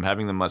from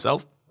having them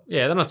myself,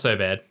 Yeah, they're not so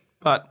bad.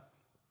 but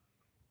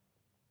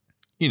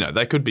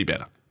they could be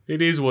better.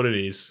 It is what it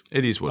is.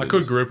 It is what I it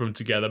could is. group them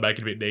together, make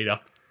it a bit neater.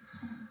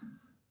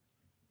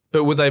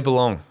 But would they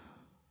belong?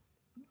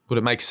 Would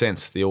it make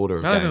sense, the order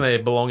of I don't think games?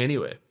 they belong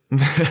anywhere.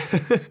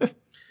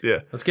 Yeah.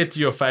 Let's get to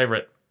your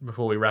favourite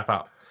before we wrap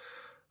up.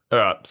 All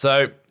right.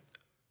 So,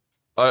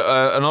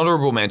 an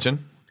honourable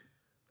mention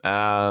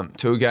to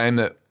a game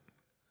that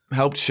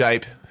helped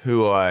shape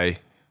who I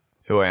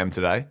am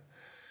today,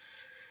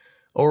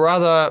 or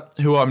rather,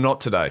 who I'm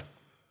not today.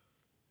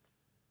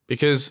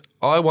 Because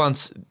I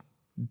once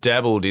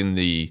dabbled in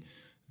the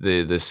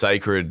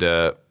sacred.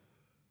 I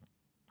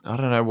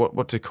don't know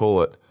what to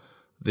call it.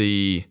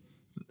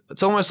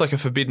 It's almost like a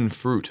forbidden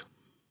fruit.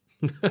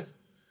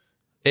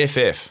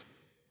 FF,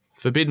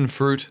 Forbidden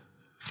Fruit,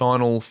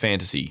 Final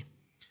Fantasy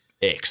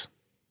X.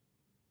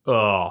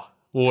 Oh,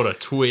 what a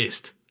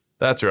twist.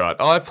 That's right.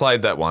 I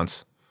played that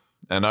once,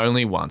 and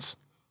only once.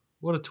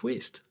 What a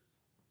twist.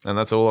 And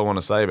that's all I want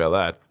to say about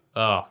that.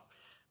 Oh,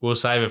 we'll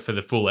save it for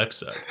the full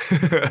episode.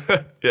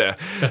 Yeah.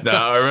 No,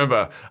 I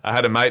remember I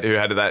had a mate who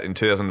had that in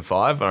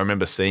 2005. I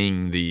remember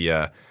seeing the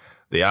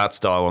art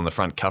style on the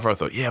front cover. I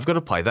thought, yeah, I've got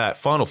to play that.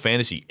 Final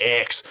Fantasy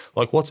X.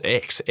 Like, what's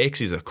X?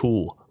 X is a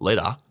cool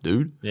letter,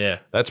 dude. Yeah.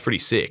 That's pretty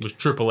sick. Was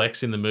Triple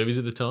X in the movies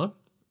at the time?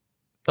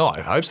 Oh,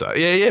 I hope so.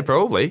 Yeah,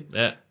 probably.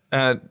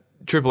 Yeah.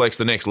 Triple X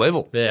the next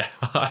level. Yeah.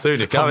 Soon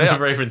to come I've out.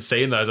 never even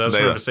seen those. I just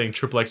Neither. remember seeing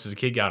Triple X as a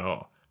kid going,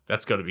 oh,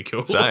 that's got to be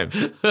cool. Same.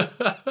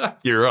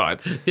 You're right.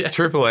 Yeah.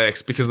 Triple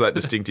X, because of that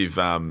distinctive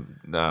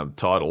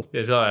title.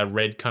 There's like a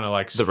red kind of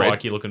like The red.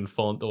 spiky looking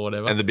font or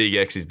whatever. And the big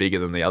X is bigger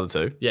than the other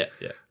two. yeah.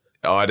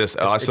 I It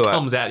saw that.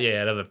 comes out,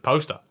 out of the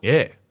poster.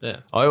 Yeah.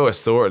 Yeah. I always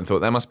saw it and thought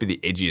that must be the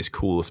edgiest,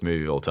 coolest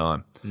movie of all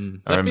time. Is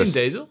that Vin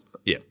Diesel?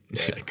 Yeah.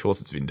 Of course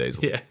it's Vin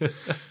Diesel. Yeah.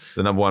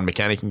 The number one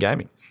mechanic in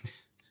gaming.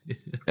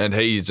 And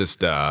he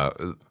just, I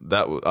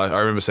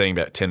remember seeing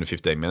about 10 to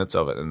 15 minutes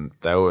of it, and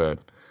they were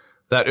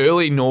that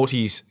early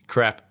noughties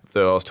crap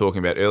that I was talking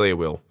about earlier,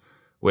 Will,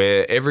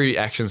 where every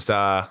action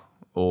star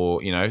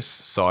or,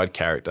 side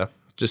character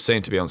just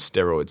seemed to be on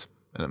steroids,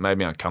 and it made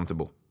me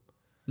uncomfortable.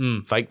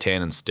 Fake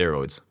tan and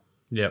steroids.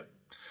 Yep.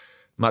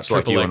 Much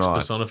like Triple you X and I.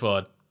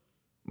 personified.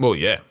 Well,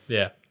 yeah,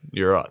 Yeah.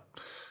 you're right.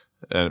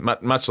 And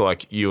much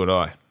like you and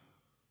I.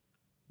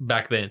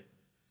 Back then.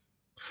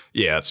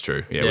 Yeah, that's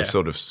true. Yeah, Yeah. we've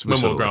sort of When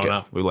we were growing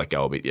up. we let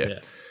go a bit. Yeah.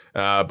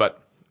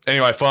 But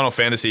anyway, Final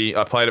Fantasy.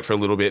 I played it for a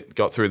little bit,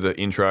 got through the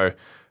intro,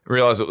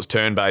 realized it was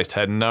turn based,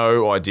 had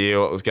no idea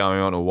what was going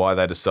on or why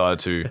they decided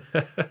to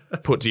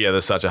put together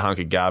such a hunk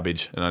of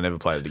garbage, and I never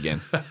played it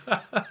again.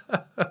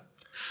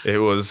 It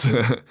was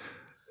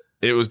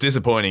it was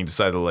disappointing to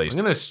say the least.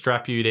 I'm going to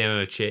strap you down in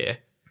a chair,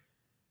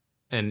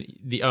 and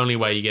the only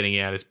way you're getting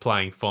out is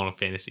playing Final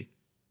Fantasy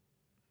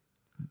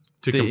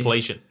to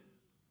completion.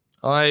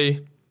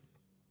 I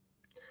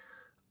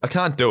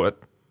can't do it.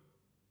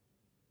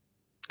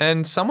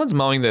 And someone's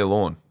mowing their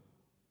lawn.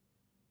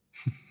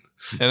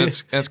 And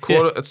it's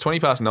quarter. It's 20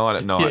 past 9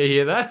 at night. You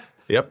hear that?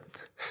 Yep.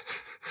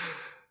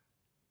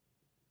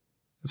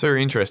 It's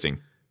very interesting.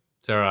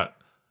 It's all right.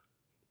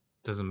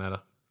 Doesn't matter.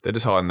 They're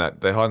just hiding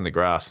that. They're hiding the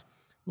grass.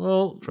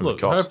 Well, From the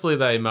look, cops. hopefully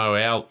they mow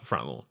our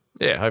front lawn.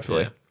 Yeah,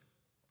 hopefully.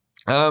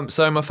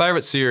 So my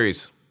favourite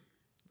series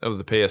of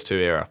the PS2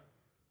 era.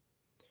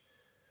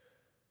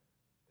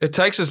 It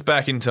takes us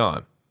back in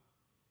time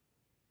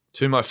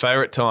to my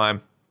favourite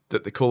time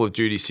that the Call of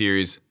Duty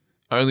series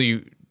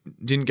only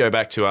didn't go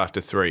back to after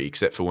 3,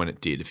 except for when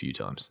it did a few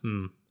times.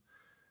 Hmm.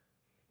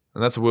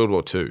 And that's World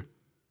War II.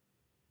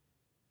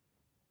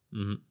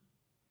 Mm-hmm.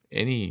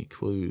 Any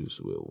clues,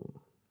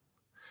 Will?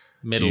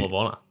 Medal of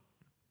Honor.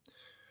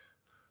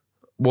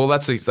 Well,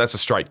 that's a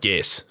straight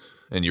guess,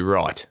 and you're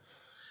right.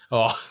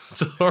 Oh,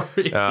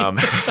 sorry. I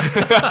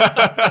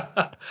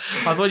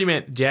thought you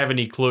meant, do you have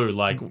any clue?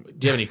 Like, do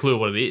you have any clue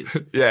what it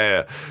is?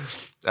 Yeah.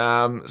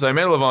 So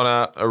Medal of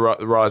Honor,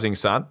 Rising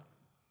Sun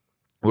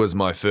was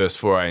my first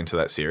foray into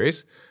that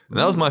series. And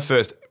that was my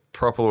first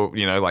proper,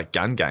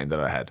 gun game that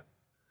I had.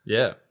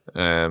 Yeah.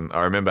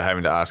 I remember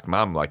having to ask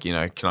Mum, can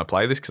I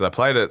play this? Because I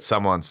played it at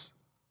someone's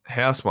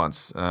house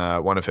once.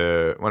 One of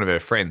her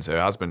friends, her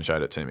husband,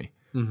 showed it to me.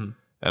 Mm-hmm.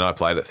 And I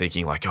played it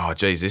thinking oh,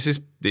 geez,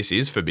 this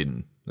is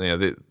forbidden.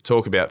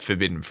 Talk about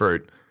forbidden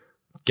fruit.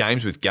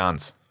 Games with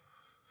guns.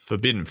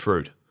 Forbidden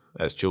fruit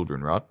as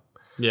children, right?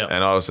 Yeah.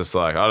 And I was just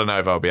like, I don't know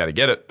if I'll be able to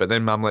get it. But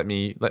then Mum let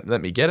me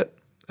get it.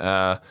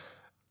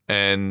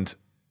 And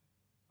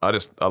I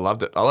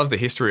loved it. I love the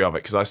history of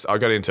it because I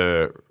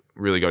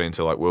really got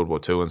into like World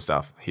War II and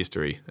stuff,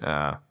 history,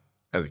 as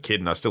a kid,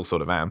 and I still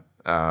sort of am.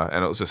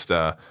 And it was just,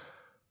 I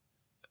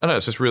don't know,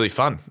 it's just really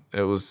fun.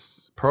 It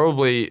was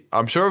probably,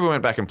 I'm sure if we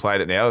went back and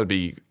played it now, it'd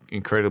be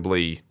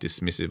incredibly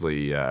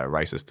dismissively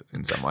racist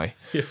in some way.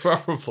 Yeah,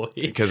 probably.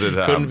 Because it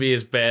couldn't be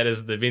as bad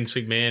as the Vince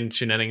McMahon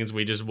shenanigans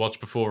we just watched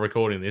before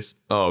recording this.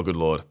 Oh, good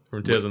Lord.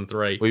 From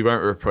 2003. We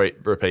won't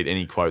repeat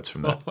any quotes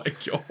from that. Oh, my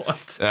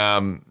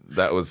God.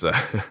 That was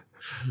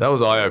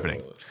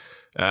eye-opening.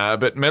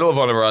 But Medal of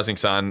Honor Rising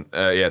Sun,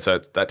 so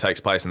that takes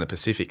place in the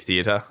Pacific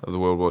Theatre of the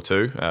World War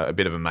II. A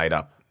bit of a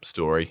made-up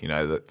story,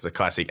 the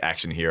classic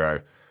action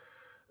hero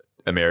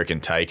American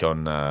take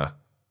on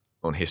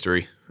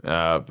history.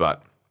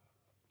 But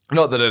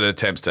not that it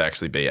attempts to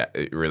actually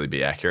really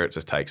be accurate. It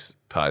just takes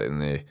part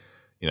in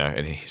in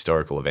a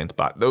historical event.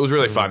 But it was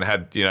really fun. It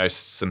had,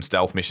 some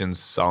stealth missions,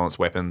 silenced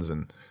weapons,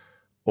 and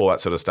all that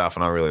sort of stuff.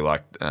 And I really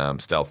liked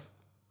stealth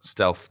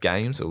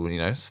games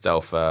or,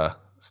 stealth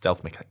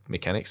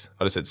mechanics.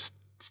 I just said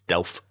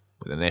stealth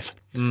with an F.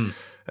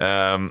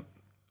 And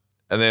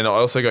then I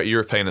also got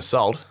European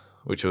Assault,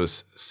 which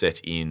was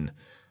set in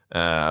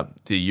the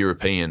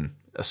European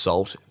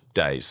assault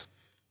days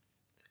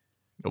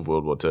of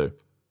World War II.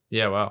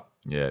 Yeah, wow.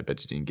 Yeah, I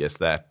bet you didn't guess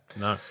that.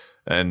 No.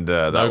 And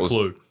no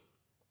clue.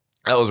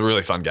 That was a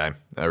really fun game.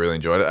 I really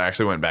enjoyed it. I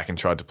actually went back and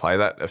tried to play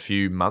that a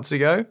few months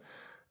ago.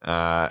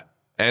 And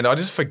I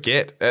just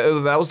forget.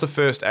 That was the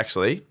first,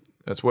 actually.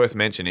 It's worth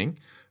mentioning.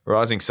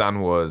 Rising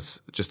Sun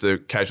was just a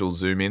casual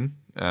zoom in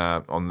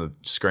on the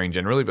screen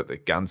generally, but the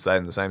gun stayed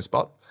in the same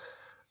spot.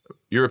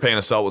 European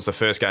Assault was the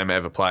first game I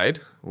ever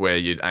played where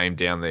you'd aim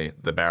down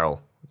the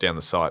barrel, down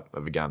the sight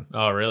of a gun.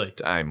 Oh, really?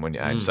 To aim when you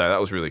aim. So that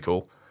was really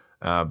cool.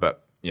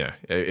 But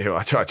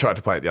I tried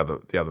to play it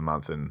the other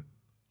month, and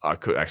I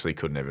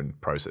couldn't even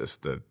process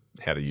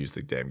how to use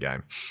the damn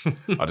game.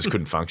 I just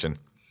couldn't function.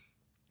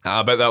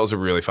 But that was a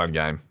really fun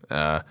game.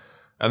 And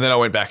then I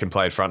went back and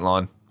played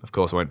Frontline. Of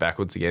course, I went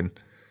backwards again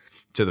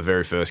to the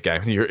very first game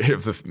of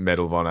the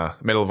Medal of Honor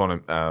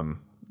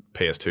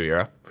PS2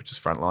 era, which is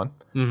Frontline,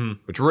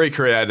 which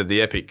recreated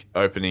the epic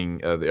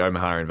opening of the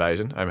Omaha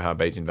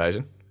Beach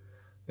invasion,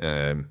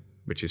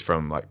 which is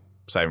from like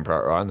Saving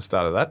Private Ryan, the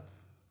start of that.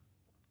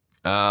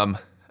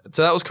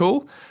 So that was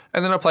cool.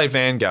 And then I played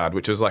Vanguard,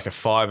 which was like a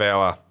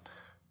 5-hour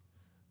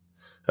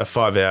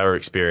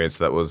experience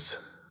that was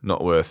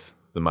not worth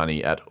the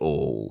money at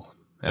all.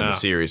 And the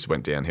series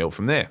went downhill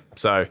from there.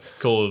 So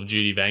Call of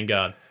Duty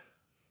Vanguard.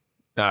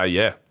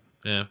 Yeah.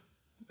 Yeah.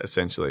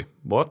 Essentially.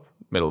 What?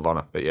 Medal of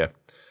Honor, but yeah.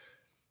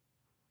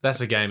 That's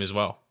a game as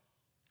well.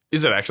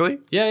 Is it actually?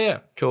 Yeah.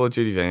 Call of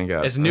Duty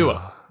Vanguard. It's newer.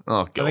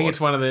 Oh, God. I think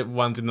it's one of the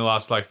ones in the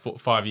last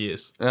 5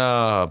 years.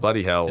 Oh,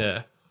 bloody hell.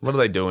 Yeah. What are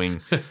they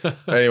doing?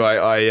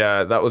 Anyway,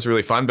 that was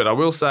really fun. But I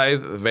will say,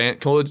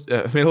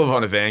 Medal of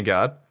Honor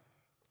Vanguard,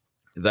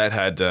 that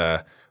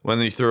had when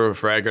you threw a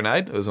frag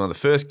grenade, it was one of the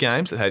first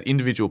games that had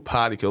individual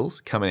particles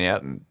coming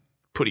out and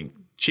putting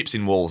chips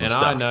in walls and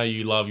stuff. And I know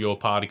you love your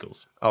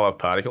particles. I love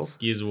particles.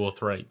 Gears of War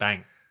 3,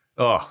 bang.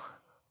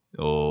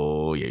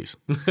 Oh, yes.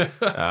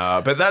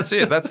 But that's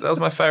it. That was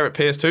my favourite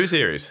PS2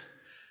 series.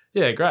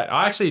 Yeah, great.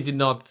 I actually did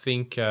not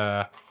think.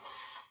 I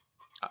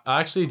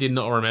actually did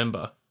not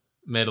remember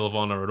Medal of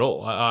Honor at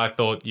all. I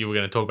thought you were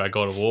going to talk about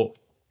God of War,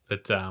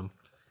 but there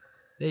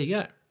you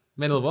go.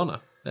 Medal of Honor.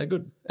 They're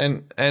good.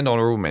 And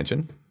honourable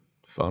mention,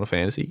 Final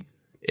Fantasy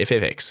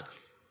FFX.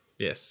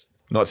 Yes.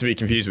 Not to be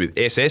confused with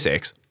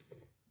SSX.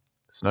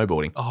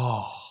 Snowboarding.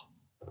 Oh,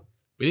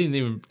 we didn't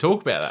even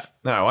talk about that.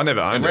 No, I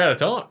never owned it. We're out of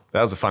time.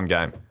 That was a fun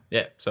game.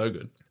 Yeah, so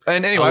good.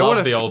 And anyway, I what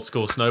love the old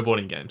school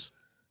snowboarding games.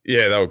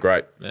 Yeah, they were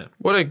great. Yeah.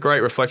 What a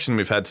great reflection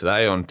we've had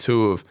today on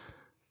two of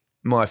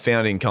my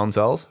founding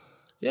consoles.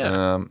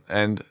 Yeah.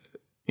 And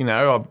you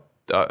know,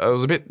 I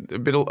was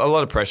a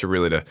lot of pressure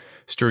really to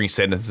string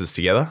sentences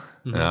together.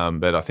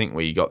 But I think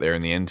we got there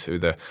in the end to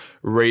the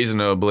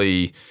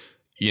reasonably,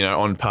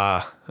 on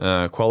par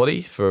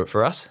quality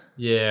for us.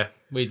 Yeah,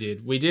 we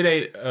did. We did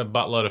eat a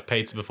buttload of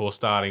pizza before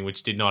starting,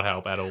 which did not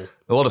help at all.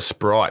 A lot of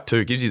Sprite too.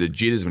 It gives you the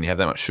jitters when you have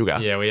that much sugar.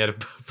 Yeah, we had a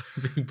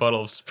big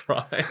bottle of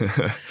Sprite.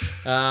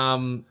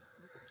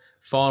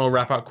 Final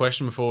wrap-up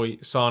question before we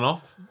sign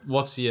off.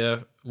 What's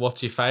your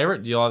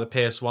favourite? Do you like the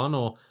PS1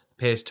 or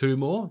PS2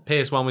 more?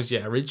 PS1 was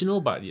your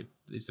original, but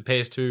is the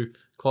PS2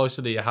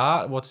 closer to your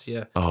heart? What's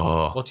your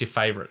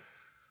favourite?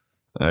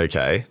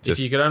 Okay. If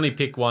you could only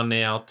pick one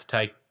now to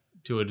take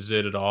to a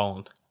deserted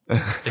island,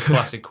 the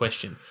classic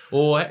question.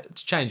 Or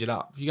to change it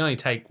up, if you can only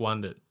take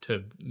one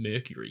to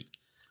Mercury,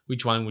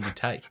 which one would you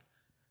take?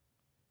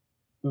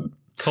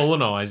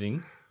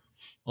 Colonising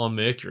on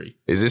Mercury.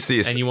 Is this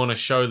and you want to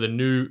show the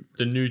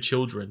new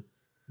children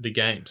the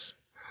games?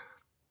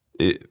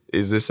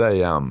 Is this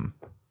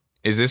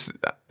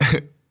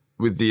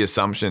with the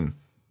assumption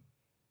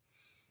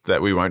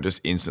that we won't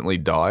just instantly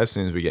die as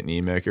soon as we get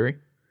near Mercury?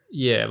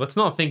 Yeah, let's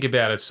not think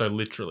about it so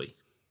literally.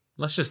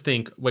 Let's just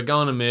think we're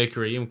going to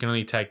Mercury and we can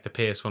only take the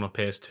PS1 or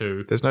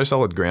PS2. There's no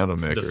solid ground on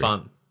Mercury.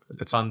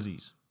 The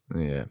funsies.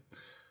 Yeah.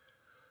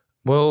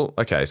 Well,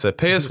 okay, so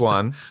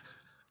PS1.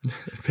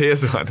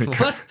 PS1.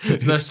 What?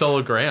 There's no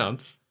solid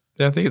ground.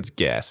 Yeah, I think it's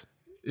gas.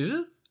 Is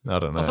it? I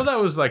don't know. I thought that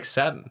was like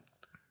Saturn.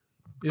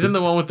 Isn't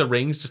the one with the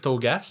rings just all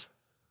gas?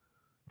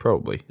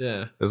 Probably.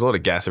 Yeah. There's a lot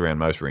of gas around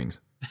most rings.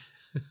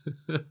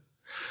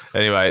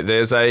 Anyway,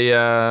 there is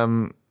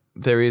something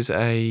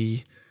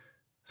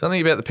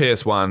about the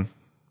PS1.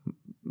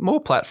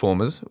 More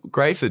platformers.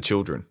 Great for the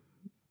children.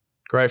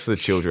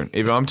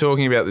 If I'm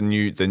talking about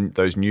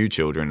those new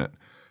children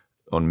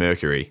on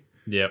Mercury,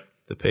 yep,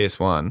 the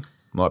PS1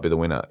 might be the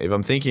winner. If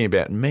I'm thinking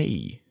about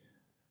me,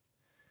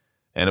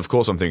 and of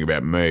course I'm thinking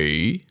about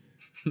me,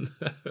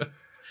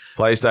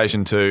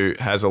 PlayStation 2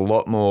 has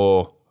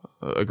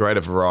a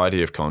greater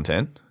variety of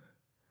content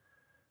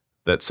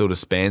that sort of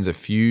spans a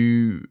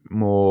few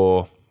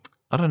more,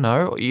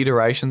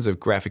 iterations of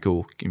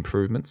graphical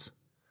improvements,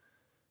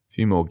 a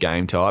few more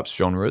game types,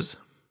 genres.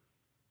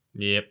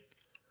 Yep.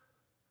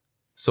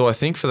 So I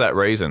think for that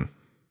reason,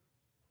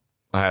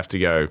 I have to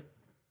go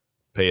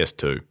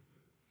PS2.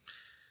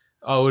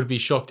 I would be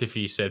shocked if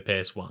you said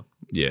PS1.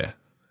 Yeah.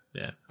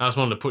 Yeah. I just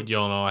wanted to put you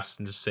on ice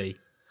and just see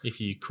if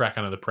you crack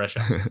under the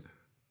pressure.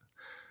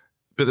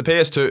 But the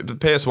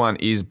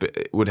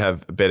PS1 would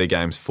have better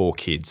games for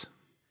kids.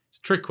 It's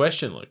a trick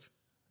question, Luke.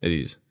 It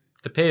is.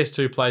 The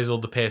PS2 plays all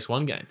the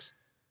PS1 games.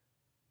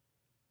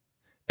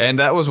 And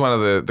that was one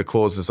of the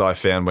clauses I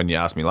found when you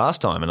asked me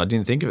last time, and I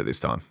didn't think of it this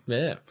time.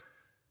 Yeah.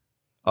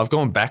 I've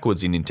gone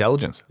backwards in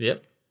intelligence.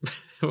 Yep.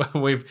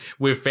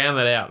 We've found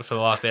that out for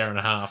the last hour and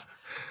a half.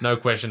 No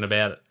question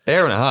about it.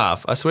 Hour and a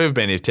half? I swear we've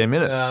been here 10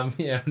 minutes.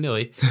 Yeah,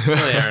 nearly an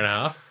hour and a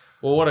half.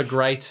 Well, what a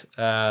great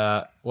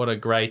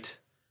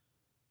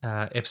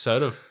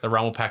episode of the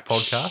Rumble Pack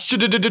podcast.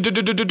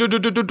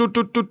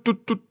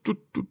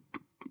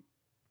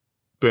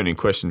 Burning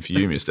question for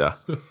you, mister.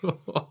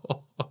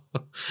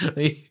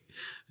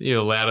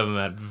 You're louder than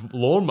that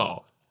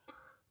lawnmower.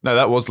 No,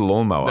 that was the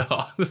lawnmower.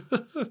 No.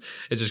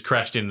 It just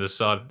crashed into the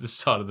side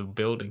of the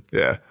building.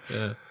 Yeah.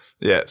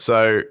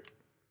 So,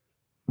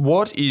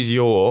 what is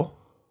your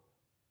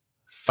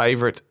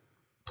favourite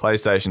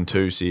PlayStation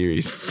 2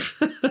 series?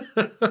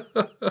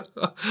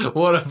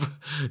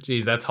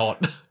 Geez, that's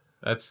hot.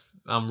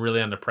 I'm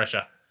really under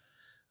pressure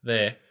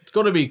there. It's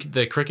got to be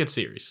the cricket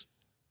series.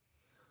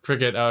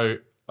 Cricket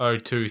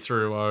 02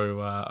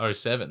 through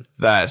 07.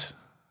 That,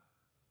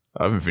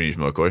 I haven't finished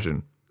my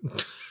question.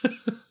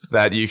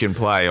 That you can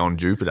play on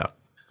Jupiter.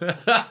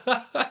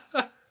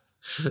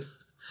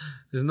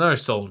 There's no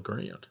solid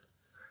ground.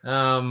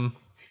 Well,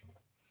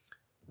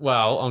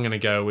 I'm going to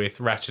go with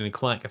Ratchet and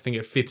Clank. I think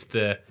it fits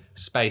the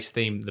space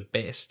theme the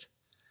best.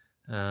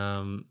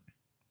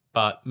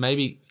 But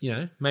maybe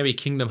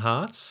Kingdom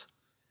Hearts.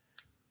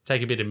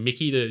 Take a bit of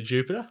Mickey to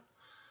Jupiter.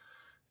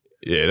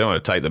 Yeah, you don't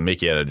want to take the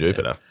Mickey out of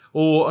Jupiter. Yeah.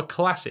 Or a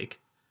classic.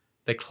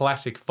 The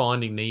classic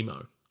Finding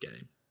Nemo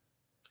game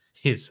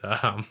is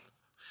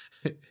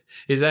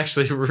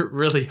actually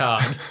really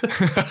hard.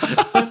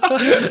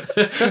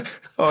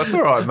 Oh, it's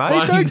all right,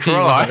 mate. Don't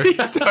cry.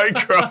 Don't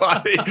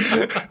cry.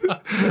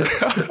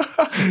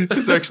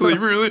 It's actually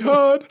really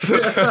hard.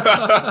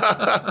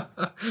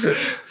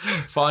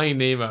 Finding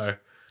Nemo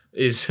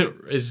is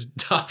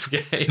tough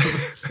game.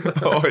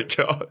 Oh my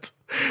god,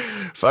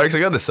 folks! I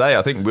got to say,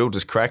 I think Will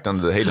just cracked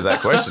under the heat of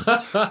that question.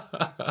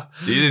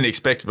 You didn't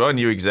expect, but I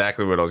knew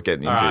exactly what I was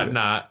getting into.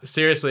 Nah,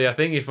 seriously, I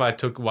think if I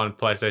took one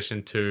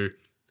PlayStation 2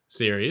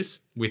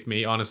 series with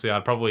me, honestly,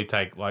 I'd probably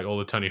take like all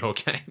the Tony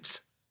Hawk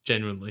games.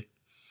 Genuinely.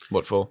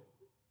 What for?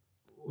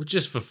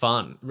 Just for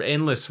fun,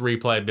 endless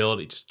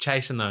replayability, just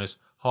chasing those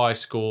high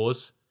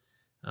scores.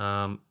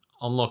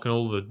 unlocking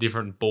all the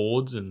different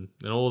boards and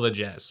all the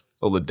jazz.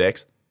 All the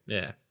decks.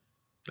 Yeah,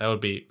 that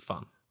would be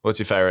fun. What's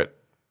your favorite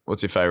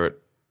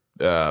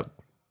ramp?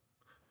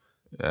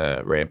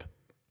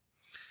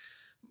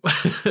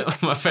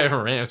 My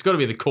favorite ramp. It's got to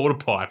be the quarter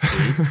pipe,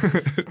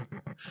 dude.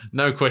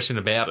 No question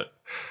about it.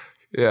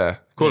 Yeah,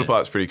 quarter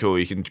pipe's pretty cool.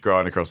 You can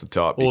grind across the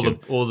top.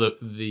 Or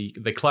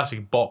the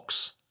classic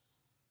box.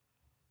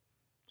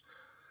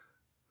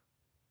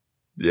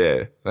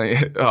 Yeah.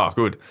 Oh,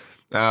 good.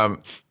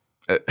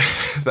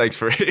 Thanks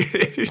for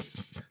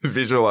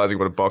visualizing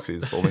what a box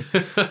is for me.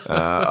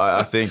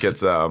 I think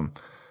it's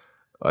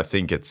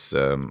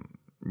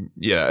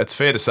it's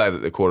fair to say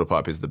that the quarter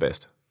pipe is the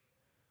best.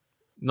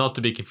 Not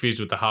to be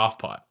confused with the half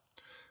pipe.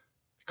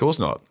 Of course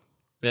not.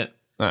 Yeah.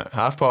 No,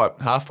 half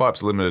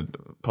pipe's limited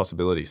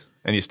possibilities,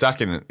 and you're stuck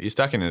in it. You're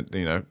stuck in it.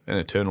 An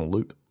eternal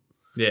loop.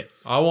 Yeah,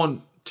 I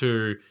want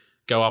to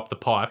go up the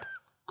pipe,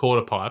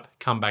 quarter pipe,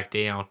 come back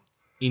down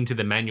into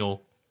the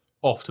manual,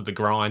 off to the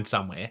grind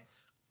somewhere,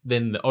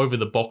 then over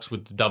the box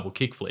with the double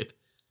kickflip,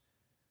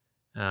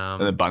 and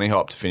then bunny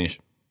hop to finish.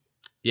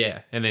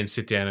 Yeah, and then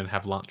sit down and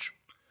have lunch.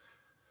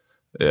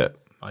 Yeah,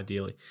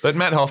 ideally. But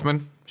Matt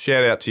Hoffman,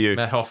 shout out to you.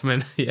 Matt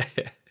Hoffman,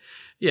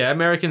 yeah,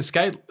 American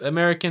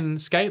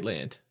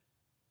Skateland.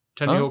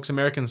 Tony Hawk's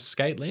American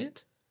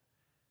Skateland,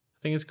 I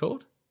think it's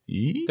called.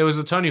 Yeah. There was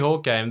a Tony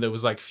Hawk game that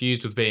was like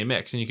fused with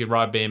BMX, and you could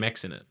ride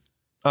BMX in it.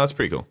 Oh, that's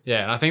pretty cool.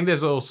 Yeah, and I think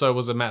there's also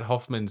was a Matt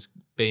Hoffman's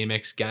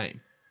BMX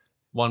game,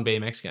 one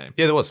BMX game.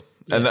 Yeah, there was,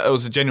 and it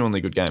was a genuinely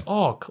good game.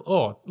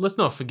 Oh, let's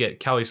not forget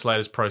Kelly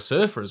Slater's Pro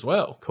Surfer as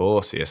well. Of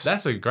course, yes.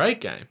 That's a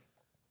great game.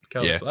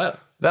 Kelly Slater.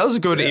 That was a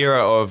good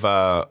era of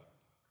I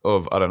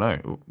don't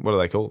know, what are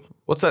they called?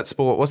 What's that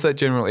sport? What's that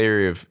general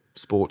area of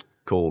sport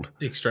called?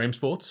 Extreme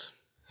sports.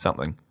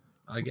 Something.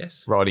 I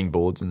guess. Riding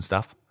boards and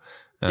stuff.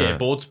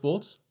 Board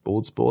sports.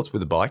 Board sports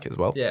with a bike as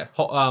well. Yeah.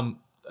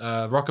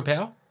 Rocket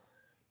Power.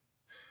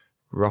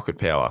 Rocket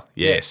Power.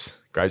 Yes.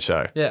 Yeah. Great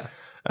show. Yeah.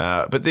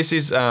 But this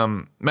is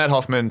Matt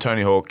Hoffman,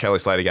 Tony Hawk, Kelly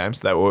Slater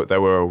games. They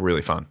were all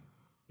really fun.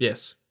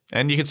 Yes.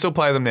 And you can still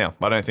play them now.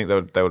 I don't think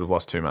they would have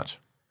lost too much.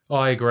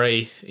 I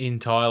agree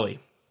entirely.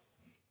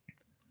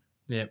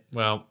 Yeah.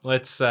 Well,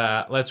 let's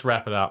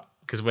wrap it up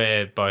because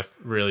we're both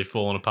really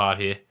falling apart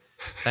here.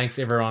 Thanks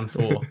everyone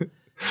for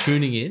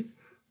tuning in.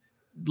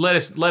 Let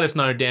us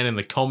know down in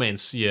the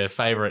comments your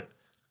favorite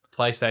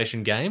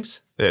PlayStation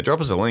games. Yeah,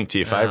 drop us a link to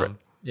your favorite.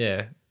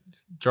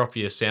 Drop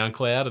your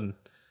SoundCloud and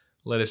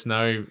let us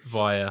know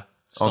via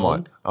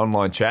song.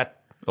 Online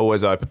chat,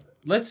 always open.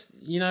 Let's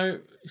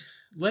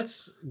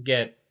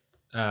get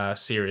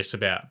serious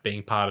about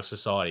being part of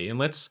society, and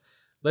let's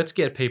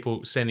get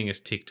people sending us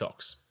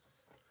TikToks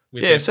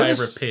with their favorite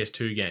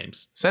PS2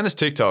 games. Send us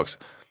TikToks.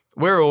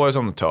 We're always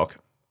on the talk,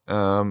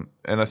 and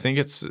I think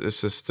it's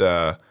just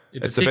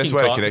it's the best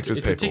way to connect with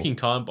people. It's a ticking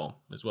time bomb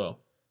as well.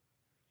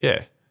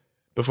 Yeah,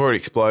 before it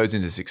explodes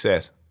into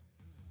success.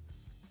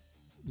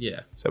 Yeah.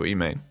 Is that what you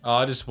mean? Oh,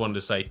 I just wanted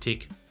to say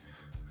tick.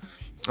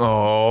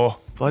 Oh,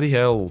 bloody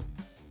hell!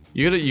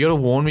 You gotta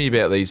warn me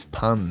about these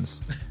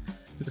puns.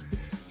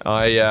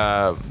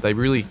 They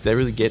really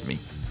get me.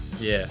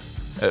 Yeah.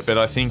 But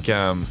I think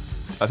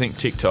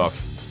TikTok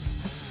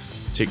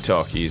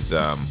is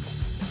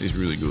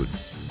really good.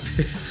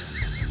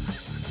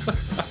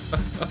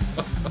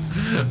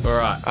 All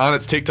right. Aren't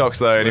it's TikToks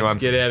though, anyone?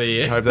 Let's get out of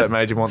here. Hope that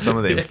made you want some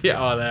of them. Yeah,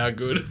 oh, they are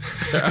good.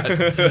 All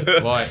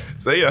right. Bye.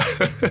 See ya.